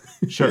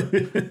 Sure.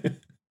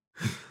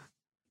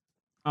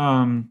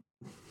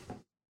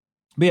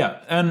 But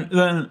yeah, and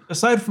then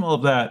aside from all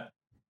of that,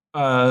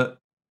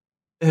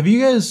 have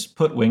you guys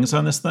put wings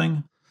on this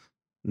thing?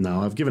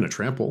 No, I've given it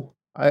trample.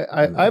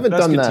 I haven't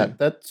done that. Too.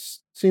 That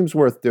seems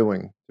worth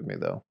doing to me,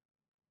 though.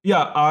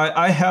 Yeah,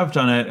 I have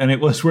done it, and it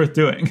was worth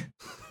doing.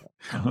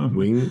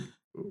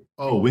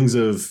 Wings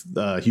of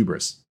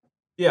Hubris.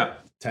 Yeah.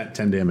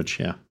 10 damage,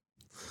 yeah.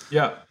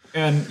 Yeah,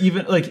 and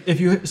even like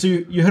if you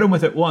hit them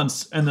with it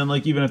once, and then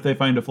like even if they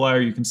find a flyer,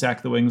 you can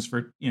sack the wings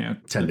for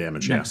 10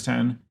 damage, next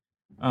 10.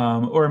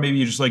 Or maybe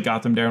you just like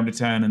got them down to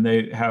 10 and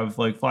they have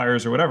like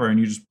flyers or whatever, and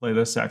you just play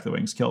this, sack the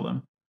wings, kill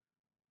them.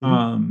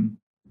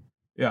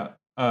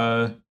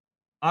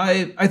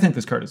 I think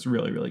this card is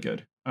really, really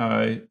good.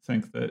 I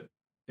think that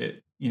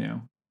it,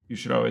 you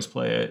should always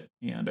play it,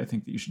 and I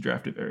think that you should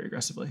draft it very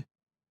aggressively.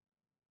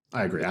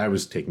 I agree. I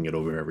was taking it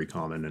over every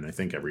common, and I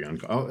think every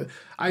uncommon.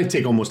 I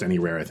take almost any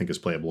rare I think is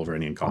playable over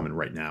any uncommon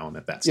right now, and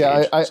at that stage.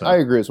 Yeah, I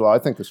agree as well. I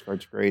think this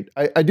card's great.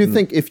 I do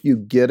think if you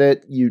get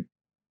it, you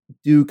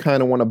do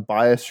kind of want to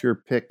bias your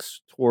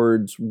picks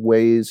towards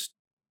ways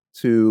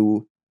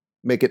to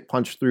make it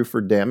punch through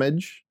for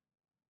damage.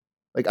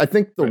 Like I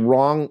think the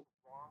wrong.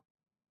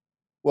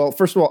 Well,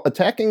 first of all,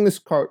 attacking this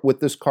card with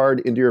this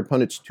card into your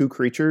opponent's 2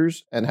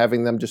 creatures and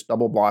having them just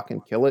double block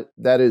and kill it,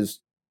 that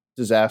is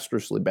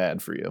disastrously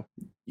bad for you.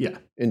 Yeah.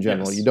 In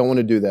general, you don't want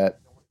to do that.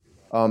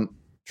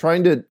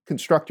 Trying to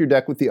construct your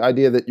deck with the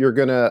idea that you're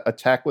going to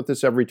attack with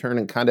this every turn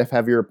and kind of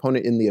have your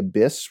opponent in the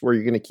abyss where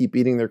you're going to keep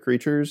eating their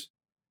creatures,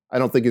 I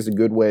don't think is a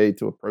good way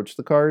to approach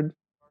the card.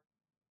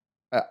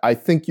 I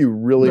think you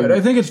really... Right,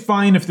 I think it's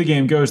fine if the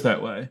game goes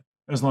that way,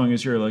 as long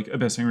as you're like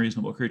abyssing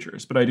reasonable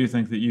creatures. But I do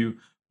think that you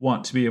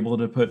want to be able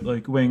to put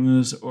like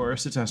wings or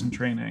Cetacean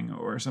Training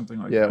or something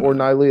like that. Yeah, or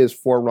Nylea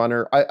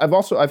Forerunner.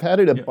 I've had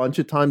it a bunch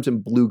of times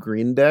in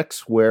blue-green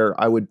decks where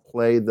I would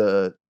play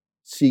the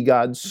Sea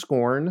God's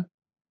Scorn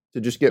to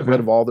just get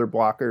rid of all their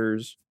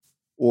blockers,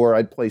 or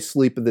I'd play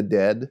Sleep of the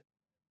Dead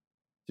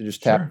to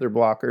just tap their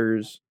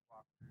blockers.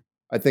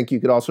 I think you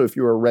could also, if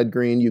you were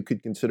red-green, you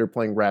could consider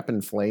playing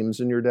Rapid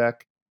Flames in your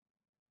deck.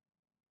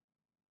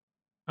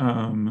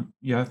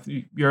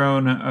 Your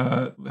own.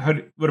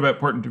 What about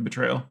Portent of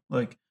Betrayal?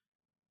 Like,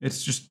 it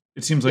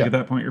seems like at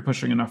that point you're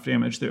pushing enough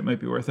damage that it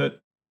might be worth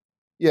it.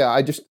 Yeah,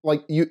 I just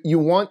like you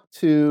want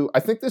to. I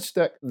think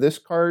this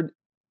card,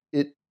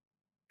 it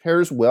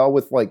pairs well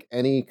with like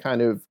any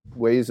kind of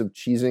ways of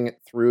cheesing it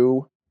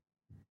through,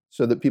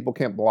 so that people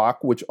can't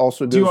block. Which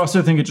also do you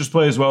also think it just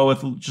plays well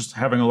with just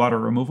having a lot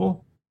of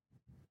removal?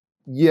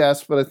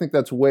 Yes, but I think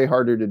that's way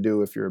harder to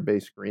do if you're a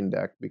base green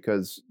deck,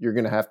 because you're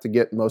going to have to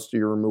get most of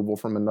your removal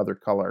from another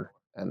color,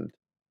 and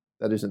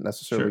that isn't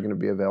necessarily going to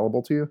be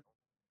available to you.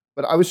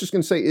 But I was just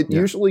going to say, it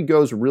usually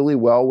goes really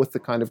well with the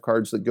kind of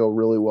cards that go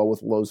really well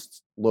with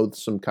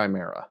Loathsome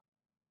Chimera.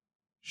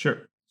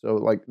 Sure. So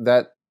like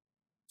that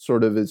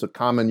sort of is a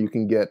common you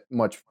can get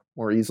much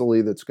more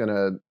easily that's going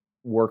to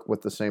work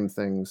with the same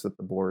things that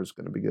the boar is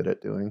going to be good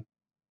at doing.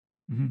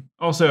 Mm-hmm.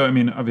 Also, I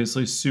mean,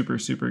 obviously super,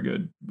 super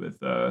good with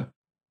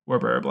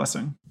Warbearer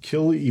Blessing.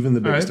 Kill even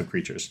the biggest of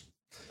creatures.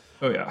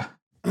 Oh, yeah.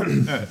 All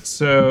right,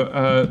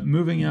 so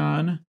moving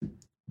on.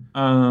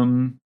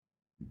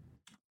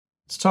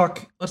 Let's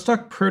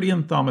talk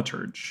Protean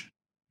Thaumaturge.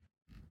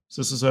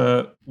 So this is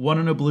a 1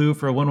 and a blue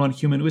for a 1/1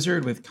 human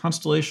wizard with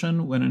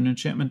Constellation. When an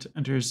enchantment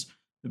enters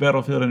the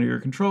battlefield under your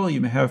control, you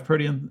may have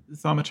Protean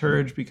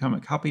Thaumaturge become a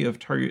copy of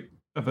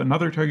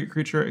another target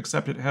creature,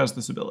 except it has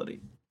this ability.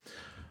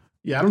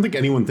 Yeah, I don't think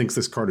anyone thinks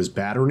this card is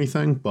bad or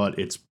anything, but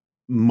it's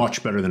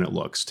much better than it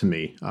looks to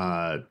me.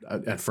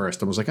 At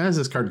first, I was like, is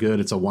this card good?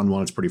 It's a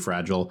 1/1. It's pretty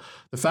fragile.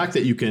 The fact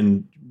that you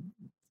can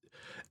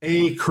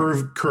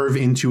curve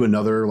into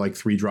another like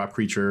 3-drop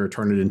creature,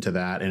 turn it into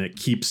that, and it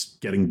keeps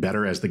getting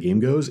better as the game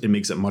goes, it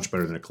makes it much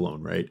better than a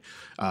clone, right?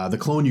 The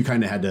clone, you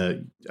kind of had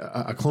to,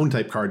 a clone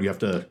type card, you have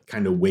to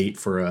kind of wait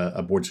for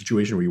a board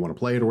situation where you want to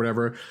play it or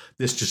whatever.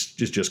 This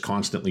just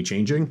constantly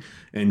changing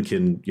and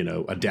can,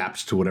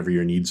 adapt to whatever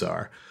your needs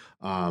are.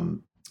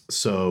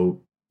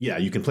 So yeah,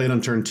 you can play it on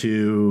turn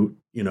 2,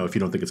 if you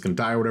don't think it's going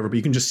to die or whatever, but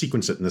you can just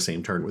sequence it in the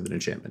same turn with an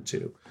enchantment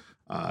too.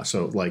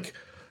 So like,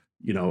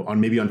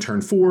 on turn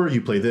 4,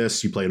 you play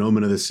this, you play an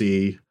Omen of the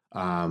Sea,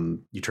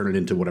 you turn it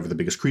into whatever the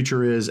biggest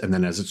creature is, and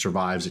then as it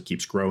survives, it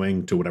keeps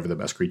growing to whatever the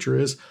best creature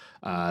is.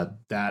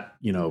 That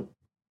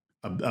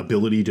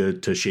ability to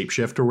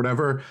shapeshift or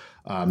whatever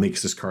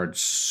makes this card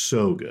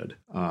so good.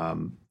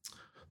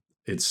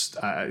 It's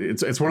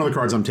one of the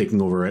cards I'm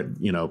taking over at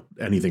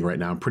anything right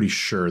now. I'm pretty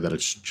sure that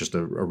it's just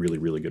a really,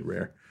 really good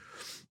rare.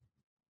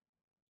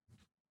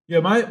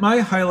 Yeah, my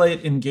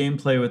highlight in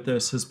gameplay with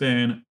this has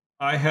been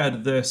I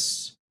had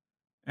this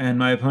and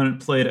my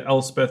opponent played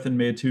Elspeth and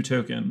made 2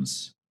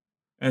 tokens.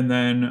 And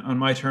then on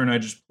my turn, I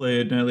just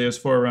played Nylea's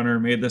Forerunner,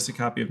 made this a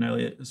copy of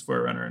Nylea's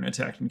Forerunner, and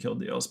attacked and killed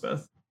the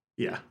Elspeth.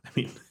 Yeah, I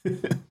mean,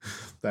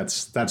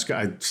 that's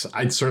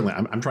I'd certainly.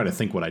 I'm trying to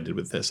think what I did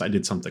with this. I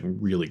did something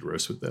really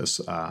gross with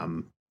this,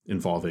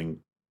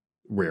 involving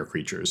rare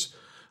creatures.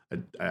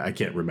 I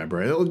can't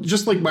remember.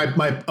 Just like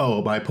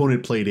my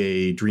opponent played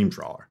a Dream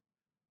Trawler.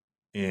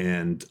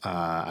 And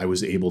I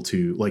was able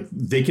to,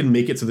 they can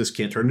make it so this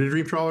can't turn into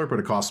Dream Trawler, but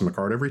it costs them a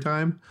card every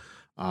time.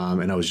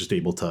 And I was just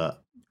able to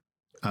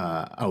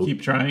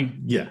keep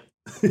trying. Yeah.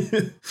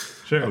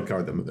 Sure.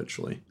 Outcard them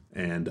eventually.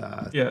 And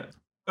yeah.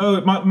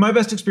 Oh, my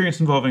best experience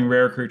involving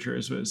rare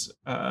creatures was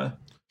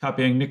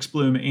copying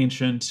Nyxbloom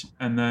Ancient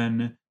and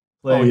then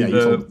playing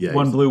the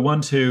 1 blue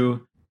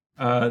 1/2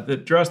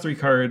 that draws 3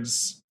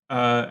 cards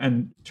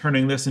and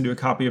turning this into a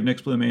copy of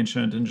Nyxbloom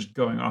Ancient and just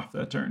going off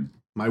that turn.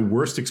 My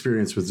worst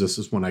experience with this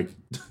is when I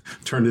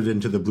turned it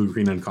into the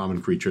blue-green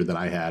uncommon creature that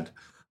I had,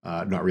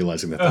 not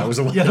realizing that was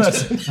a one. Yeah,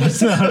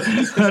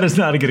 that is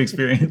not a good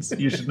experience.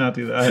 You should not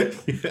do that.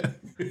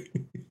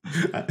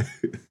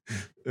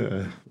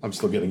 Yeah. I'm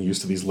still getting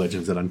used to these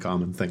legends and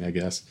uncommon thing, I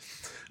guess.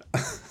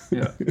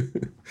 Yeah.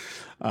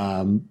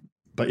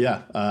 But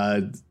yeah,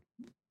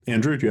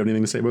 Andrew, do you have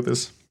anything to say about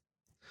this?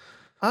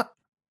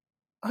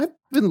 I've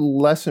been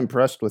less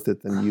impressed with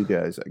it than you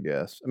guys, I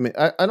guess. I mean,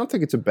 I don't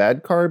think it's a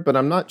bad card, but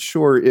I'm not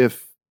sure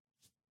if,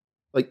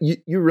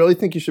 you really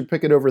think you should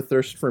pick it over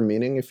Thirst for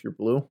Meaning if you're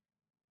blue?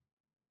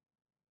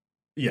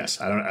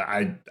 Yes,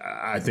 I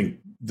think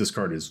this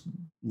card is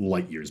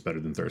light years better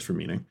than Thirst for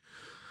Meaning.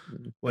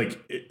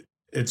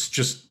 It's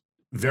just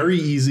very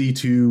easy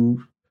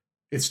to.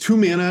 It's 2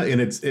 mana,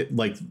 and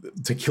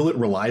to kill it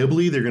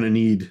reliably, they're going to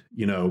need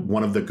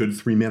one of the good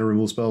 3 mana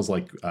removal spells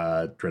like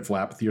Dreadful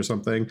Apathy or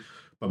something.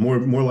 But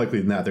more likely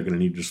than that, they're going to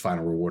need just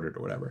Final Rewarded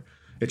or whatever.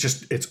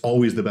 It's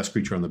always the best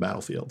creature on the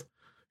battlefield.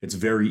 It's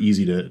very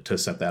easy to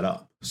set that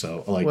up.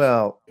 So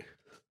well, I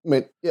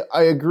mean,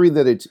 I agree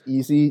that it's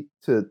easy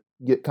to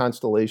get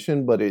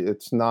Constellation, but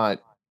it's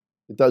not.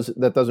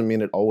 That doesn't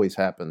mean it always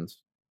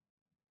happens.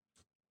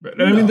 Right.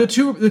 I mean, the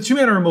two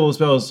mana removal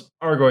spells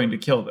are going to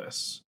kill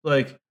this.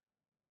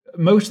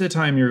 Most of the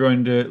time, you're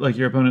going to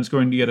your opponent's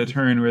going to get a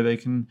turn where they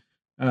can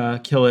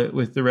kill it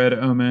with the Red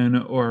Omen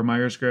or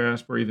Mire's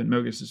Grasp or even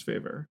Mogus's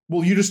Favor.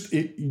 Well,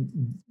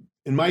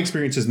 in my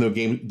experiences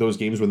in those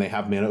games when they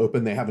have mana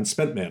open, they haven't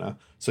spent mana,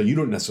 so you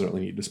don't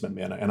necessarily need to spend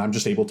mana. And I'm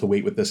just able to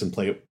wait with this and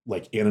play it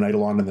like Anna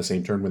Eidolon in the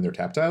same turn when they're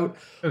tapped out.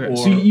 Okay,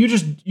 so you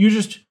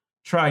just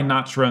try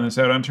not to run this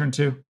out on turn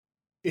 2.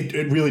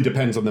 It really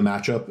depends on the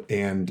matchup,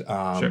 and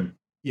sure.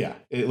 Yeah,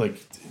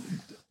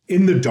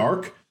 in the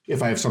dark,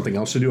 if I have something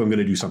else to do, I'm going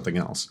to do something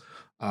else.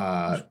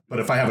 But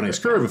if I have an Ice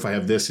Curve, if I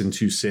have this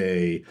into,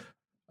 say,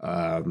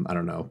 I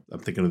don't know, I'm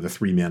thinking of the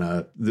 3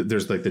 mana.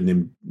 There's the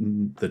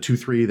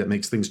 2/3 that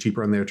makes things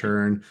cheaper on their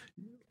turn.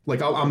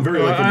 I'm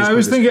very likely. I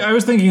was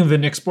thinking of the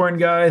Nyxborn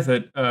guy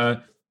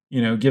that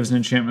gives an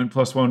enchantment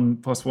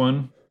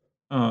 +1/+1.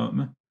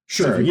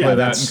 Sure, so if you play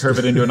that and curve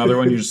it into another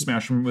one, you just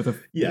smash them with a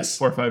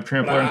 4/5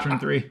 trampler on turn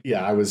 3.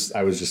 Yeah, I was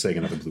just saying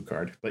another blue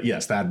card, but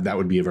yes, that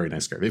would be a very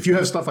nice card. If you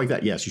have stuff like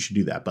that, yes, you should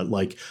do that. But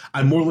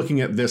I'm more looking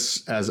at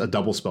this as a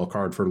double spell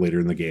card for later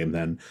in the game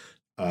than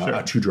Sure.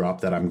 a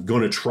 2-drop that I'm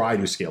going to try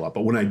to scale up.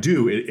 But when I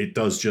do, it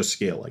does just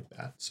scale like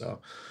that.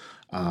 So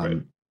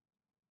Right.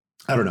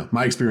 I don't know.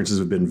 My experiences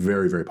have been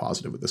very, very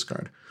positive with this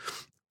card.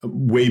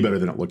 Way better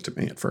than it looked to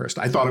me at first.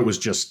 I thought it was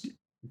just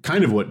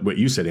kind of what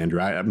you said, Andrew.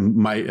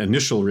 My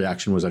initial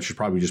reaction was I should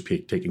probably just be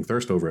taking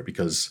Thirst over it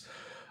because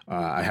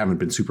I haven't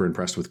been super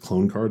impressed with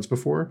clone cards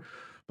before.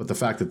 But the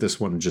fact that this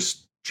one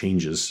just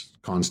changes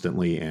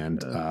constantly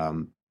and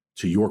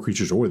to your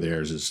creatures or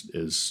theirs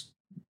is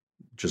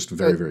just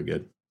very, very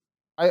good.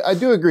 I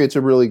do agree it's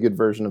a really good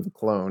version of a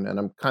clone, and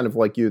I'm kind of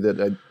like you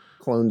that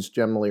clones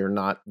generally are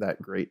not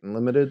that great in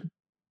limited.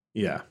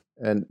 Yeah.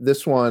 And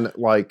this one,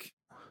 like,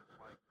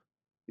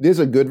 it is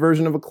a good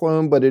version of a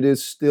clone, but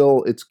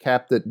it's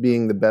capped at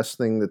being the best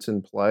thing that's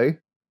in play,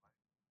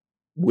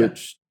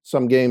 which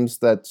some games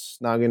that's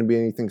not going to be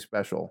anything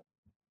special.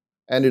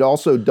 And it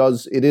also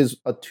it is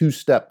a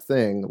 2-step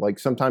thing. Like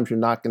sometimes you're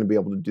not going to be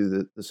able to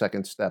do the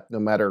second step, no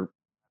matter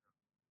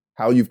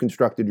how you've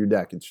constructed your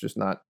deck.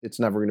 It's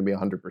never going to be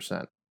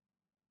 100%.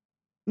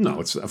 No,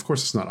 of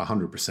course it's not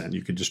 100%.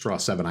 You could just draw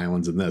 7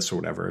 islands in this or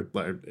whatever,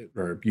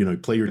 or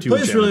play your 2 enchantments.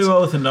 Plays really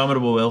well with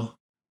Indomitable Will.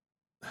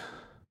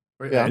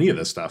 Yeah, any of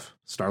this stuff.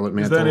 Starlit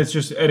Mantle. Then it's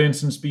just at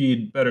instant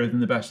speed better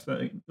than the best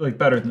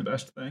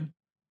thing,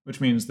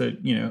 which means that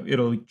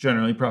it'll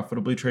generally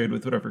profitably trade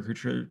with whatever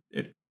creature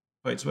it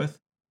fights with.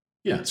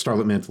 Yeah,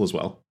 Starlit Mantle as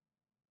well.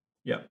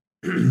 Yeah.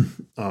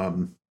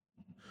 But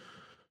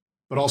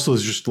also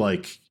it's just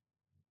like,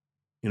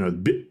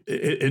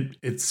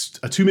 it's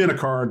a 2-mana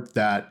card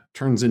that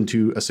turns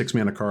into a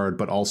 6-mana card,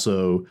 but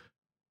also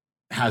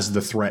has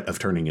the threat of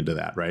turning into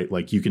that, right?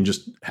 Like you can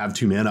just have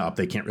 2 mana up.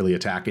 They can't really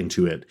attack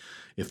into it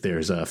if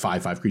there's a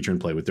 5/5 creature in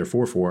play with their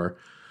 4/4,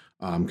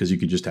 because you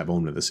could just have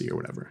Omen of the Sea or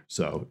whatever.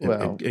 So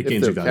it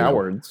gains you value.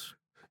 Cowards.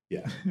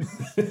 Yeah.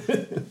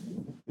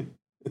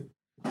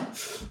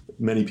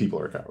 Many people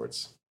are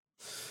cowards.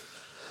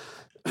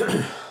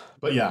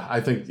 But yeah,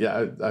 I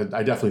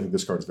definitely think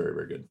this card's very,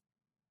 very good.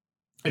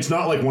 It's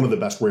not like one of the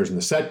best rares in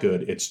the set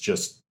good. It's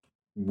just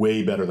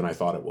way better than I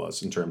thought it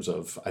was in terms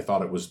of, I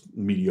thought it was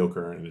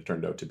mediocre and it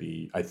turned out to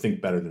be, I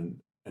think, better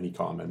than any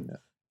common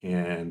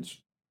and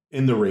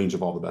in the range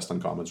of all the best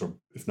uncommons, or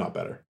if not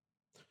better.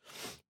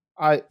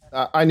 I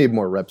need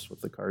more reps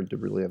with the card to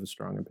really have a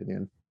strong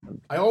opinion.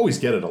 I always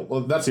get it.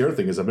 Well, that's the other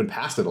thing is I've been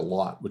past it a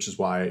lot, which is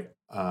why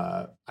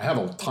I have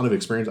a ton of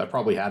experience. I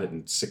probably had it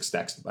in 6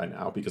 decks by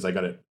now because I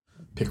got it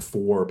pick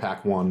 4,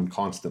 pack 1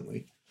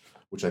 constantly,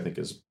 which I think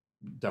is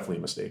definitely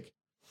a mistake.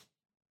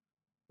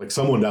 Like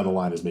someone down the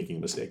line is making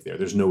a mistake there.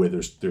 There's no way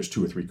there's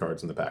 2 or 3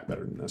 cards in the pack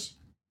better than this.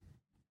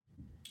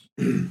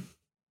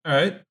 All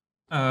right.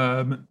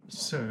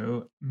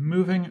 So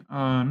moving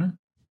on.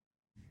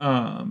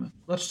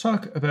 Let's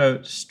talk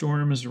about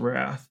Storm's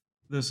Wrath.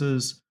 This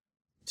is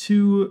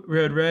 2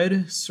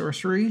 red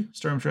sorcery.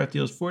 Storm's Wrath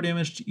deals 4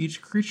 damage to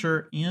each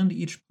creature and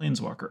each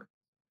planeswalker.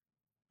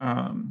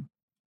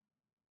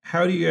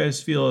 How do you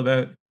guys feel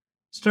about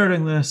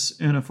starting this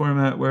in a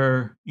format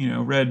where,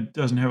 red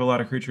doesn't have a lot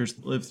of creatures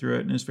that live through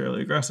it and is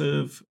fairly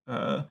aggressive,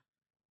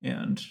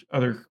 and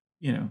other,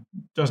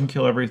 doesn't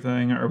kill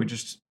everything? Are we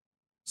just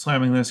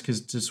slamming this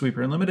because to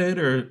Sweeper Unlimited,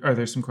 or are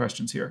there some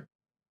questions here?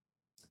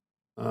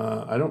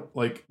 I don't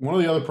like one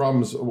of the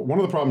problems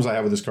I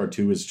have with this card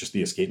too is just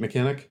the escape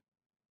mechanic.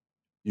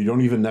 You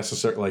don't even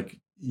necessarily like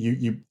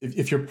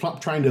if you're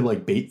trying to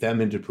like bait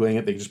them into playing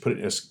it, they just put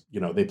it as,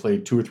 they play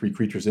 2 or 3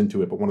 creatures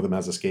into it, but one of them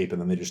has escape,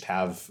 and then they just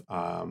have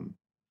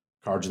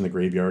cards in the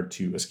graveyard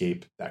to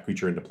escape that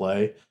creature into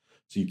play.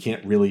 So you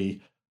can't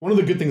really. One of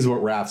the good things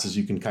about Wraths is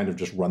you can kind of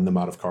just run them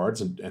out of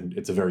cards, and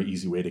it's a very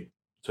easy way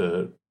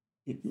to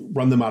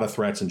run them out of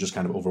threats and just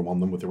kind of overwhelm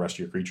them with the rest of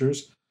your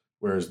creatures.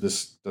 Whereas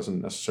this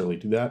doesn't necessarily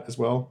do that as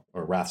well,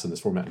 or Wraths in this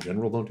format in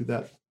general don't do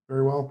that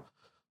very well.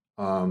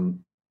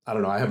 I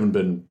don't know. I haven't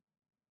been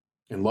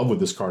in love with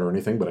this card or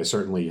anything, but I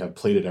certainly have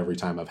played it every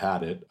time I've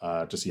had it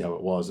to see how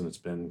it was, and it's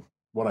been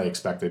what I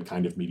expected,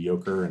 kind of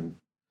mediocre, and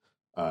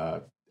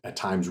at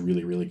times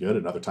really, really good,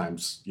 and other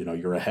times,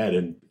 you're ahead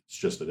and it's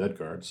just a dead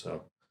card.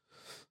 So,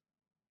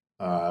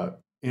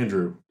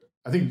 Andrew,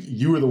 I think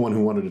you were the one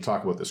who wanted to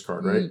talk about this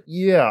card, right?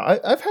 Yeah,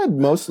 I've had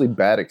mostly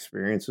bad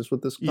experiences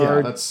with this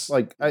card. Yeah, that's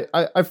like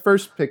I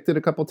first picked it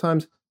a couple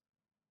times.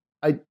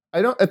 I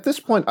don't at this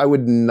point I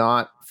would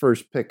not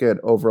first pick it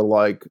over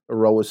like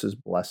Erois's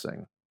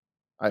Blessing.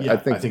 I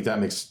think that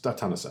makes a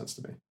ton of sense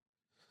to me.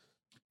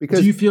 Because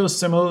do you feel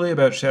similarly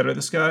about Shadow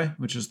the Sky,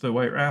 which is the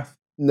White Wrath?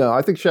 No,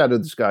 I think Shadow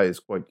the Sky is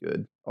quite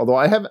good. Although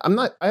I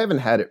haven't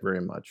had it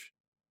very much.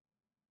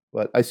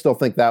 But I still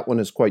think that one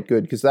is quite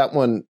good because that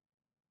one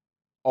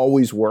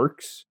always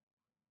works,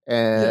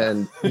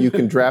 and you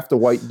can draft a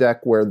white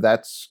deck where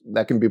that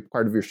can be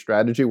part of your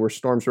strategy, where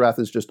Storm's Wrath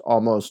is just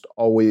almost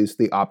always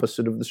the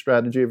opposite of the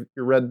strategy of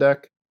your red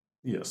deck.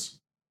 Yes.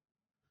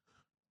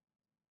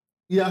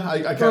 Yeah,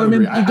 I kind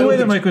of agree. The way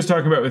that Mike was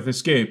talking about with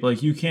Escape,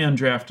 like you can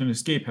draft an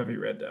Escape heavy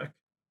red deck.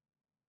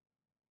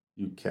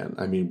 You can.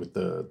 I mean, with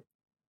the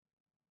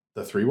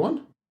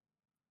 3/1?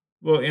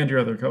 Well, and your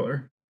other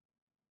color.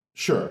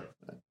 Sure.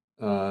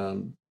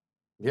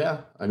 Yeah,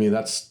 I mean,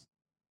 that's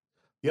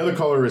the other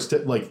color is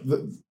like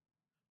the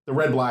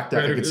red-black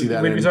deck. I could see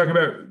that. When you're talking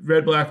about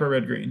red-black or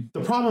red-green.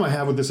 The problem I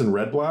have with this in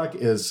red-black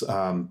is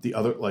the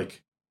other,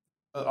 like,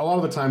 a lot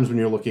of the times when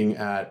you're looking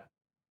at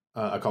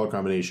a color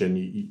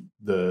combination,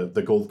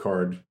 the gold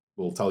card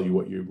will tell you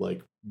what your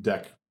like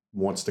deck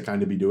wants to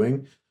kind of be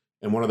doing,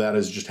 and one of that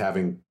is just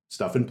having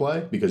stuff in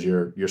play because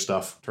your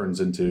stuff turns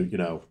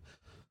into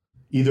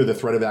either the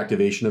threat of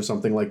activation of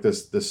something like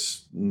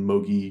this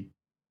Mogi,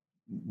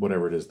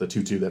 whatever it is, the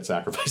 2/2 that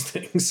sacrifice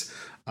things.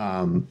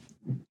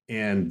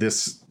 And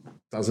this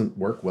doesn't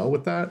work well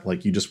with that.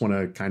 Like you just want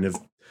to kind of,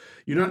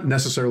 you're not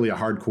necessarily a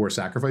hardcore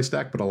sacrifice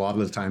deck, but a lot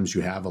of the times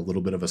you have a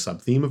little bit of a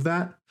sub theme of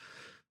that.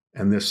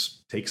 And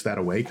this takes that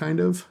away kind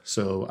of.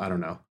 So I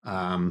don't know.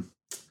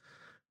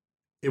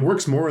 It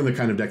works more in the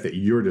kind of deck that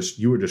you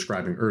were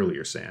describing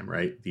earlier, Sam,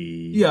 right?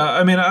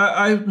 I mean,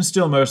 I'm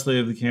still mostly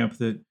of the camp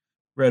that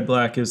red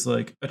black is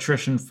like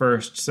attrition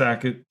first,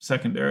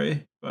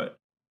 secondary, but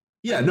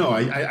yeah, no,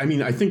 I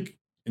mean, I think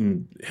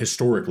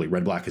historically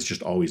red black has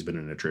just always been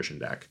an attrition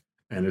deck,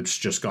 and it's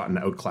just gotten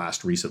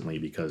outclassed recently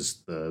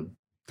because the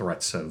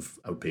threats have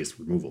outpaced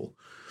removal.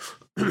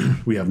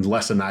 We have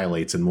less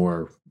annihilates and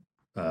more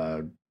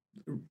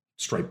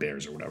stripe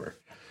bears or whatever.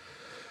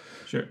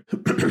 Sure.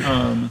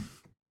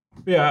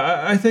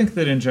 Yeah, I think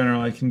that in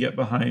general I can get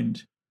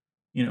behind,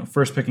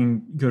 first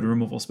picking good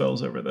removal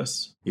spells over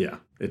this. Yeah,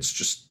 it's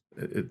just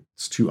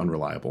it's too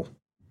unreliable.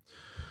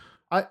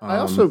 I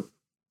also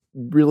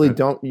really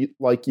don't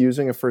like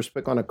using a first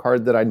pick on a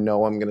card that I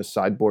know I'm going to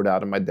sideboard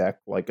out of my deck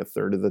like a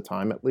third of the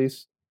time at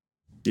least.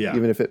 Yeah,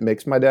 even if it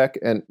makes my deck,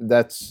 and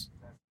that's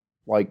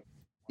like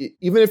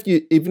even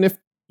if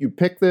you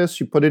pick this,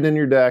 you put it in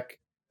your deck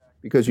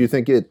because you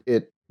think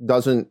it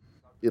doesn't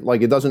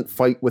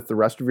fight with the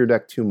rest of your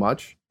deck too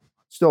much.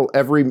 Still,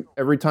 every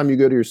time you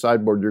go to your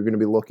sideboard, you're going to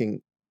be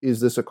looking, is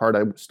this a card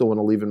I still want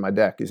to leave in my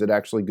deck? Is it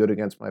actually good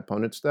against my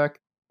opponent's deck?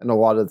 And a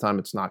lot of the time,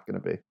 it's not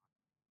going to be.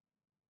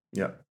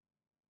 Yeah.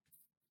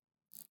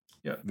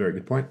 Yeah. Very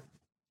good point.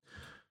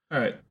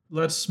 All right.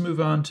 Let's move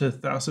on to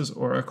Thassa's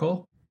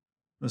Oracle.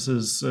 This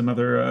is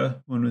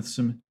another one with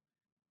some...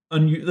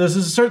 this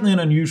is certainly an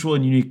unusual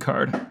and unique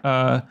card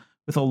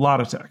with a lot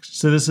of text.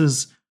 So this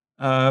is...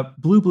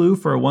 blue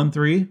for a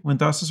 1/3. When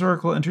Thassa's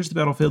Oracle enters the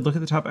battlefield, look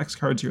at the top X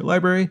cards of your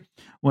library.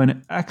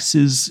 When X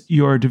is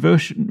your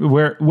devotion,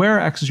 where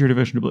X is your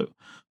devotion to blue,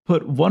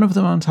 put one of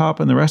them on top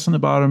and the rest on the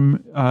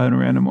bottom in a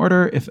random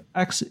order. If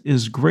X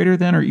is greater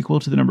than or equal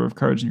to the number of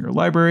cards in your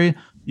library,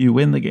 you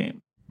win the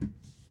game.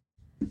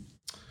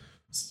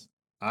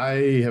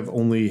 I have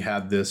only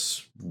had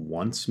this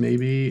once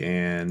maybe,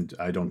 and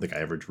I don't think I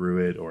ever drew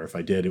it, or if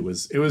I did, it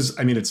was.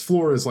 I mean, its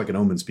floor is like an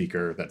Omen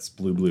Speaker that's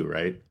blue,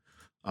 right?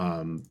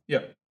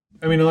 Yeah,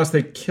 I mean, unless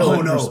they kill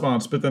it in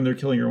response, but then they're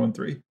killing your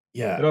 1/3.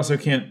 Yeah, it also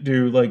can't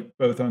do like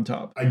both on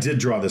top. I did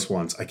draw this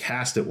once. I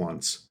cast it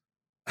once,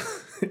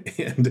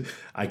 and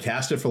I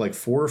cast it for like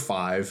 4 or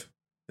 5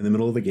 in the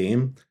middle of the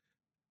game,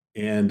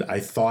 and I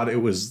thought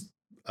it was.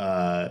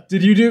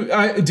 Did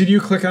you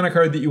click on a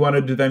card that you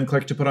wanted to then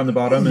click to put on the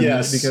bottom? And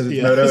yes, because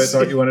it's Moto, I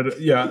thought you wanted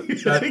to. Yeah.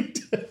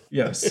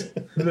 Yes.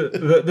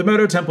 The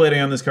Moto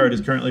templating on this card is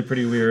currently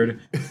pretty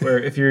weird. Where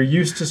if you're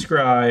used to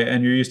scry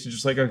and you're used to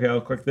just like, okay, I'll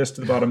click this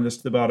to the bottom, this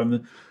to the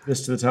bottom,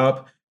 this to the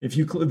top. If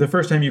you the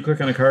first time you click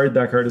on a card,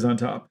 that card is on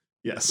top.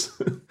 Yes.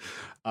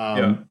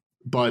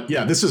 But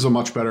yeah, this is a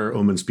much better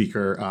Omen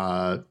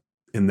Speaker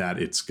in that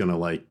it's gonna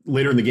like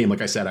later in the game.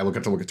 Like I said, I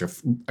got to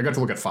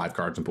look at 5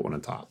 cards and put one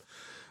on top.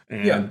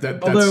 And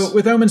although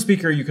with Omen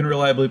Speaker, you can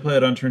reliably play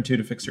it on turn 2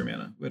 to fix your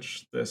mana,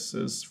 which this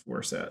is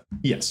worse at.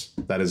 Yes,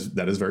 that is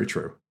very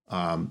true.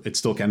 It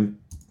still can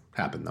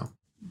happen though,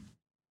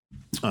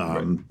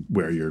 right.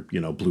 Where you're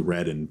blue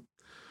red, and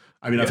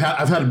I mean I've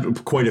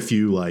had quite a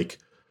few like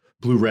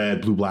blue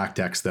red, blue black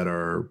decks that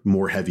are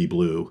more heavy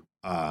blue,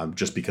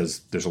 just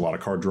because there's a lot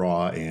of card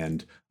draw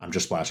and I'm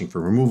just splashing for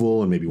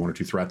removal and maybe 1 or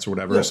 2 threats or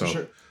whatever. Yeah, so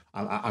sure.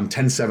 I'm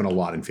 10-7 a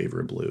lot in favor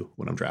of blue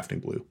when I'm drafting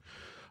blue.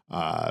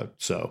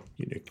 So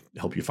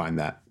help you find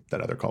that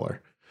other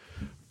color,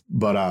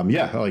 but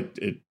like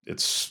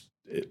it's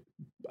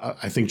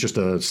I think just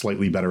a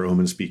slightly better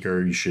Omen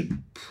Speaker. You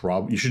should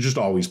just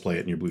always play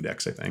it in your blue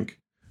decks. I think.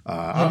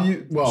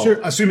 Sure.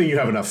 Assuming you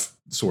have enough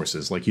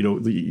sources, like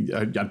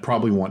I'd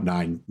probably want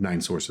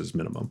nine sources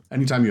minimum.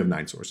 Anytime you have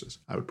 9 sources,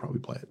 I would probably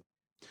play it.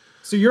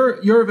 So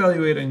you're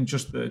evaluating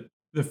just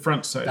the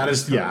front side. That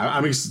is, yeah.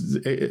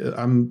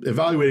 I'm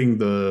evaluating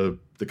the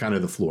kind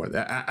of the floor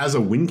as a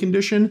win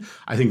condition.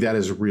 I think that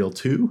is real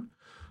too.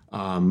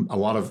 A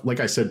lot of, like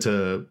I said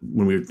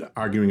when we were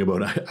arguing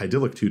about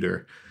Idyllic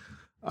Tutor,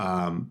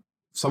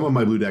 some of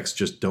my blue decks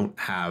just don't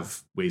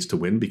have ways to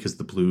win because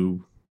the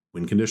blue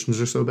win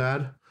conditions are so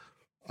bad.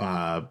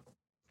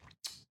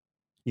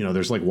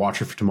 There's like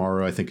Watcher for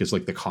Tomorrow, I think is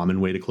like the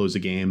common way to close a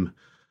game.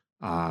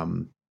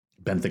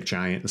 Benthic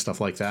Giant and stuff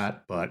like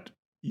that. But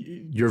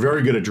you're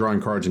very good at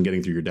drawing cards and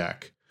getting through your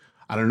deck.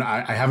 I don't know.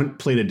 I haven't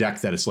played a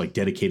deck that is like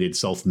dedicated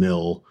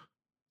self-mill,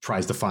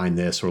 tries to find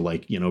this or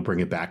like, bring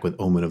it back with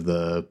Omen of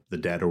the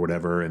Dead or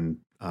whatever and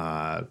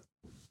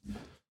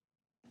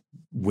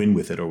win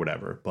with it or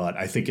whatever. But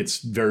I think it's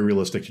very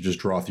realistic to just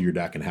draw through your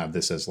deck and have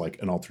this as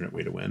like an alternate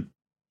way to win.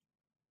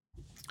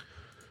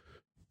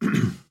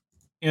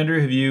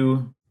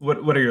 Andrew,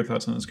 what are your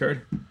thoughts on this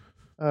card?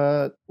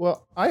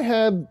 Well, I've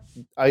had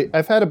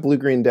a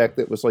blue-green deck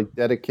that was like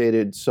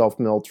dedicated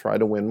self-mill try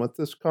to win with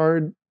this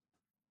card.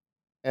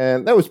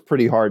 And that was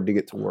pretty hard to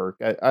get to work.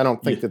 I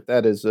don't think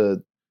that is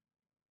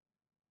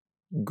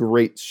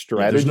great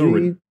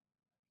strategy.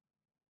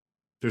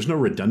 There's no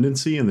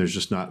redundancy, and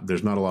there's not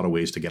a lot of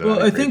ways to get it.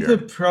 Well, I think the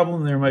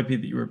problem there might be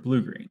that you were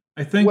blue-green.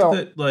 I think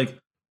that like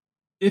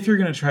if you're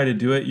going to try to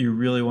do it, you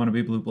really want to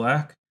be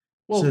blue-black.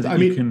 Well, so that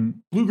you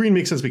can blue-green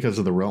makes sense because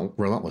of the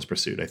relentless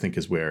pursuit. I think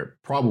is where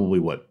probably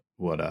what.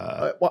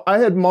 Well, I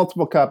had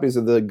multiple copies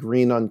of the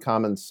Green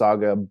Uncommon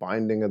Saga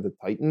Binding of the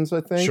Titans,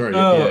 I think. Sure.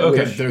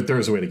 Okay.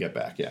 There's a way to get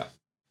back. Yeah.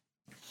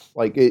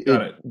 Like it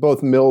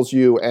both mills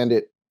you and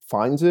it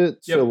finds it.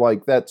 Yep. So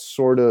like that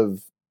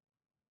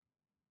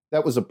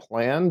was a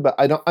plan, but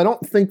I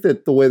don't think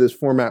that the way this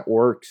format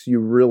works, you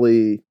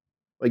really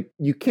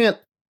you can't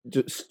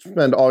just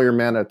spend all your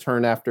mana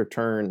turn after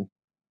turn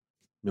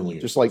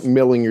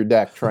milling your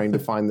deck trying to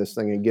find this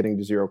thing and getting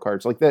to 0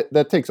 cards. Like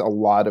that takes a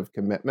lot of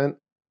commitment.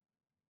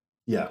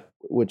 Yeah.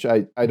 Which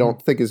I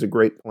don't think is a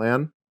great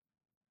plan.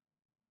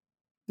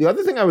 The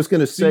other thing I was going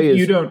to say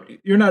is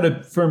you're not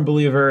a firm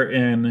believer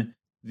in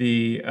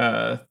the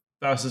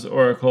Thassa's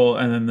Oracle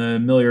and then the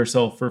mill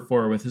yourself for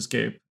 4 with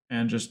Escape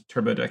and just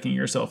turbo decking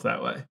yourself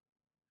that way.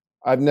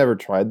 I've never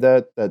tried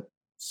that. That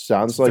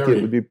sounds like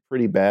it would be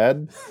pretty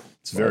bad.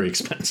 It's very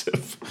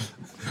expensive.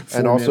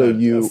 And also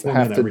you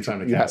have to every time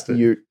to cast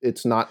it.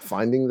 It's not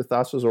finding the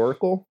Thassa's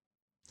Oracle.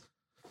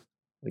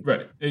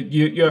 Right.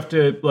 You have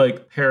to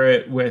like pair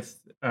it with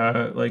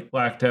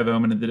Black to have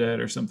Omen of the Dead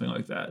or something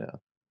like that. Yeah.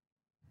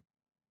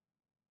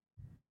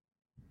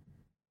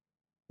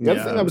 The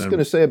other thing I was going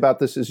to say about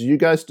this is you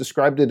guys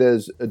described it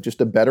as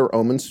just a better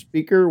Omen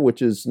Speaker,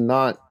 which is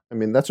not, I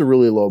mean, that's a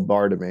really low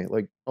bar to me.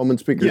 Like Omen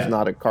Speaker is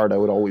not a card I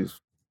would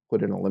always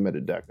put in a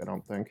limited deck, I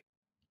don't think.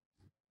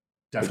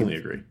 Definitely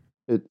agree.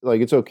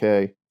 It's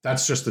okay.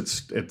 That's just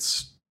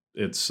its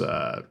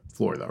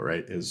floor though,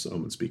 right? Is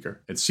Omen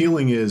Speaker. Its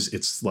ceiling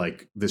it's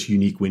like this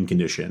unique win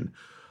condition,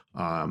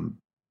 while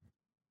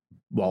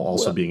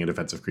also being a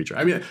defensive creature.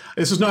 I mean,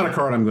 this is not a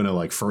card I'm going to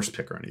like first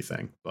pick or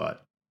anything,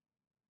 but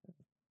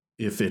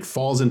if it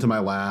falls into my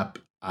lap,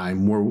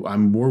 I'm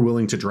more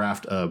willing to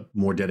draft a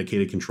more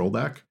dedicated control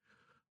deck.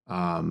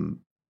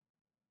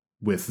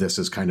 With this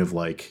as kind of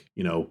like,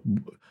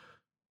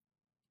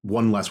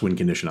 one less win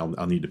condition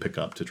I'll need to pick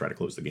up to try to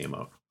close the game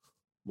out.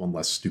 One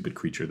less stupid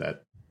creature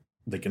that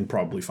they can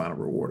probably find a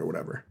reward or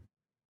whatever.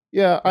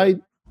 Yeah,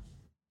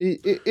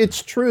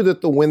 it's true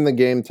that the win the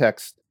game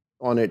text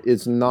on it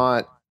it's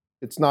not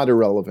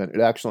irrelevant.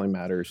 It actually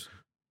matters.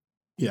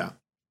 Yeah.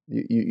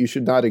 You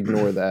should not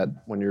ignore that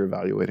when you're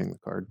evaluating the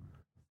card.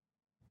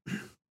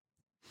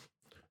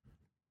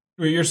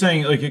 You're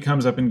saying like it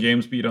comes up in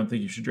games, but you don't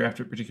think you should draft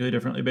it particularly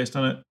differently based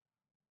on it?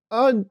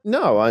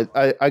 No,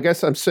 I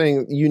guess I'm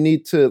saying you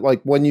need to,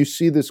 like, when you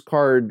see this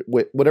card,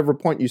 whatever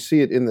point you see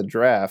it in the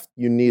draft,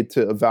 you need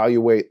to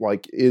evaluate,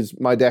 like, is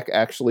my deck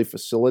actually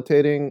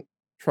facilitating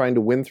trying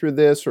to win through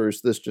this, or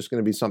is this just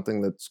going to be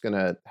something that's going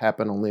to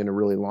happen only in a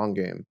really long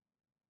game?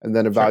 And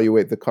then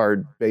evaluate the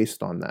card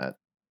based on that.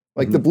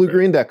 Like the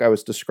blue-green deck I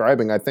was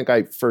describing, I think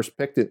I first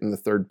picked it in the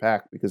 3rd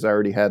pack because I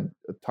already had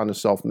a ton of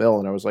self-mill,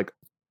 and I was like,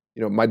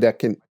 my deck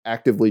can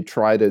actively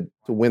try to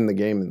win the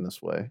game in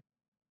this way.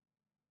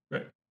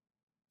 Right.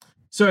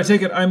 So I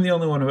take it I'm the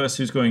only one of us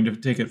who's going to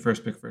take it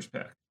first pick, first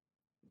pack.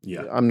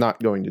 Yeah. I'm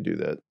not going to do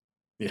that.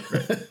 Yeah.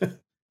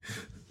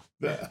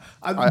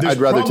 I'd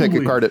rather take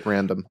a card at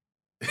random.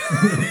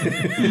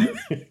 I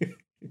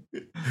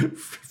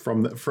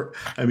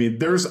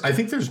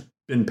think there's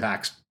been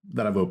packs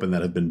that I've opened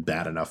that have been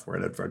bad enough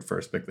where I'd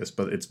first pick this,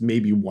 but it's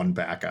maybe one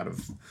pack out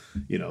of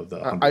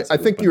the. I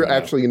think you're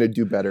actually going to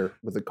do better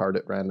with a card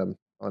at random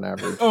on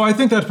average. Oh, I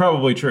think that's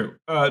probably true.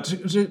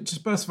 To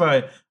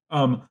specify,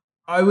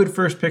 I would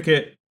first pick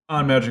it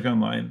on Magic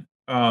Online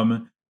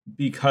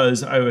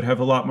because I would have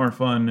a lot more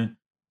fun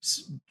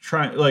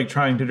trying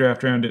to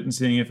draft around it and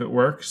seeing if it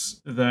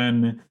works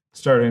than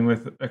starting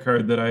with a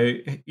card that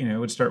I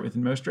would start with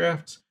in most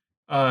drafts.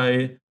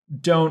 I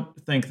don't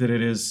think that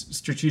it is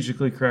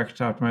strategically correct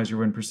to optimize your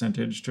win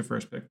percentage to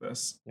first pick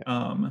this.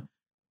 Yeah.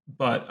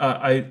 But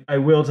I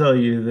will tell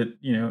you that,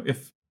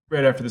 if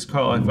right after this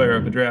call I fire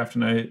up a draft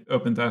and I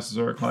open Thassa's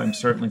Oracle, I'm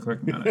certainly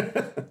clicking on it.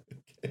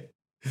 Okay.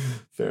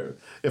 Fair.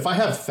 If I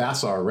have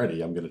Thassa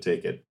already, I'm going to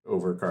take it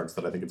over cards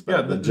that I think it's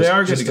better than they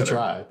are just to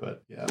try.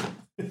 But yeah.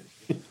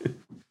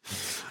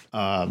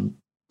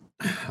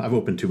 I've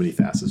opened too many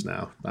Thassas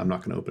now. I'm not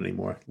going to open any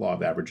more. Law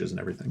of averages and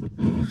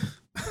everything.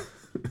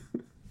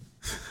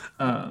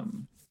 All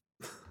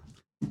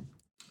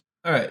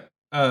right.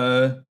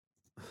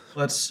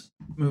 Let's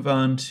move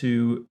on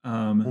to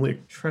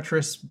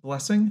Treacherous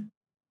Blessing.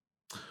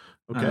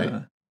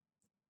 Okay.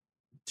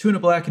 2 and a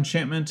black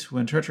enchantment.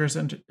 When Treacherous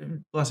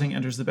Blessing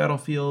enters the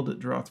battlefield,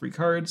 draw 3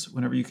 cards.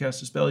 Whenever you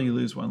cast a spell, you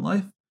lose 1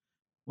 life.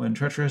 When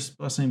Treacherous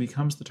Blessing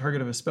becomes the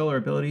target of a spell or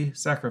ability,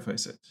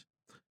 sacrifice it.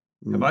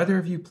 Have either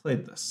of you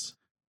played this?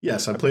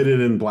 Yes, I played it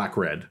in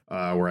black-red,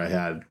 where I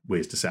had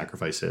ways to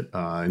sacrifice it.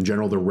 In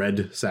general, the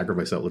red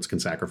sacrifice outlets can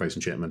sacrifice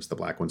enchantments. The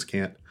black ones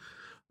can't.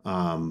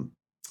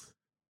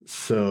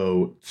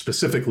 So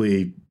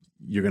specifically,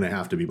 you're going to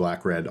have to be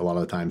black-red a lot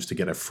of the times to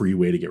get a free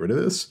way to get rid of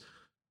this.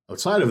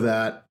 Outside of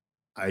that,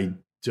 I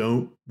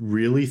don't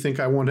really think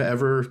I want to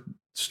ever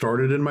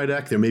start it in my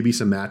deck. There may be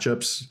some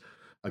matchups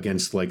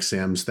against like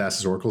Sam's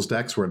Thassa's Oracle's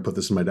decks where I'd put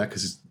this in my deck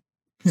because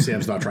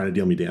Sam's not trying to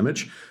deal me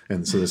damage.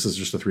 And so this is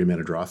just a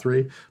 3-mana draw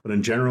 3. But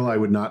in general, I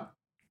would not,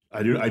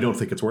 I don't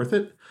think it's worth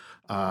it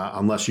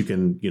unless you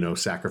can,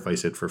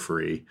 sacrifice it for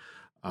free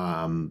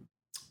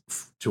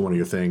to one of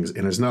your things.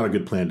 And it's not a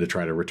good plan to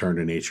try to return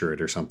to nature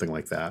it or something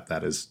like that.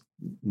 That is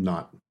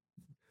not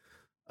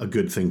a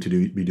good thing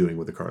to be doing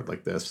with a card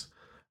like this.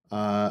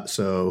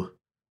 So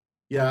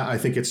yeah, I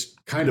think it's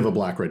kind of a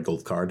black, red,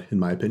 gold card in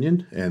my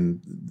opinion.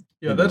 And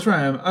yeah, that's where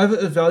I am. I've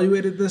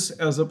evaluated this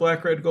as a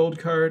black, red, gold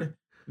card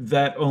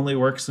that only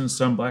works in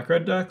some black,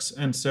 red decks.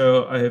 And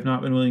so I have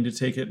not been willing to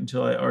take it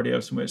until I already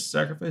have some ways to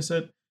sacrifice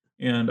it.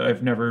 And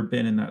I've never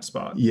been in that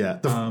spot. Yeah.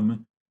 I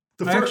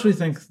actually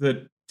think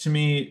that, to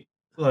me,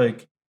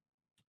 like,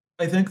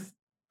 I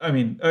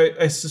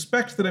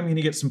suspect that I'm going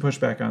to get some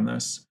pushback on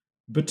this.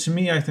 But to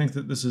me, I think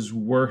that this is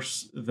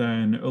worse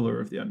than Allure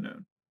of the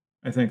Unknown.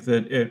 I think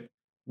that it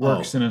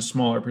works in a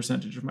smaller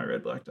percentage of my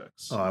red-black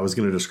decks. Oh, I was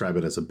going to describe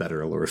it as a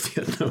better Allure of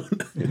the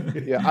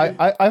Unknown.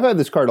 Yeah, I've had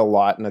this card a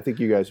lot, and I think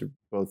you guys are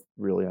both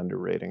really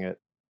underrating it.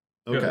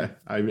 Okay.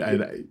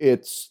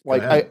 It's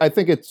like, I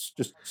think it's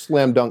just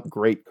slam dunk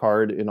great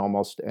card in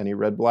almost any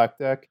red-black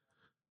deck.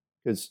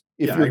 Because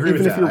if your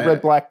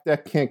red-black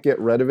deck can't get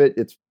rid of it,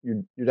 it's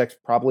your deck's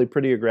probably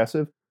pretty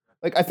aggressive.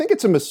 Like, I think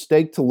it's a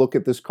mistake to look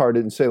at this card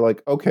and say,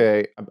 like,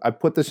 okay, I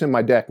put this in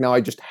my deck. Now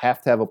I just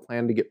have to have a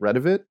plan to get rid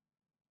of it.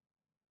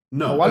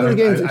 No, a lot of the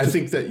games. I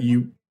think that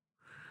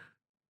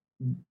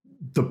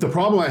the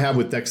problem I have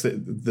with decks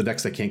the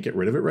decks that can't get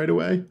rid of it right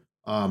away.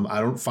 I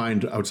don't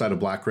find outside of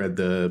black red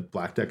the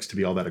black decks to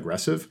be all that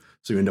aggressive.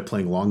 So you end up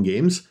playing long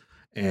games,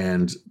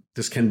 and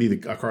this can be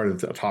a card at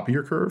the top of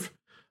your curve,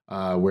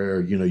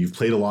 where you've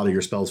played a lot of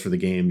your spells for the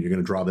game. You're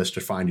going to draw this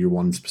to find your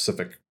one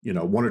specific, 1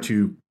 or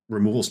 2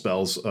 removal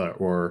spells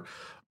or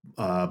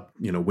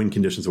win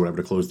conditions or whatever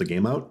to close the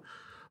game out.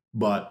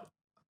 But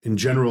in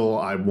general,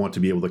 I want to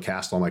be able to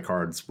cast all my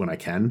cards when I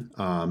can.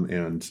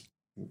 And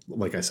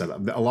like I said,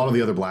 a lot of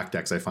the other black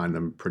decks, I find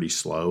them pretty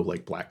slow,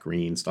 like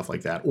black-green, stuff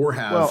like that, or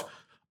have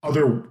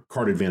other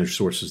card advantage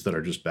sources that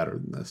are just better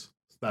than this.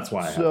 That's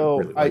why I haven't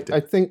really liked it. I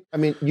think,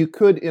 you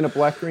could, in a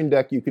black-green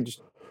deck, you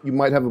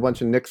might have a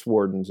bunch of Nyx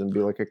Wardens and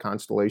be like a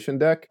Constellation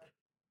deck.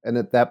 And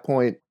at that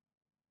point,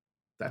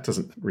 that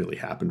doesn't really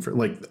happen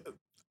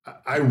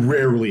I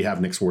rarely have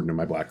Nyx Warden in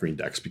my black-green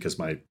decks because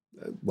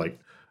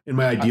in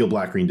my ideal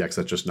black-green decks,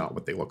 that's just not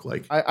what they look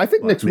like. I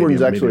think Nyx Warden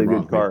is actually a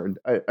good card.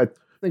 I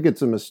think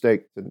it's a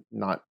mistake to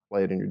not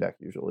play it in your deck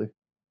usually.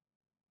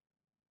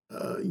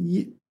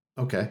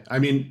 Okay.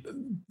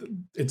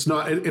 It's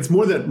not. It's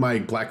more that my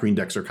black-green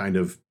decks are kind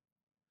of,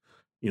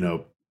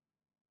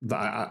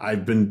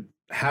 I've been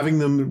having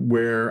them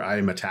where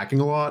I'm attacking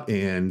a lot,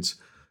 and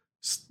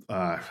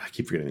I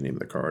keep forgetting the name of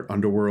the card.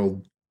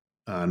 Underworld,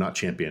 not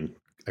Champion.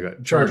 I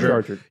got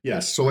Charger.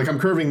 Yes. So I'm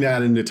curving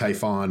that into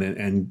Typhon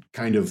and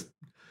kind of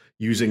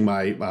using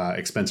my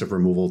expensive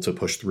removal to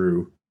push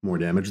through more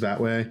damage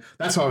that way.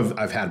 That's how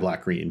I've had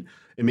black green.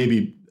 And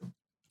maybe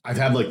I've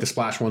had the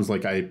splash ones.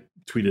 Like I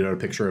tweeted out a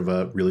picture of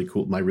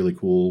my really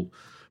cool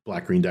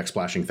black green deck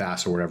splashing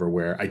Thassa or whatever,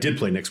 where I did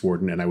play Nyx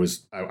Warden and I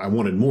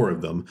wanted more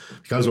of them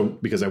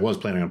because I was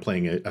planning on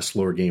playing a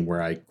slower game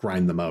where I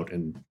grind them out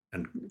and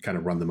kind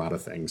of run them out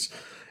of things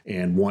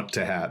and want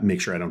to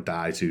make sure I don't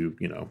die to,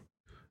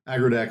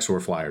 aggro decks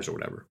or flyers or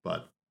whatever.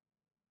 But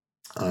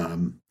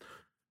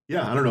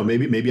yeah, I don't know.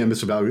 Maybe I'm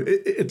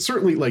misevaluating. It's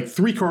certainly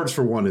 3 cards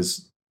for 1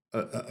 is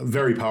a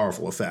very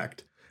powerful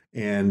effect.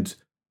 And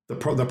the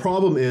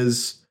problem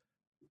is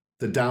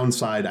the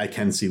downside. I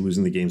can see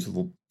losing the games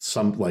with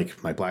some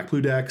my black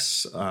blue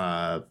decks,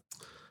 my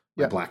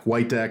black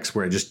white decks,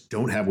 where I just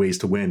don't have ways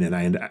to win, and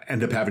I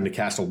end up having to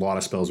cast a lot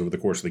of spells over the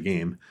course of the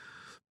game.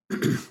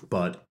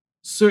 But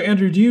so,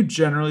 Andrew, do you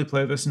generally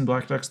play this in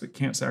black decks that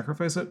can't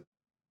sacrifice it?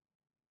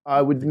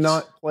 I would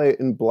not play it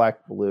in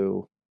black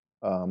blue.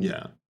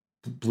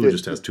 Blue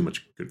just has too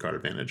much good card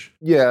advantage.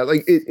 Yeah,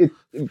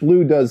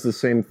 blue does the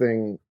same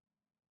thing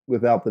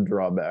without the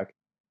drawback.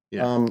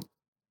 Yeah.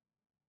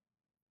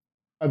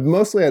 I've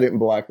mostly had it in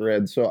black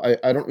red, so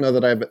I don't know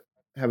that I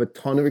have a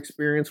ton of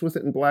experience with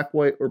it in black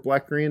white or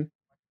black green,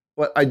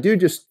 but I do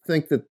just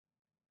think that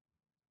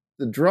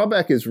the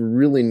drawback is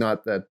really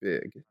not that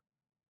big.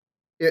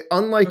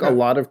 Unlike a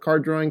lot of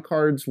card drawing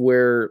cards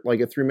where a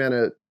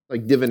 3-mana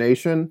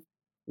Divination,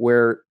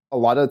 where a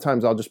lot of the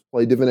times I'll just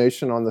play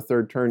Divination on the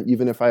 3rd turn,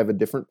 even if I have a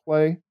different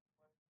play.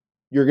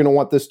 You're going to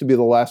want this to be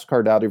the last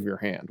card out of your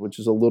hand, which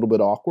is a little bit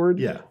awkward.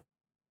 Yeah.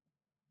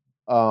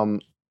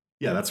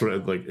 Yeah, that's what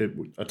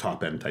a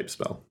top end type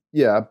spell.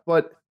 Yeah,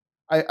 but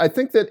I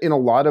think that in a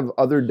lot of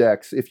other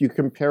decks, if you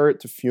compare it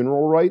to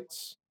Funeral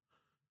Rites,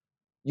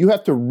 you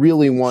have to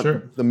really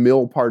want the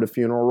mill part of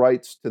Funeral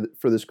Rites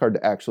for this card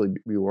to actually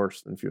be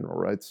worse than Funeral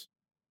Rites.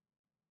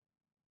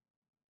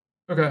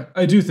 Okay,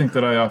 I do think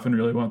that I often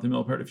really want the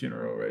mill part of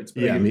Funeral Rites.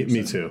 Yeah,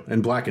 me too.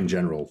 And black in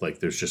general,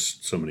 there's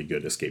just so many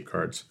good escape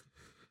cards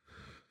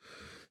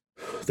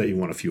that you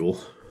want to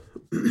fuel.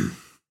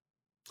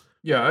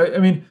 Yeah, I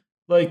mean,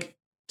 like,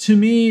 to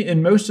me,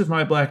 in most of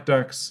my black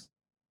decks,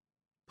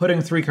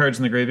 putting 3 cards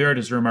in the graveyard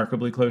is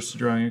remarkably close to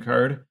drawing a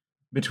card.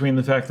 Between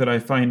the fact that I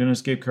find an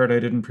escape card I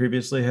didn't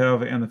previously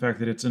have and the fact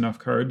that it's enough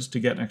cards to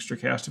get an extra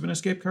cast of an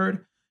escape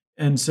card.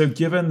 And so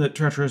given that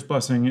Treacherous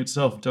Blessing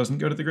itself doesn't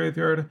go to the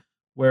graveyard,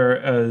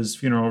 whereas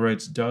Funeral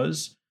Rites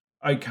does,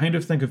 I kind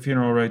of think of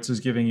Funeral Rites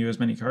as giving you as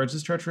many cards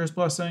as Treacherous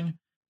Blessing.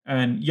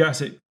 And yes,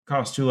 it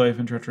costs 2 life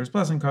and Treacherous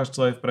Blessing costs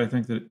life, but I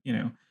think that,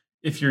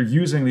 if you're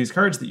using these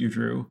cards that you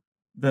drew,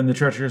 then the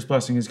Treacherous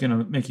Blessing is going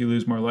to make you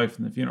lose more life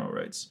than the Funeral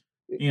Rites.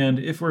 And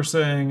if we're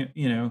saying,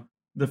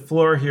 the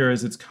floor here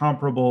is it's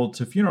comparable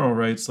to Funeral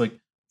Rites, like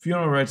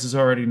Funeral Rites is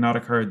already not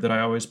a card that I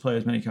always play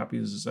as many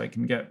copies as I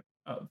can get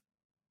of.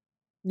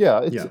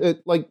 Yeah,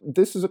 like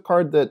this is a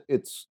card that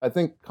it's, I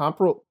think,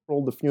 comparable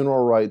to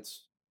Funeral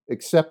Rites,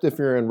 except if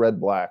you're in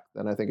red-black,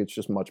 then I think it's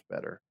just much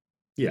better.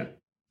 Yeah.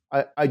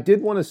 I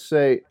did want to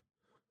say,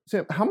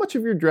 Sam, how much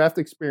of your draft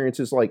experience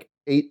is like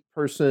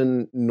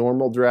 8-person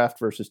normal draft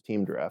versus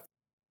team draft?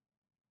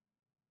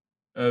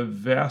 A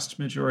vast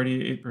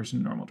majority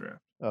 8-person normal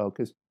draft. Oh,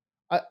 because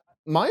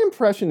my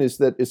impression is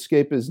that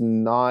Escape is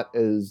not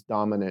as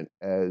dominant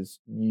as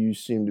you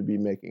seem to be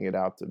making it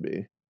out to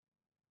be.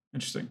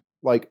 Interesting.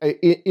 Like, I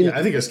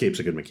think Escape's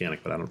a good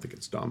mechanic, but I don't think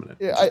it's dominant.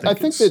 Yeah, I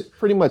think that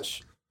pretty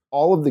much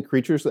all of the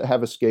creatures that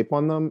have Escape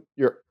on them,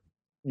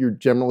 you're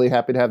generally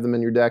happy to have them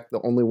in your deck.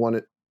 The only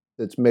one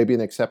that's maybe an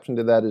exception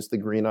to that is the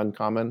green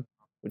uncommon,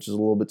 which is a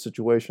little bit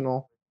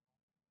situational.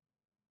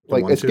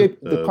 Like Escape,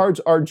 the cards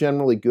are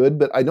generally good,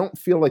 but I don't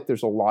feel like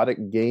there's a lot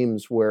of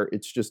games where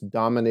it's just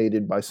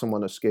dominated by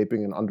someone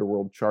escaping an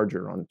Underworld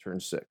Charger on turn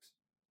 6.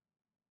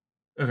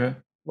 Okay.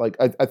 Like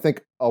I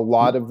think a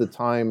lot of the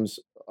times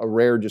a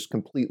rare just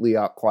completely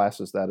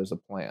outclasses that as a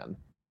plan,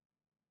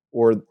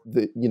 or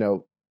the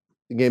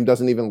game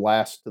doesn't even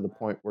last to the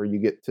point where you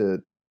get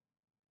to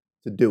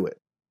do it,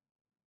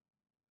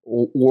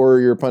 or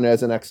your opponent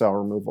has an exile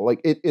removal. Like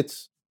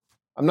it's.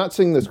 I'm not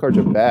saying those cards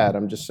are bad.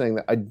 I'm just saying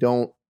that I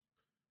don't.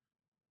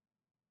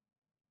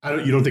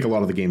 You don't think a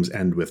lot of the games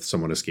end with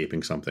someone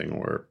escaping something,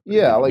 or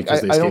like I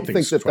don't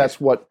think that that's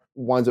what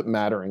winds up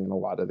mattering in a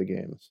lot of the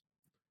games.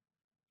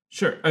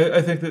 Sure,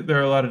 I think that there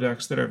are a lot of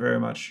decks that are very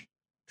much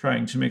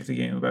trying to make the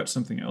game about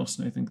something else,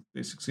 and I think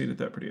they succeed at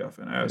that pretty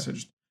often. I also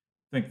just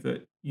think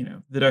that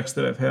the decks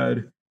that I've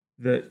had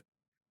that,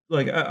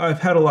 like,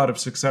 I've had a lot of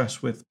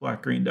success with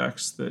black-green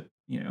decks that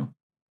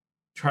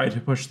try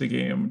to push the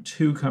game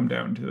to come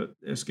down to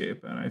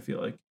Escape, and I feel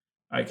like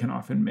I can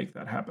often make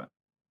that happen.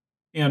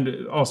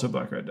 And also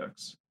black-red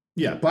decks.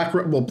 Yeah,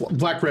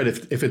 black-red,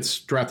 if it's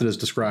drafted as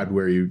described,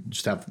 where you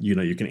just have,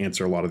 you can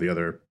answer a lot of the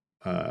other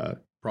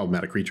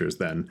problematic creatures,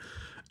 then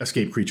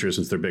Escape creatures,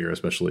 since they're bigger,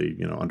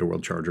 especially,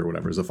 Underworld Charger or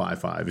whatever, is a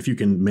 5/5. If you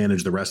can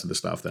manage the rest of the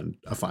stuff, then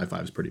a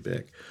 5/5 is pretty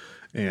big.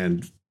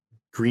 And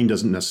green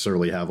doesn't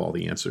necessarily have all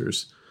the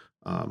answers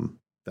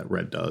that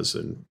red does,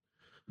 and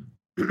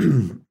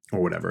or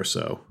whatever.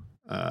 So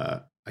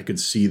I could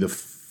see the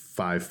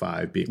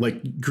 5/5 being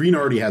like, green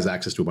already has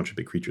access to a bunch of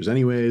big creatures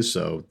anyways.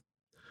 So,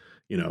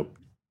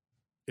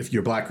 if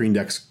your black-green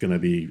deck's going to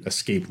be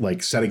Escape,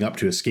 like setting up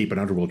to escape an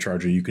Underworld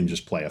Charger, you can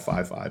just play a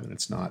 5/5, and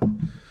it's not,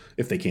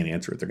 if they can't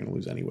answer it, they're going to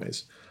lose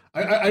anyways.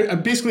 I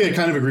basically, I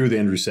kind of agree with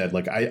Andrew said.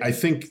 Like, I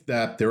think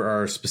that there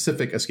are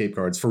specific escape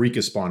cards,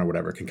 Pharika's Spawn or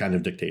whatever, can kind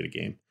of dictate a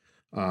game.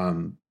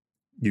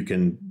 You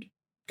can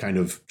kind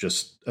of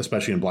just,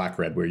 especially in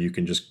black-red, where you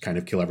can just kind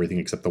of kill everything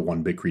except the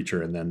one big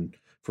creature, and then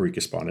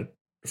Pharika's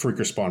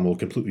Spawn will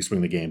completely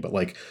swing the game. But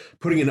like,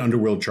 putting an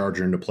Underworld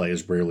Charger into play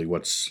is rarely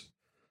what's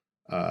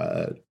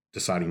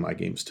deciding my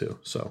games too.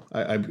 So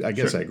I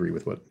guess I agree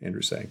with what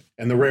Andrew's saying.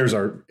 And the rares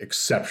are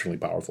exceptionally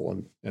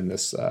powerful in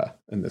this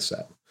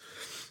set.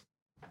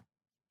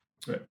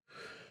 Right.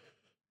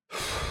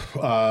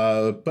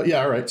 But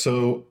yeah, all right.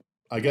 So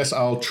I guess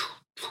I'll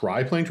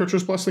try playing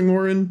Treacherous Blessing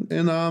more in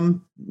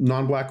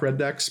non-black red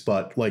decks,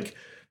 but like,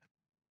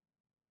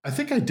 I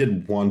think I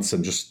did once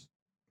and just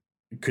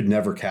could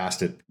never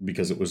cast it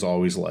because it was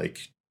always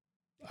like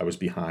I was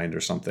behind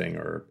or something,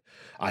 or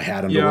I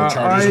had Underworld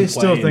Chargers. I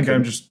still think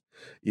I'm just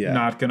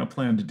not going to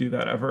plan to do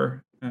that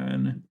ever.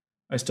 And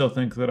I still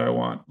think that I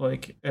want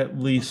like at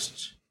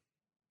least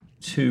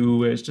 2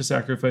 ways to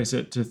sacrifice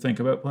it to think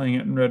about playing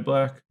it in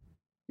red-black.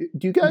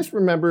 Do you guys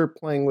remember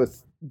playing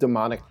with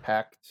Demonic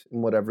Pact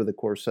and whatever the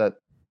core set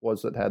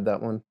was that had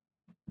that one?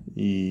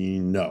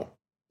 No.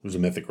 It was a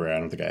mythic rare. I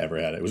don't think I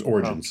ever had it. It was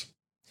Origins. Oh.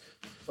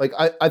 Like,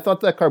 I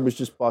thought that card was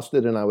just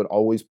busted, and I would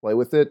always play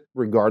with it,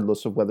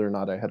 regardless of whether or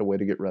not I had a way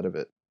to get rid of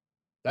it.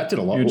 That did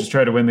a lot. You just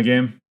try to win the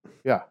game?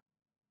 Yeah.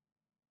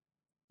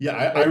 Yeah,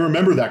 I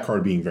remember that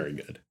card being very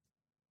good.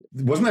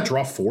 Wasn't that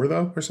draw 4,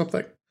 though, or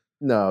something?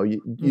 No,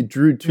 you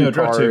drew 2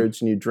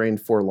 cards, and you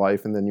drained 4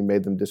 life, and then you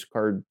made them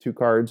discard 2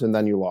 cards, and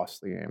then you lost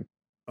the game.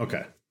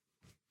 Okay.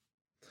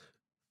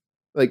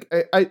 Like,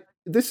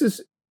 this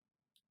is...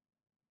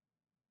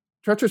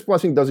 Treacherous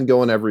Blessing doesn't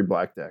go in every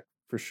black deck,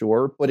 for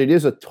sure, but it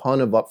is a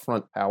ton of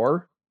upfront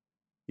power.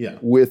 Yeah.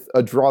 With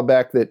a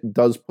drawback that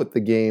does put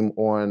the game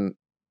on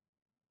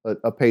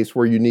a pace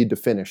where you need to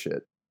finish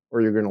it.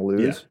 or you're going to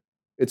lose. Yeah.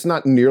 It's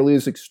not nearly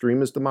as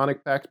extreme as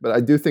Demonic Pact, but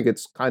I do think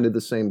it's kind of the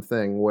same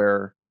thing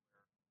where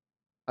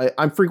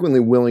I'm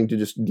frequently willing to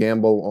just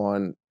gamble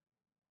on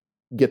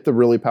get the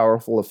really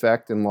powerful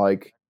effect and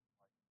like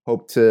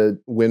hope to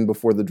win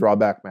before the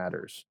drawback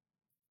matters.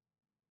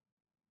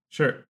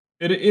 Sure.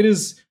 It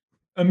is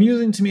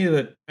amusing to me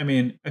that, I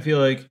mean, I feel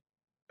like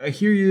I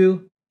hear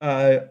you,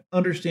 I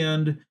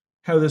understand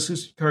how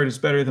this card is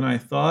better than I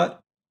thought,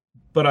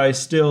 but I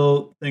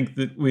still think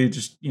that we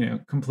just,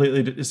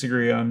 completely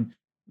disagree on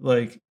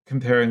like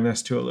comparing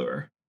this to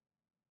Allure.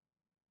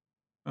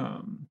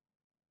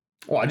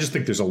 Well, I just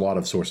think there's a lot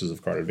of sources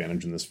of card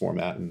advantage in this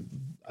format, and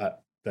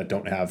that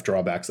don't have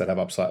drawbacks that have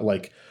upside,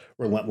 like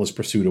Relentless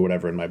Pursuit or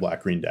whatever in my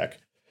black-green deck.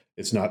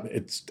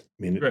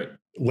 Right.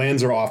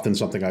 Lands are often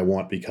something I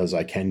want because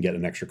I can get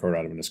an extra card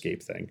out of an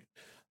escape thing.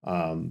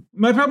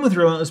 My problem with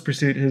Relentless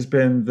Pursuit has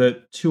been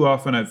that too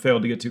often I've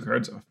failed to get 2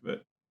 cards off of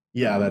it.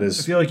 Yeah, that is.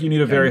 I feel like you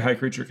need a very high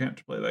creature count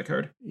to play that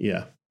card.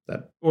 Yeah.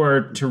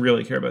 Or to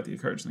really care about the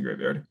cards in the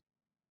graveyard.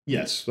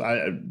 Yes,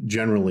 I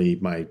generally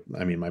my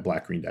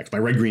black-green decks, my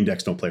red-green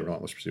decks don't play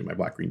Relentless Pursuit. My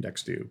black-green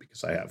decks do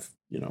because I have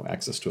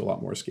access to a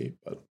lot more escape.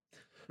 But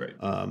right.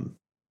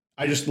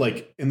 I just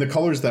like in the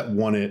colors that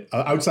won it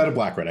outside of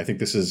black-red. I think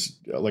this is,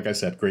 like I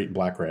said, great in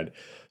black-red.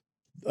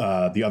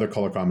 The other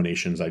color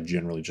combinations, I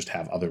generally just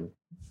have other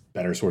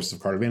better sources of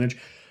card advantage.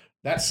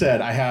 That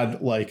said, I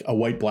had like a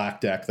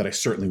white-black deck that I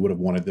certainly would have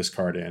wanted this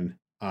card in.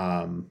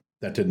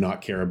 That did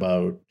not care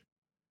about.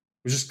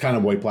 It was just kind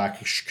of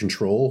white-black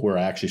control where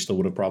I actually still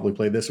would have probably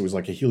played this. It was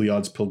like a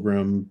Heliod's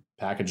Pilgrim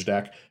package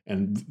deck.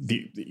 And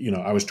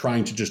I was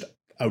trying to just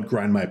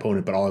outgrind my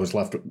opponent, but all I was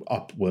left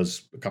up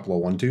was a couple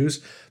of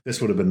 1/2s.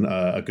 This would have been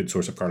a good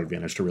source of card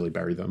advantage to really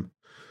bury them.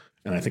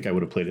 And I think I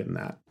would have played it in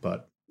that.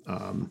 But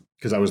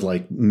because I was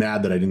like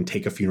mad that I didn't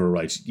take a Funeral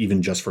Rites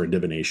even just for a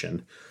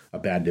divination, a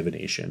bad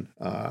divination.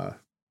 But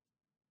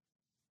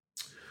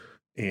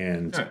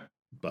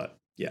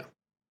yeah.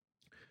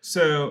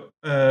 So,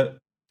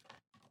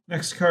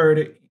 next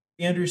card,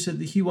 Andrew said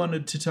that he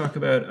wanted to talk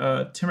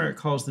about Timurit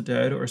Calls the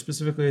Dead, or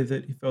specifically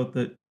that he felt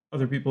that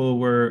other people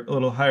were a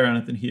little higher on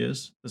it than he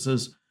is. This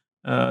is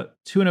 2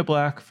 and a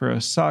black for a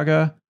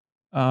saga.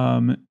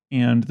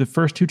 And the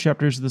first 2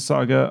 chapters of the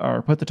saga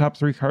are put the top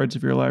 3 cards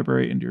of your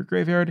library into your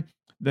graveyard.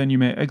 Then you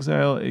may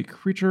exile a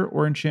creature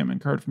or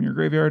enchantment card from your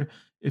graveyard.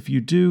 If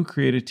you do,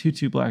 create a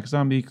 2/2 black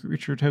zombie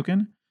creature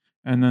token.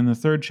 And then the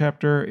third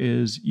chapter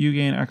is you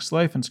gain X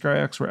life and scry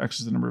X, where X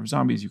is the number of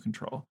zombies you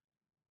control.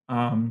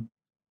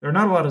 There are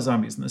not a lot of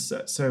zombies in this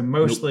set, so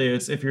mostly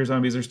it's if your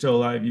zombies are still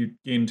alive, you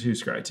gain 2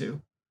 scry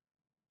 2.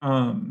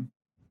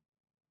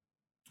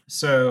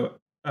 So,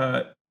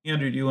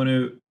 Andrew, do you want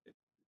to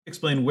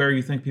explain where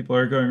you think people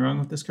are going wrong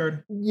with this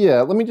card?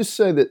 Yeah, let me just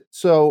say that.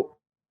 So,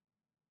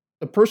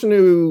 a person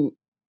who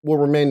will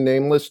remain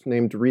nameless,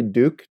 named Reed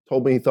Duke,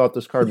 told me he thought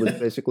this card was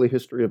basically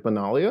History of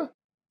Benalia.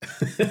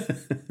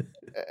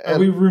 Are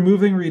we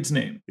removing Reed's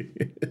name?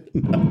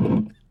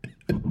 No.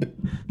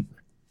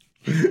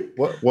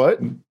 What?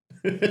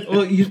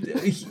 Well,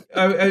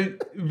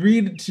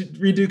 Reed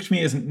Duke to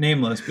me isn't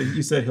nameless, but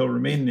you said he'll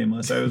remain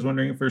nameless. I was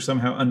wondering if we're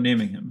somehow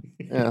unnaming him.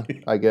 Yeah,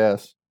 I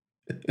guess.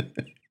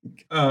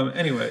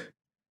 Anyway,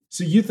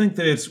 so you think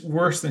that it's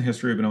worse than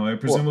History of Benalia,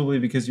 presumably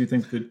because you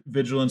think that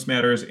vigilance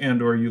matters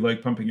and or you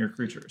like pumping your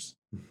creatures.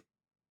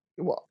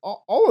 Well,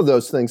 all of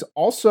those things.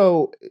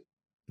 Also,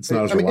 it's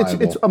not as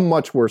reliable. It's a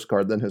much worse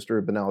card than History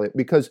of Benalia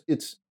because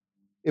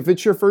if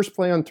it's your first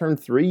play on turn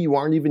 3, you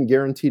aren't even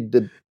guaranteed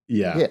to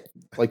hit.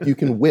 Like you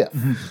can whiff.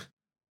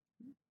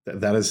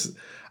 That is,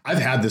 I've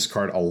had this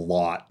card a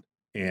lot,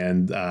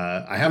 and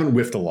I haven't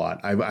whiffed a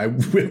lot. I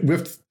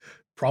whiffed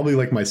probably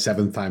like my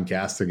 7th time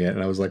casting it,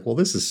 and I was like, well,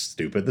 this is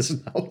stupid. This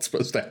is not what's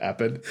supposed to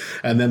happen.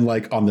 And then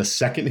like on the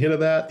second hit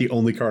of that, the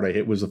only card I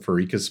hit was a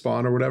Pharika's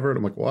Spawn or whatever. And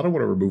I'm like, well, I don't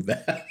want to remove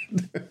that.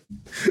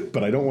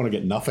 But I don't want to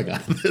get nothing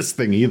out of this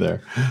thing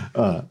either.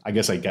 I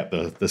guess I get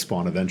the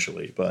Spawn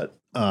eventually. But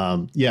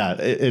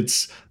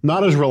it's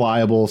not as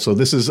reliable. So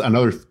this is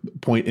another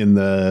point in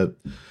the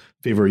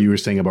favor you were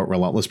saying about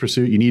Relentless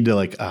Pursuit. You need to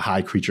like a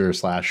high creature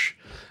 /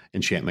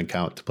 enchantment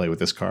count to play with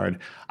this card.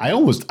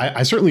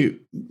 I certainly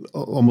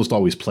almost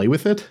always play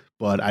with it,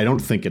 but I don't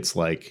think it's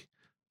like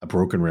a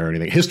broken rare or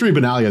anything. History of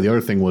Benalia, the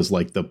other thing was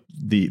like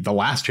the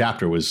last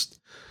chapter was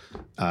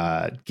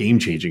game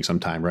changing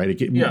sometime, right?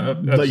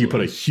 Let you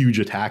put a huge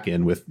attack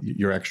in with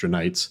your extra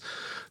knights.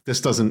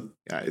 This doesn't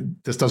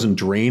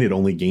drain, it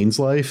only gains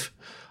life.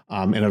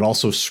 And it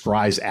also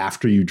scries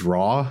after you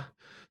draw.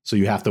 So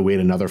you have to wait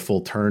another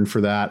full turn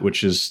for that,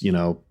 which is,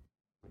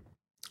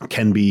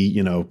 can be,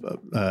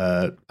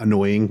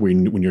 annoying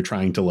when you're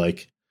trying to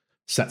like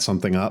set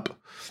something up.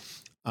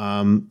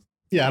 I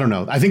don't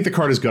know. I think the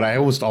card is good. I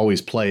almost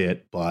always play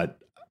it, but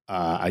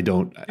I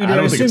don't think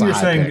it's a you're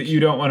high saying pick. that you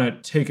don't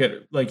want to take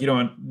it, like you don't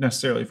want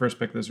necessarily first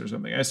pick this or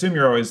something. I assume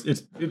you're always,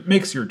 it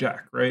makes your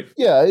deck, right?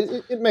 Yeah,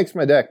 it makes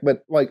my deck.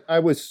 But like I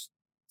was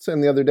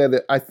saying the other day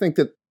that I think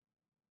that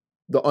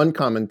the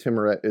uncommon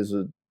Timurit is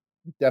a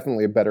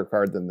definitely a better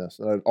card than this.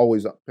 I'd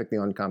always pick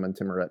the uncommon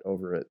Timuret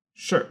over it.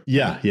 Sure.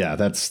 Yeah,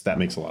 that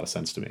makes a lot of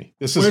sense to me.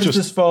 This Where is does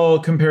this fall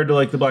compared to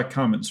like the black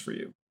commons for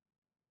you?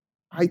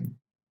 I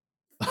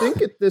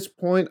think at this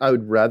point I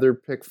would rather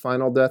pick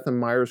Final Death and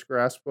Mire's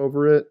Grasp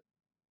over it,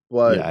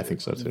 but yeah, I think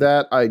so too.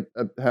 That I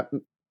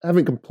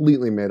haven't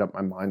completely made up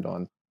my mind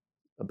on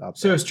about.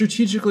 So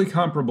strategically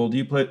comparable, do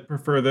you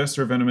prefer this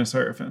or Venomous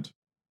Hierophant?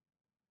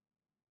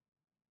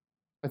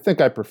 I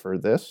think I prefer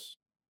this.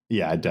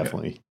 Yeah, I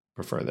definitely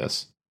prefer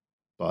this,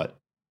 but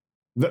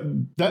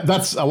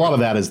that's a lot of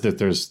that is that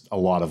there's a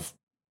lot of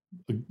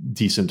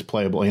decent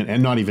playable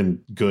and not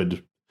even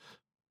good.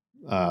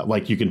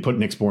 Like you can put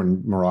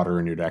Nyxborn Marauder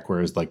in your deck,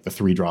 whereas like the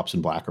 3 drops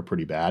in black are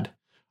pretty bad.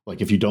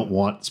 Like if you don't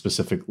want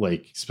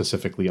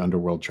specifically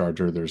Underworld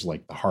Charger, there's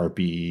like the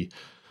Harpy,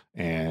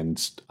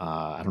 and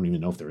I don't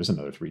even know if there is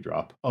another 3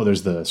 drop. Oh,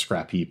 there's the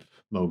Scrap Heap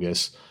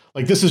Mogus.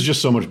 Like this is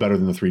just so much better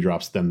than the 3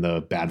 drops than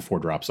the bad 4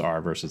 drops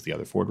are versus the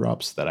other 4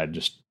 drops that I'd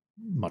just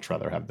much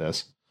rather have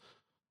this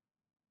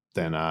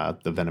than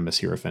the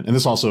Venomous Hierophant. And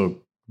this also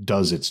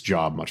does its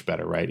job much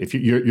better, right? If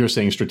you're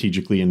saying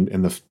strategically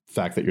in the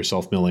fact that you're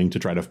self-milling to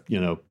try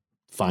to,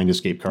 find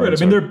escape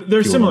cards. Right. I mean,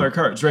 they're similar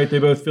cards, right? They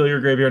both fill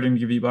your graveyard and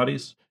give you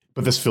bodies.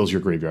 But this fills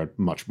your graveyard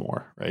much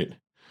more, right?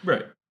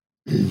 Right.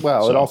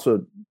 Well, it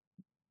also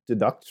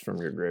deducts from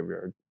your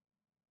graveyard.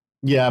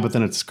 Yeah, but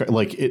then it's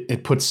like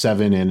it puts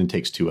 7 in and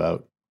takes 2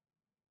 out.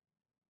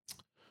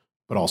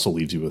 But also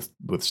leaves you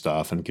with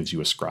stuff and gives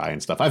you a scry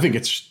and stuff. I think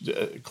it's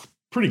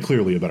pretty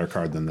clearly a better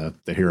card than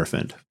the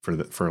Hierophant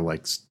for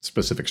like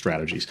specific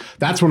strategies.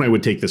 That's when I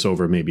would take this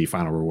over maybe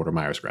Final Reward or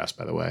Mire's Grasp,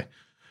 by the way.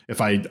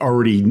 If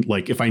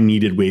I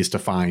needed ways to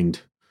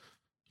find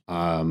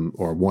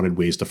or wanted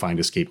ways to find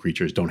escape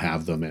creatures, don't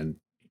have them, and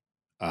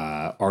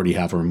already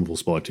have a removal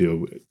spell or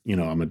 2,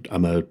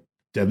 I'm a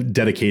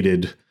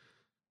dedicated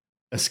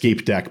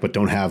escape deck, but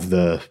don't have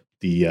the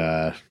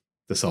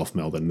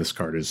self-mill, then this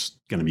card is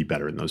going to be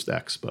better in those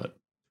decks. But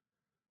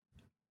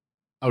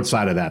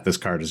outside of that, this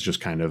card is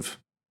just kind of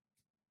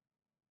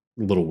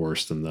a little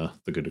worse than the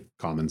good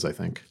commons, I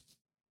think.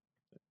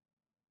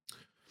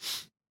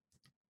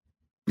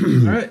 All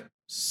right.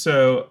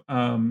 So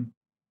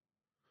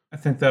I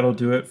think that'll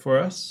do it for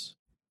us.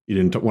 You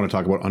didn't want to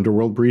talk about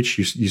Underworld Breach?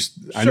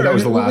 I know that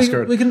was the last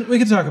card. We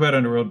can talk about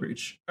Underworld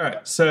Breach. All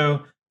right.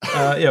 So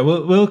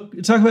we'll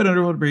talk about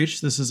Underworld Breach.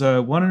 This is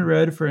a 1 in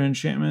red for an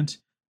enchantment.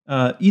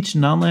 Each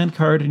non-land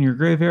card in your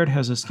graveyard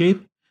has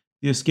escape.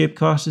 The escape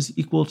cost is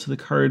equal to the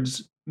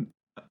card's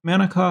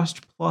mana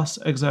cost plus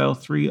exile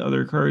 3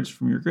 other cards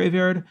from your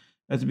graveyard.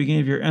 At the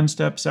beginning of your end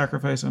step,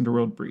 sacrifice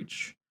Underworld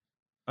Breach.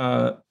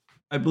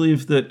 I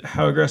believe that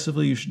how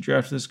aggressively you should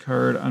draft this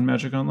card on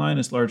Magic Online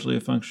is largely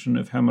a function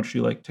of how much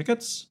you like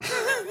tickets.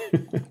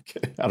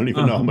 Okay. I don't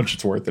even know how much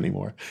it's worth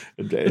anymore.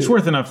 It's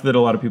worth enough that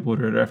a lot of people would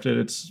draft it.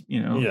 It's,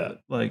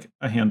 like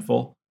a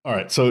handful. All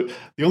right. So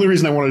the only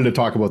reason I wanted to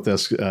talk about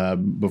this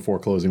before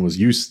closing was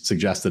you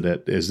suggested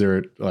it. Is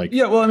there like...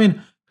 Yeah, well, I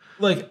mean,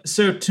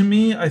 so to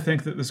me, I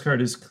think that this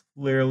card is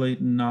clearly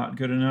not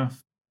good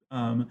enough.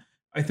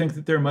 I think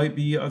that there might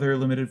be other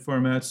limited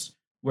formats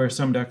where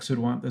some decks would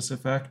want this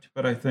effect,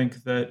 but I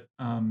think that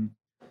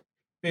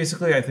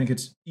basically, I think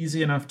it's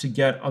easy enough to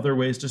get other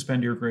ways to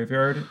spend your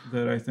graveyard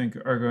that I think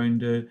are going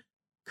to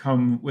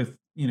come with,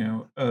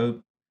 a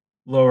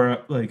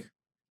lower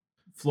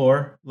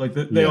floor.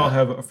 They all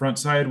have a front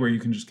side where you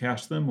can just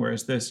cast them,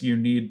 whereas this you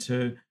need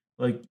to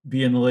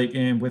be in the late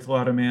game with a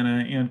lot of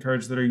mana and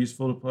cards that are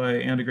useful to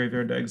play and a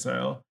graveyard to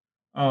exile.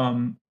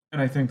 And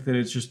I think that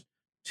it's just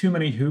too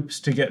many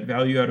hoops to get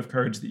value out of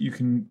cards that you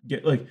can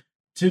get,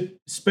 to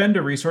spend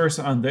a resource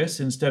on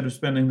this instead of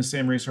spending the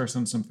same resource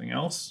on something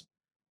else.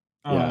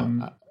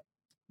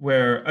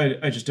 Where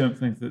I just don't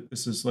think that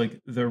this is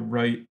the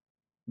right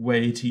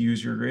way to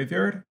use your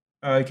graveyard.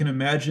 I can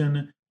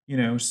imagine,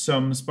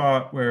 some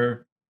spot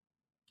where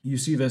you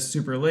see this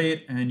super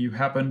late and you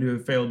happen to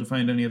have failed to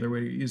find any other way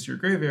to use your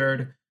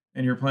graveyard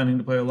and you're planning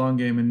to play a long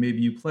game and maybe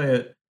you play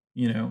it,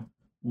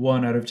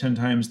 1 out of 10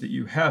 times that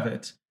you have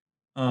it.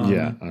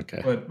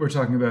 Okay. But we're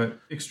talking about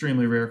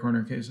extremely rare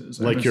corner cases.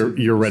 Like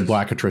your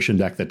red-black attrition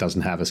deck that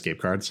doesn't have escape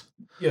cards?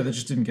 Yeah, that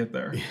just didn't get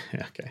there.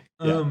 Yeah, okay.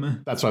 Yeah.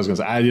 That's what I was going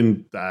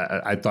to say.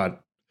 I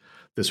thought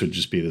this would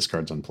just be this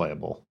card's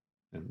unplayable.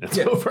 And it's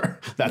over.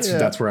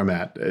 That's where I'm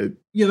at.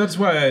 That's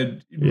why I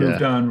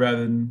moved on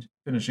rather than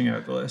finishing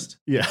out the list.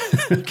 Yeah.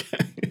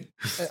 Okay.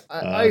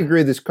 I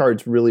agree this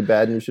card's really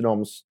bad and you should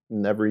almost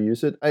never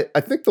use it. I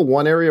think the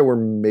one area where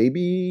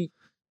maybe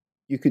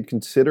you could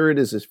consider it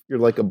is if you're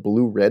like a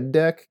blue-red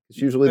deck. It's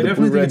usually I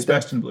definitely think it's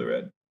best in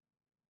blue-red.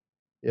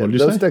 Yeah,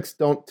 those decks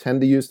don't tend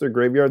to use their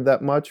graveyard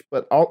that much,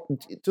 but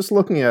just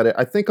looking at it,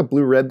 I think a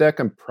blue-red deck,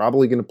 I'm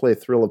probably going to play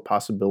Thrill of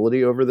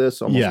Possibility over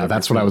this.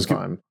 That's what I was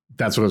going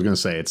to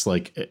say. It's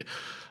like...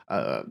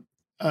 I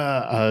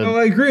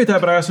agree with that,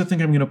 but I also think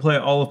I'm going to play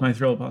all of my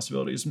Thrill of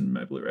Possibilities in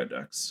my blue-red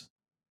decks.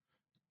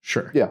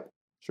 Sure. Yeah,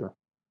 sure.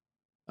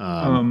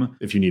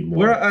 If you need more.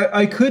 Where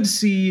I could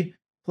see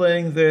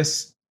playing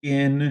this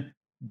in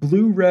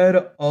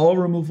blue-red, all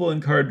removal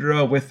and card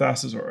draw with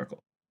Thassa's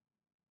Oracle.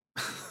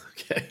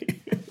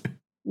 Okay.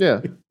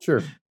 Yeah,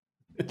 sure.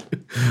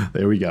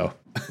 There we go.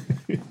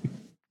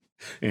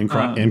 and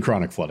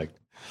chronic flooding.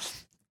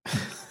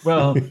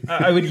 Well,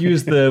 I would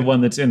use the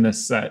one that's in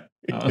this set,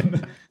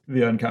 the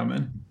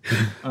uncommon.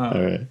 All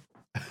right.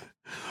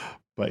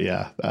 But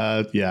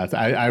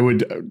I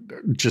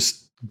would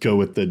just go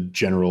with the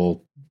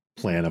general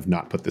plan of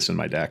not put this in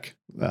my deck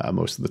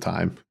most of the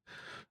time.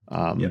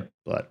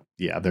 But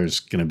yeah, there's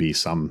going to be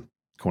some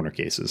corner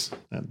cases.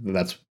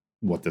 That's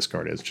what this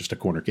card is, just a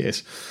corner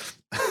case.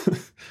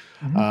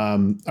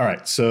 All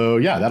right. So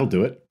yeah, that'll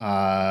do it.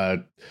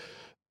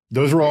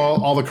 Those were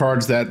all the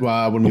cards that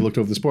when we looked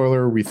over the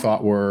spoiler, we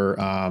thought were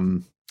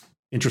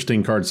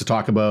interesting cards to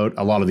talk about.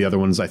 A lot of the other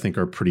ones I think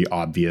are pretty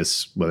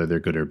obvious, whether they're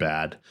good or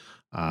bad.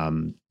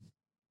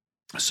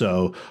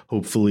 So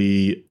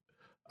hopefully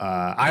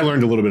I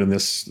learned a little bit in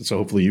this. So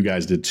hopefully you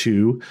guys did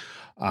too.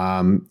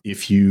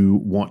 If you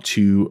want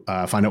to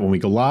find out when we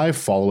go live,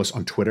 follow us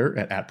on Twitter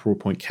at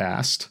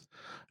ProPointCast.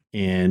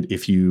 And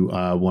if you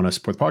want to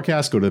support the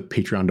podcast, go to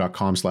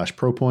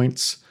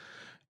patreon.com/ProPoints.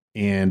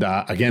 And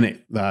again,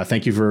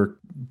 thank you for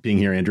being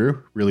here,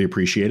 Andrew. Really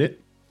appreciate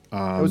it.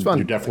 It was fun.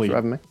 You're definitely, Thanks for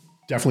having me.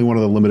 Definitely one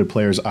of the limited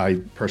players I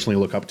personally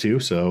look up to.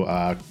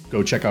 So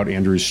go check out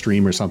Andrew's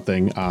stream or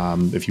something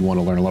if you want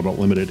to learn a lot about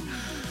limited.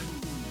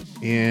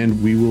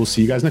 And we will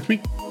see you guys next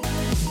week.